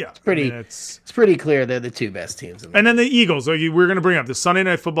league. Yeah, it's pretty clear they're the two best teams in the league. And then the Eagles. Like we're going to bring up the Sunday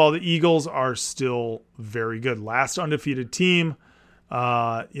Night Football. The Eagles are still very good. Last undefeated team.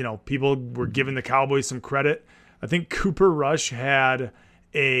 People were giving the Cowboys some credit. I think Cooper Rush had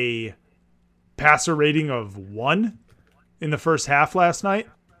a passer rating of 1 in the first half last night.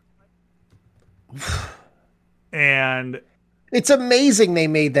 And it's amazing they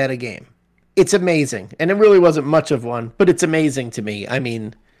made that a game. It's amazing. And it really wasn't much of one, but it's amazing to me. I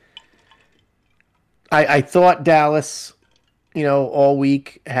mean, I thought Dallas, all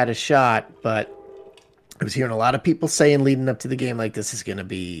week had a shot, but I was hearing a lot of people saying leading up to the game, like, this is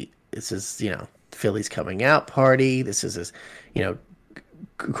Philly's coming out party. This is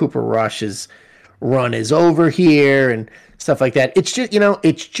Cooper Rush's run is over here and stuff like that. It's just,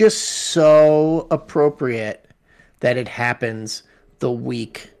 it's just so appropriate that it happens the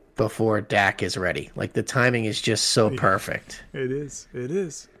week before Dak is ready. Like, the timing is just so perfect. It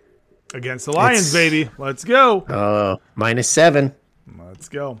is. Against the Lions, baby. Let's go. -7. Let's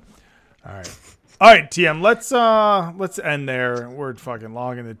go. All right, TM, let's end there. We're fucking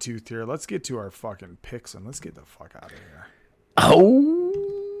long in the tooth here. Let's get to our fucking picks and let's get the fuck out of here. Oh,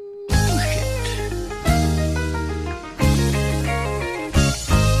 shit.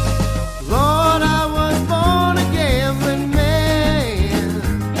 Lord, I was born a gambling man.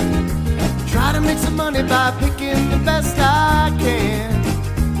 Try to make some money by picking the best I can.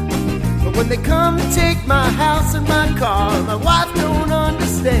 But when they come to take my house and my car, my wife don't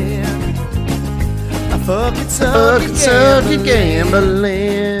understand. Fucking suck at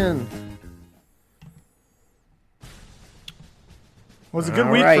gambling. Well, it was a good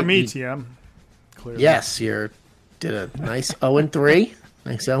week for me, TM. Clearly. Yes, did a nice 0-3.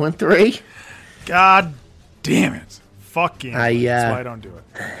 Nice 0-3. God damn it. Fuck gambling. That's why I don't do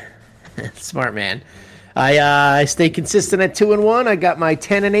it. Smart man. I stay consistent at 2-1. I got my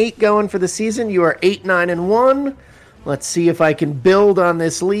 10-8 going for the season. You are 8-9-1. Let's see if I can build on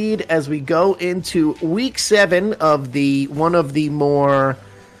this lead as we go into week 7 of one of the more,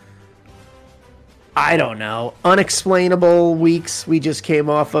 I don't know, unexplainable weeks we just came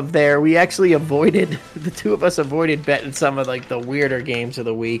off of there. We actually the two of us avoided betting some of like the weirder games of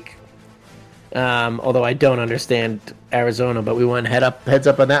the week. Although I don't understand Arizona, but we went heads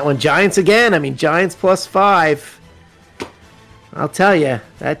up on that one. Giants again. I mean, Giants +5. I'll tell you,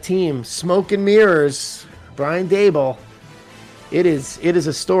 that team, smoke and mirrors. Brian Daboll. It is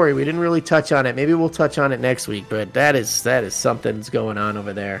a story. We didn't really touch on it. Maybe we'll touch on it next week, but that is something's going on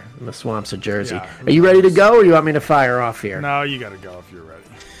over there in the swamps of Jersey. Yeah, are you ready to go, or you want me to fire off here? No, you got to go if you're ready.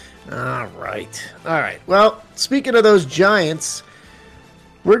 All right. Well, speaking of those Giants,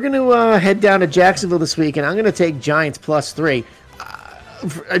 we're going to head down to Jacksonville this week, and I'm going to take Giants +3.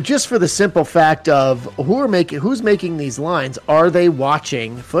 Just for the simple fact of who's making these lines. Are they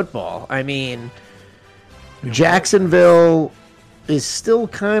watching football? I mean, Jacksonville is still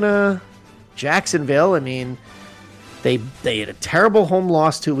kind of Jacksonville. I mean, they had a terrible home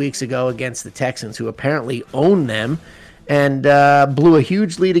loss 2 weeks ago against the Texans, who apparently own them, and blew a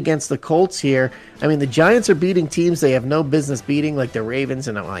huge lead against the Colts here. I mean, the Giants are beating teams they have no business beating, like the Ravens,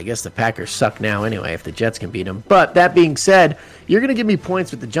 and I guess the Packers suck now anyway if the Jets can beat them. But that being said, you're going to give me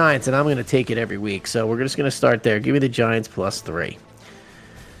points with the Giants, and I'm going to take it every week. So we're just going to start there. Give me the Giants +3.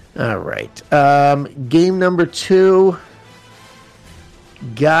 All right. Game number 2.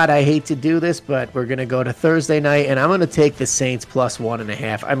 God, I hate to do this, but we're going to go to Thursday night, and I'm going to take the Saints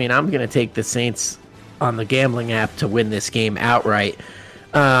 +1.5. I mean, I'm going to take the Saints on the gambling app to win this game outright.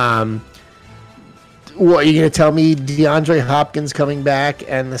 What, are you going to tell me DeAndre Hopkins coming back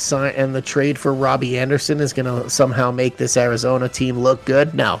and the trade for Robbie Anderson is going to somehow make this Arizona team look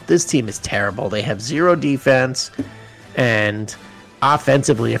good? No, this team is terrible. They have zero defense, and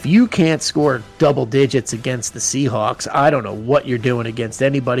offensively, if you can't score double digits against the Seahawks, I don't know what you're doing against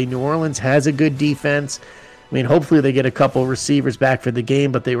anybody. New Orleans has a good defense. I mean, hopefully they get a couple receivers back for the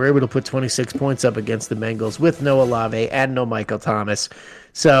game, but they were able to put 26 points up against the Bengals with no Olave and no Michael Thomas.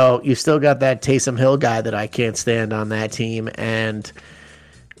 So you still got that Taysom Hill guy that I can't stand on that team, and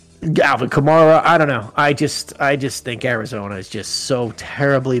Alvin Kamara. I don't know. I just think Arizona is just so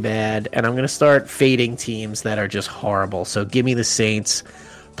terribly bad, and I'm going to start fading teams that are just horrible. So give me the Saints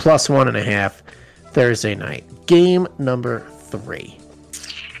 +1.5 Thursday night. Game number 3.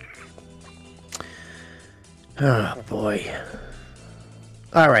 Oh, boy.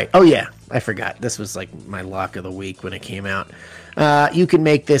 All right. Oh, yeah. I forgot. This was like my lock of the week when it came out. You can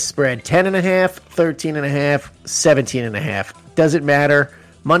make this spread 10.5, 13.5, 17.5. Doesn't matter.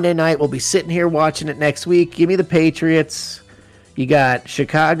 Monday night, we'll be sitting here watching it next week. Give me the Patriots. You got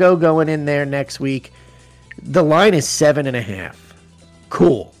Chicago going in there next week. The line is 7.5.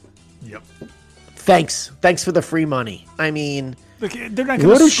 Cool. Yep. Thanks for the free money. I mean, they're not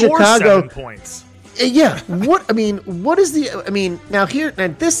going to score Chicago, 7 points. Yeah. What is the? I mean, now here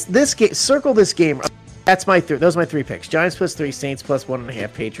and this game. Circle this game. That's my those are my 3 picks. Giants +3, Saints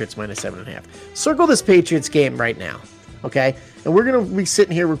 +1.5, Patriots -7.5. Circle this Patriots game right now, okay? And we're gonna be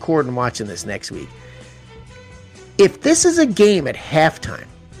sitting here recording, watching this next week. If this is a game at halftime,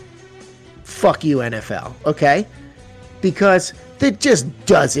 fuck you, NFL, okay? Because it just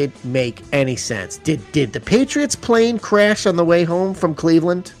doesn't make any sense. Did the Patriots plane crash on the way home from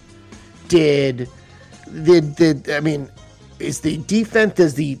Cleveland? I mean, is the defense,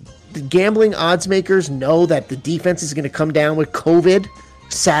 does the gambling odds makers know that the defense is going to come down with COVID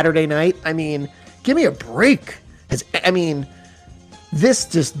Saturday night? I mean, give me a break. This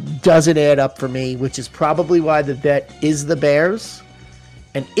just doesn't add up for me, which is probably why the bet is the Bears.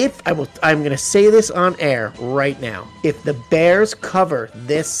 And I'm going to say this on air right now. If the Bears cover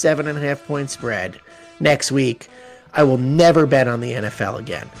this 7.5 point spread next week, I will never bet on the NFL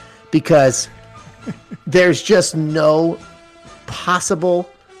again, because there's just no possible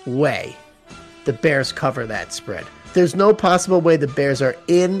way the Bears cover that spread. There's no possible way the Bears are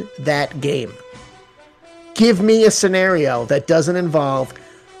in that game. Give me a scenario that doesn't involve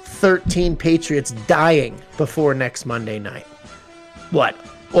 13 Patriots dying before next Monday night. What?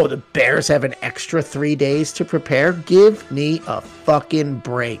 Oh, the Bears have an extra 3 days to prepare? Give me a fucking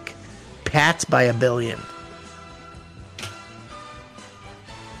break. Pats by a billion.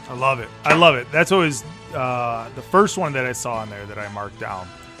 I love it. That's always the first one that I saw on there that I marked down.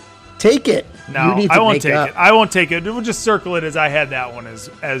 Take it. No, I won't take it. I won't take it. We'll just circle it as I had that one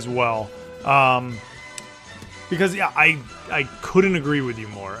as well. Because, yeah, I couldn't agree with you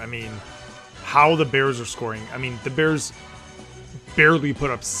more. I mean, how the Bears are scoring. I mean, the Bears barely put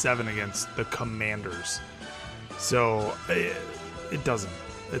up 7 against the Commanders. So it doesn't.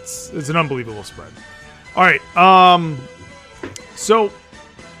 It's an unbelievable spread. All right. So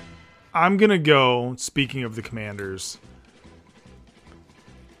I'm going to go, speaking of the Commanders,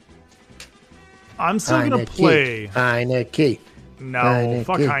 I'm still going to play Heineke. No, Heineke.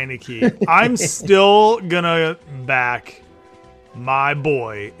 fuck Heineke. I'm still going to back my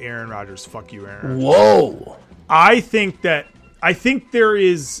boy, Aaron Rodgers. Fuck you, Aaron Rodgers. Whoa. I think there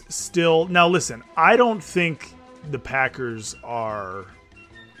is still... Now, listen, I don't think the Packers are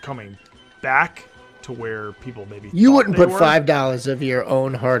coming back to where people maybe You wouldn't put were. $5 of your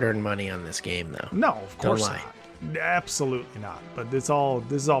own hard-earned money on this game, though. No, of course lie. not. Absolutely not. But this is all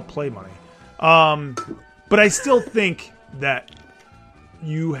play money. But I still think that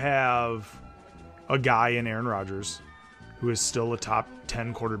you have a guy in Aaron Rodgers who is still a top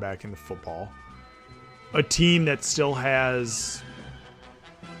 10 quarterback in the football. A team that still has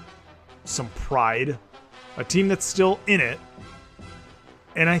some pride. A team that's still in it.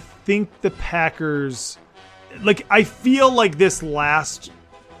 And I think the Packers... Like, I feel like this last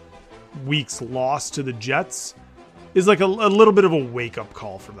week's loss to the Jets is like a little bit of a wake-up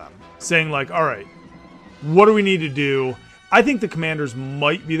call for them. Saying, like, all right, what do we need to do? I think the Commanders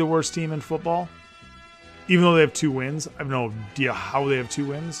might be the worst team in football. Even though they have 2 wins. I have no idea how they have 2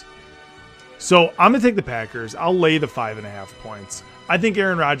 wins. So I'm going to take the Packers. I'll lay the 5.5 points. I think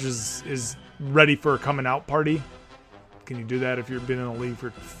Aaron Rodgers is ready for a coming out party. Can you do that if you've been in the league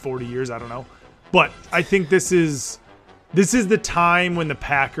for 40 years? I don't know. But I think this is the time when the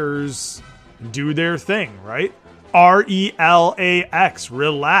Packers do their thing, right? RELAX,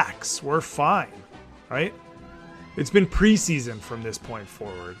 relax. We're fine, right? It's been preseason from this point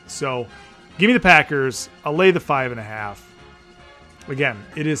forward. So give me the Packers. I'll lay the 5.5. Again,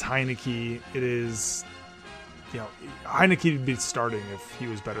 it is Heineke. It is, Heineke would be starting if he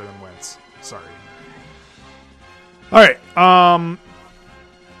was better than Wentz. Sorry. All right.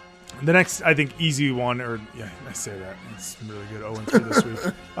 The next, I think, easy one, I say that. It's really good 0-3 this week.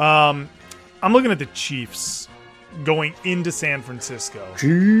 I'm looking at the Chiefs going into San Francisco.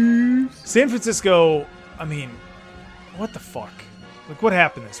 Chiefs. San Francisco, I mean, what the fuck? Like, what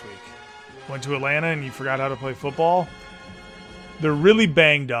happened this week? Went to Atlanta and you forgot how to play football? They're really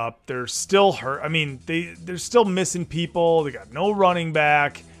banged up. They're still hurt. I mean, they're still missing people. They got no running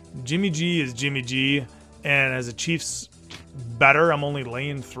back. Jimmy G is Jimmy G. And as a Chiefs better, I'm only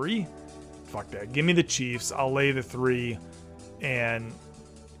laying 3. Fuck that. Give me the Chiefs. I'll lay the 3. And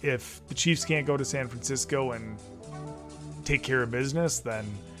if the Chiefs can't go to San Francisco and take care of business, then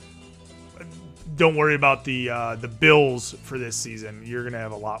don't worry about the Bills for this season. You're going to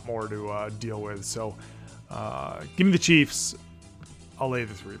have a lot more to deal with. So give me the Chiefs. I'll lay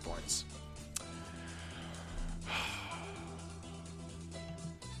the 3 points.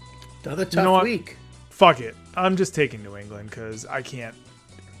 Another tough week. Fuck it. I'm just taking New England because I can't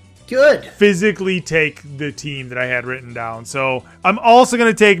physically take the team that I had written down. So I'm also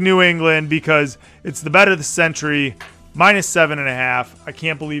going to take New England because it's the bet of the century, minus 7.5. I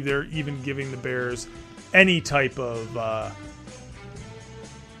can't believe they're even giving the Bears any type of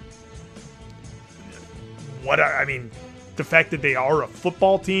the fact that they are a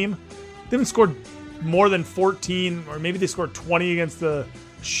football team. They haven't scored more than 14, or maybe they scored 20 against the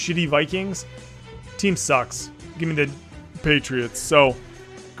shitty Vikings. Team sucks. Give me the Patriots. So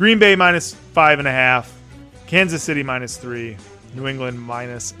Green Bay minus 5.5, Kansas City minus 3, New England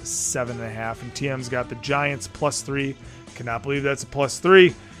minus 7.5, and TM's got the Giants plus 3. Cannot believe that's a plus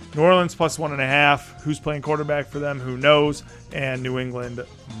 3. New Orleans plus 1.5. Who's playing quarterback for them? Who knows? And New England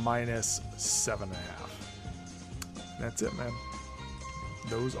minus 7.5. That's it, man.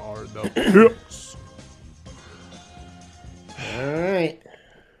 Those are the picks. All right.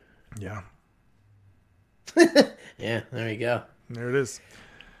 Yeah. Yeah, there you go. There it is.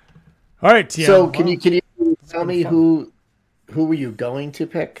 All right, TM. So can you tell me who were you going to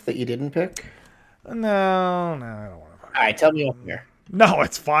pick that you didn't pick? No, I don't want to. All right, tell me over here. No,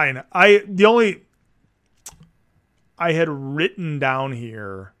 it's fine. I had written down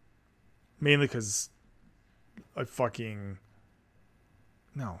here mainly because I fucking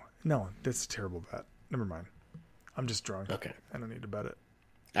no, that's a terrible bet. Never mind. I'm just drunk. Okay. I don't need to bet it.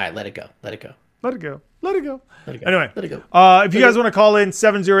 All right, let it go. Let it go. Anyway, let it go. If you guys want to call in,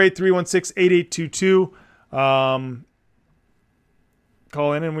 708-316-8822.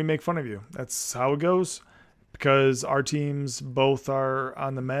 Call in and we make fun of you. That's how it goes. Because our teams both are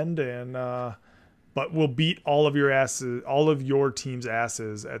on the mend, and but we'll beat all of your team's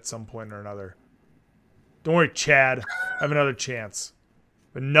asses at some point or another. Don't worry, Chad. I have another chance.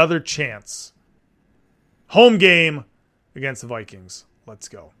 home game against the Vikings. Let's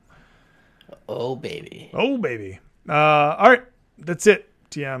go. Oh, baby. Oh, baby. All right. That's it,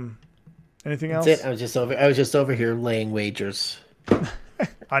 TM. Anything else? That's it. I was just over here laying wagers.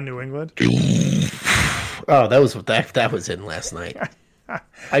 On New England? Oh, that was in last night.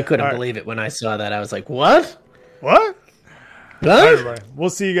 I couldn't believe it when I saw that. I was like, what? What? Huh? All right, everybody. We'll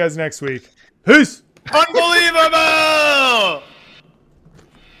see you guys next week. Peace. Unbelievable!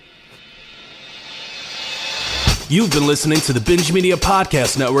 You've been listening to the Binge Media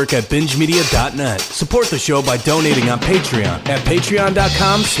Podcast Network at bingemedia.net. Support the show by donating on Patreon at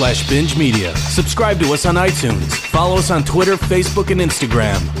patreon.com/binge media. Subscribe to us on iTunes. Follow us on Twitter, Facebook, and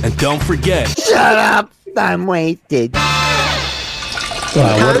Instagram. And don't forget... Shut up! I'm wasted.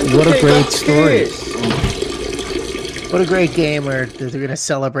 Wow, what a great story. What a great game where they're going to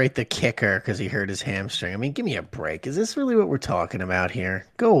celebrate the kicker because he hurt his hamstring. I mean, give me a break. Is this really what we're talking about here?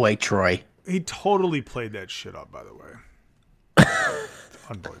 Go away, Troy. He totally played that shit up, by the way.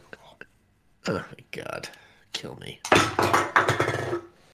 Unbelievable. Oh, my God. Kill me.